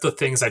accept the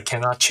things I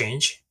cannot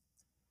change,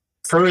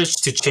 courage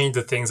to change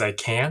the things I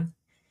can,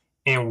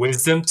 and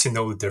wisdom to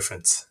know the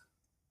difference.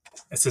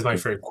 This is my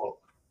favorite quote.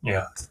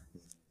 Yeah,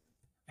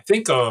 I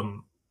think a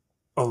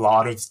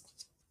lot of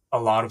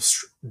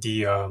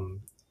the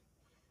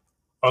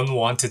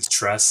unwanted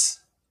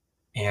stress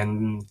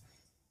and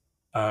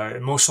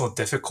emotional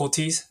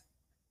difficulties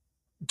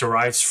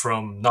derives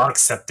from not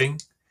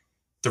accepting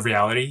the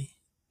reality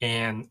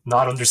and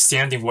not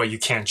understanding what you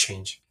can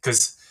change.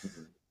 Because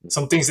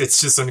some things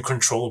it's just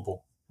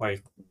uncontrollable.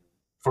 Like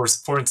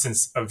for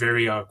instance, a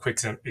very quick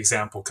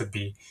example could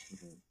be,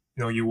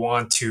 you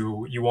wanted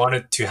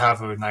to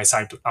have a nice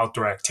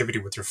outdoor activity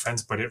with your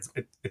friends, but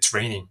it's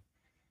raining.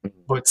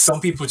 But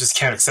some people just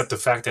can't accept the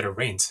fact that it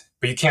rains,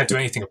 but you can't do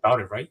anything about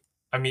it, right?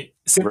 I mean,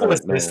 simple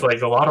as Right, this, no.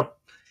 like a lot of,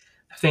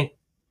 I think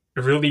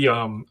it really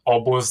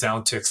all boils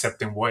down to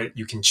accepting what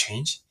you can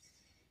change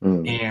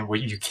Mm, and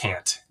what you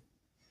can't.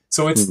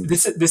 So mm,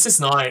 this is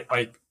not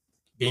like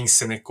being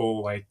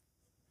cynical, like,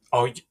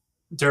 oh,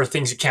 there are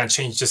things you can't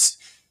change. Just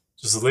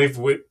live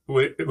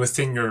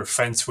within your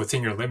fence,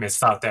 within your limits.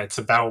 It's not that. It's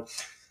about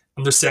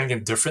understanding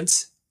the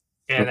difference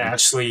and mm,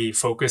 actually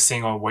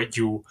focusing on what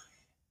you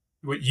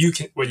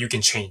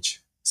can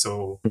change.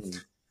 So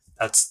mm.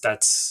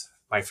 that's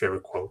my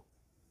favorite quote.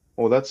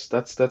 Well, that's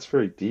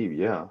very deep,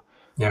 yeah.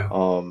 Yeah.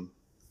 Um,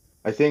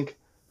 I think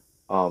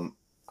um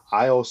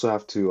I also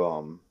have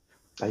to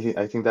I think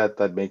I think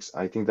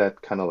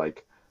that kind of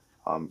like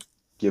um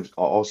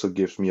also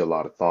gives me a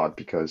lot of thought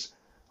because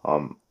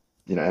um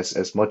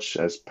as much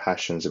as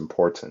passion's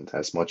important,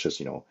 as much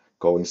as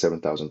going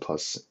 7,000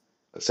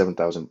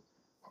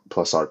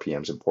 plus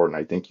RPMs important,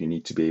 I think you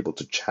need to be able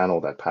to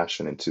channel that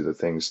passion into the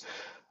things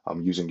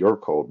using your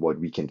code, what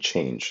we can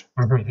change.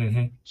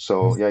 Mhm,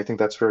 So mhm. yeah, I think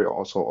that's very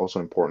also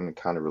important and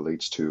kind of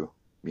relates to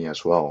me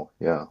as well.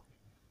 Yeah.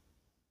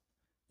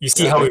 You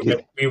see Yeah, how thank you.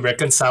 we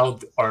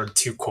reconciled our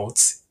two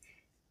quotes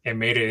and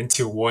made it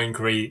into one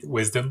great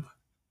wisdom.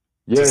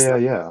 Yeah, Just yeah,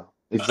 like, yeah.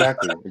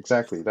 Exactly,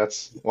 exactly.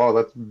 That's wow,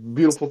 that's a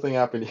beautiful thing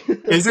happening.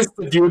 is this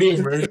the beauty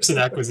in mergers and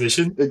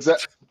acquisition?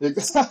 Exact,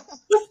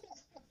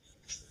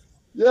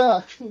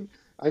 yeah.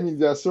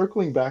 Yeah,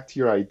 circling back to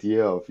your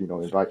idea of,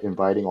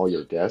 inviting all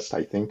your guests,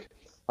 I think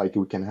like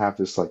we can have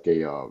this like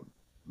a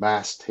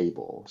mass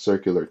table,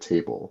 circular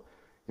table,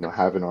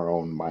 having our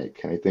own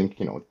mic. And I think,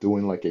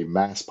 doing like a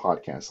mass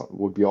podcast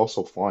would be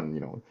also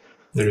fun.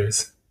 It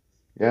is.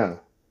 Yeah.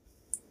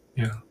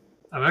 Yeah.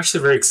 I'm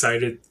actually very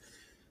excited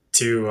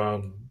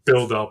to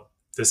build up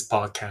this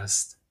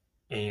podcast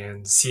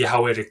and see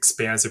how it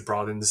expands, it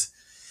broadens.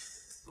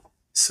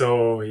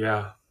 So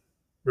yeah,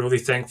 really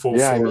thankful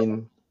Yeah, I for.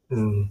 mean,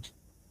 Mm,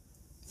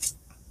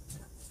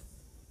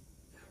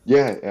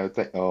 yeah,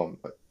 th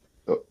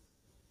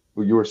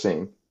what you were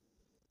saying.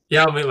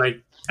 yeah, I mean,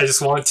 like, I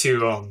just wanted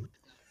to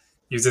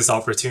use this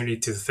opportunity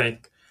to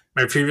thank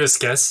my previous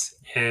guests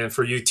and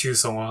for you too,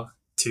 Songwa,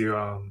 to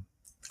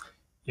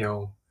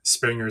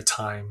spend your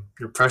time,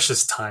 your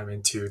precious time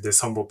into this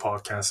humble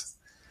podcast.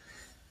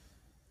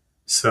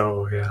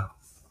 So yeah,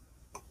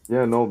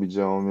 Yeah, no,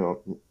 Bijal,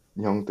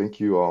 Young, thank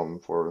you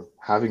for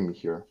having me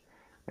here.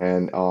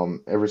 And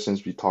ever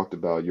since we talked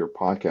about your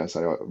podcast,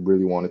 I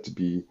really wanted to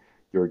be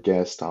your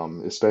guest,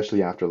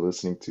 especially after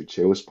listening to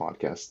Cheo's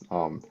podcast.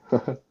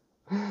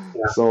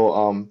 yeah,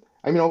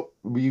 I mean,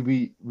 we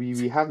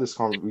have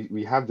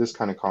we have this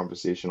kind of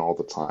conversation all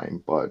the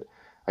time, but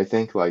I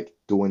think like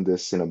doing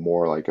this in a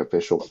more like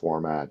official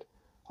format,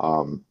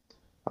 um,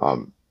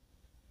 um,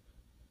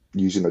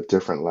 using a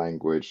different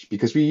language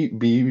because we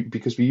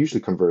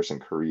usually converse in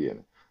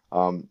Korean.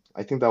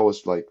 I think that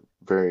was like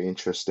very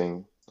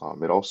interesting.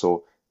 It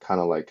also kind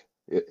of like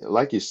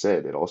you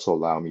said, it also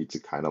allowed me to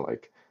kind of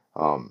like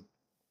um,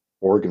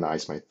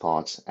 organize my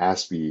thoughts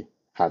as we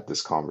had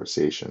this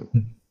conversation.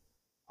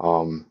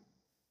 Um,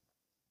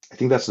 I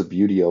think that's the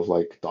beauty of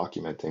like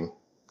documenting.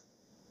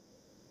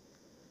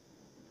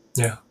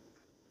 yeah.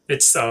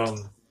 It's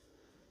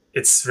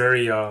it's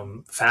very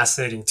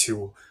fascinating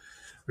to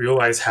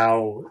realize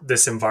how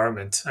this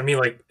environment. I mean,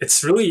 like,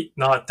 it's really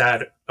not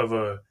that of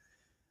a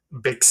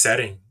big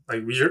setting.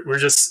 Like, we're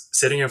just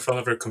sitting in front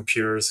of our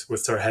computers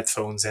with our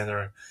headphones and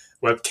our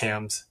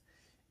webcams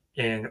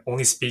and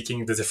only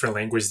speaking the different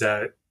language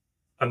that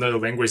another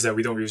language that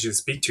we don't usually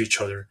speak to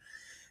each other.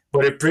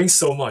 But it brings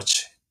so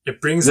much.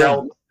 It brings Yeah,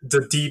 out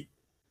the deep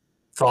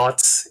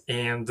thoughts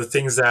and the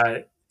things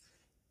that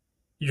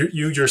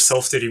you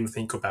yourself didn't even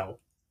think about.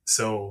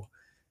 So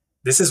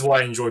this is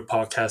why I enjoy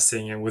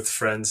podcasting and with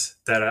friends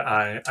that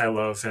I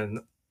love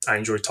and I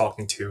enjoy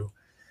talking to.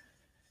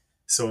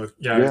 So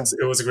yeah, yeah,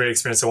 it was a great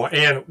experience.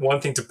 And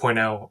one thing to point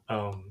out,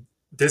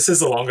 this is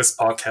the longest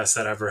podcast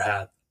that I ever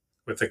had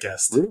with a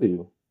guest.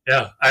 really.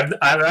 Yeah, I've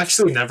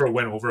actually never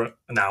went over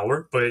an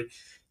hour, but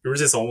it was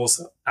just almost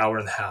an hour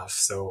and a half.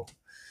 So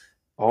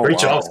Oh great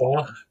job, wow.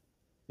 Paula.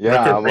 Yeah,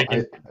 Record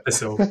breaking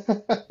episode.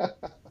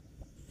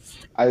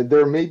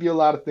 there may be a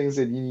lot of things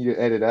that you need to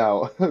edit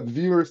out. The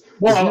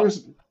Well,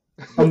 viewers.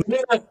 I'm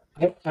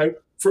gonna, I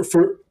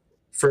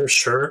for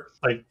sure.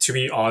 Like to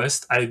be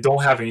honest, I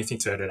don't have anything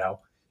to edit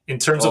out in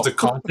terms of the Oh,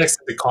 context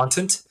and the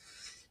content.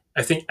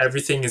 I think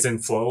everything is in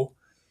flow.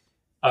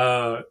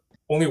 Uh,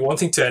 Only one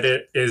thing to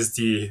edit is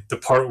the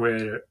part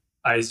where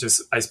I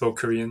spoke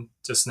Korean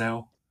just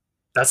now.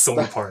 That's the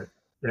only that, part.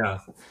 Yeah,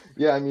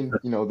 yeah. I mean,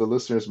 the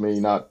listeners may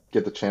not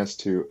get the chance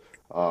to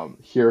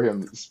hear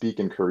him speak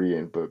in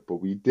Korean, but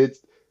we did,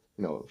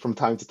 from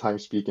time to time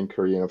speak in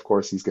Korean. Of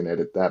course, he's gonna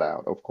edit that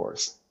out. Of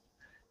course.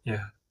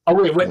 yeah. Oh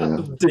wait,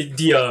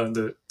 Yeah.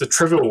 the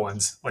trivial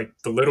ones like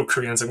the little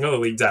Koreans. I'm gonna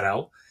leave that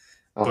out.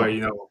 But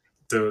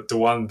Uh-huh. the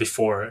one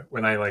before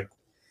when I like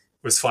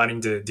was finding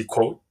the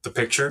quote, the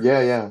picture.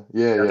 Yeah, yeah, yeah,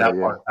 Yeah, yeah, yeah, that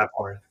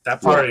yeah.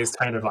 part is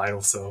kind of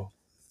idle. So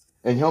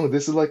And Hyung,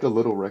 this is like a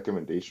little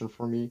recommendation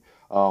for me.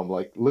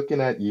 Like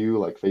looking at you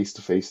like face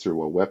to face through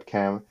a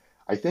webcam.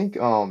 I think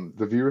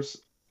the viewers.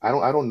 I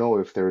don't know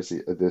if there's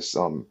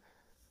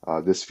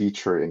this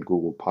feature in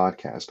Google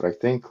Podcast, but I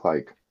think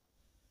like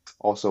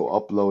also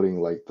uploading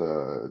like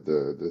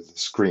the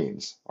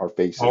screens, our all the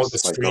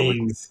faces, like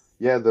screens.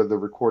 yeah, the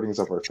recordings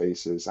of our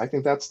faces. I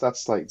think that's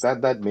like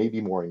that may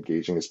be more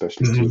engaging,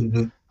 especially to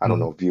Mhm, I don't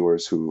mhm. know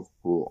viewers who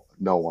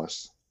know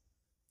us.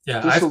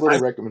 Yeah, Just a little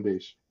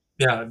recommendation.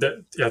 yeah.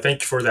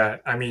 Thank you for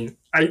that. I mean,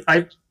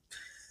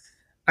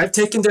 I've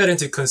taken that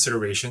into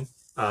consideration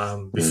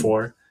Mm,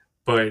 before,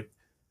 but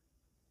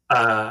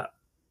uh,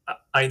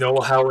 I know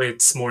how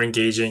it's more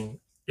engaging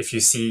if you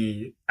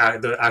see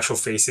the actual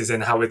faces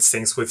and how it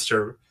syncs with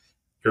your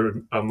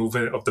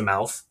movement of the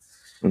mouth.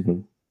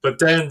 hmm. But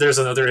then there's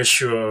another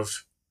issue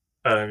of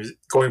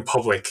going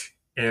public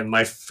and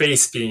my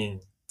face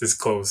being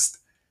disclosed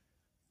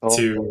Oh,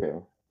 to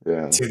okay.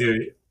 Yeah.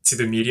 to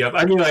the media.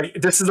 I mean, like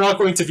this is not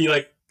going to be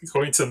like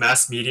going to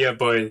mass media,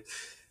 but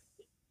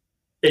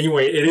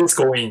anyway, it is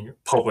going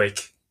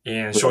public,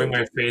 and showing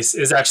Right. my face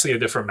is actually a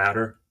different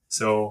matter.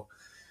 So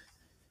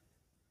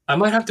I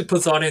might have to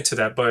put thought into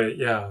that. But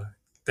yeah,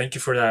 thank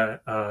you for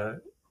that.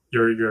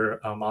 Your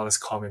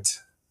honest comment.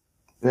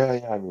 Yeah,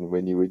 yeah. I mean,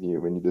 when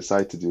you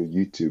decide to do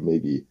YouTube,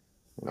 maybe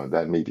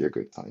that may be a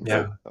good time. But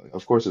Yeah,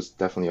 of course, it's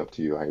definitely up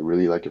to you. I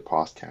really like your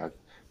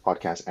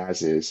podcast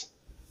as is.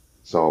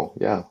 So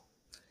yeah.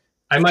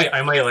 I might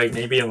like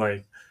maybe in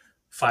like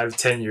 5 to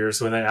 10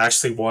 years when I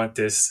actually want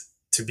this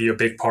to be a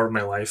big part of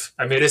my life.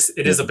 I mean, it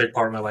is a Mhm. big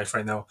part of my life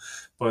right now,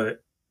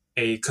 but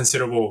a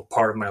considerable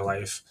part of my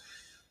life.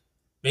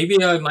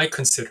 Maybe I might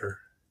consider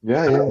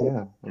Yeah, uh, yeah,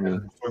 yeah. I yeah,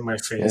 mean, for my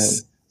yeah.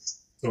 face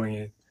doing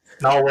it.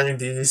 Not wearing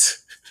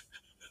these.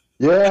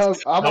 Yeah,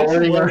 I'm Not also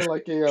wearing wearing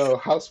like a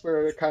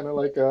housewear kind of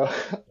like a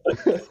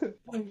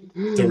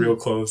the real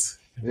clothes.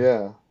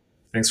 yeah.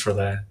 Thanks for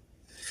that.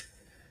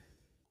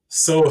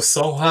 So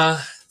Songhwa,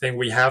 I think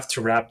we have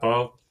to wrap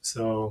up.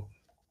 So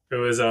it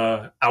was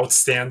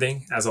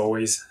outstanding as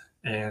always,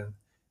 and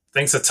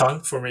thanks a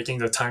ton for making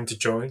the time to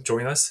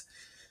join us.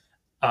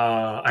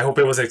 I hope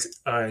it was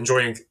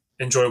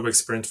enjoyable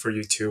experience for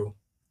you too.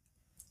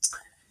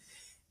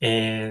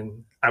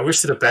 And I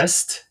wish you the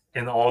best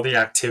in all the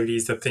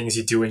activities, the things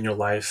you do in your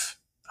life.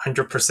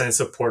 100%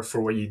 support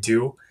for what you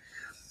do.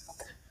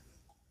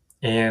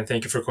 And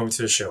thank you for coming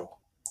to the show.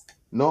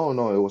 No,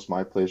 no, it was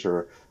my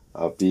pleasure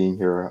being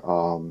here.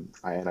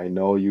 And I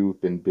know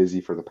you've been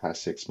busy for the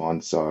past 6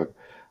 months. I,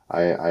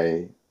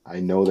 I, I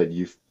know that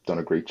you've done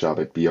a great job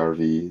at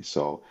BRV.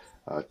 So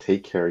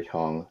take care,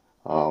 Hyung.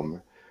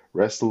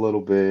 Rest a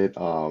little bit.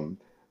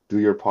 Do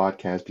your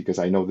podcast because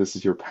I know this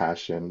is your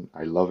passion.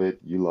 I love it.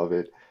 You love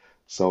it.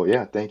 So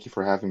yeah, thank you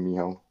for having me,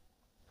 Hyung.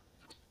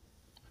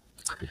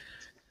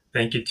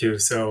 Thank you too.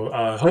 So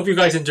hope you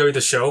guys enjoyed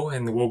the show,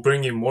 and we'll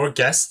bring you more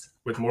guests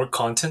with more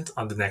content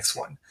on the next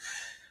one.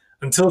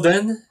 Until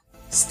then,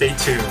 stay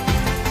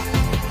tuned.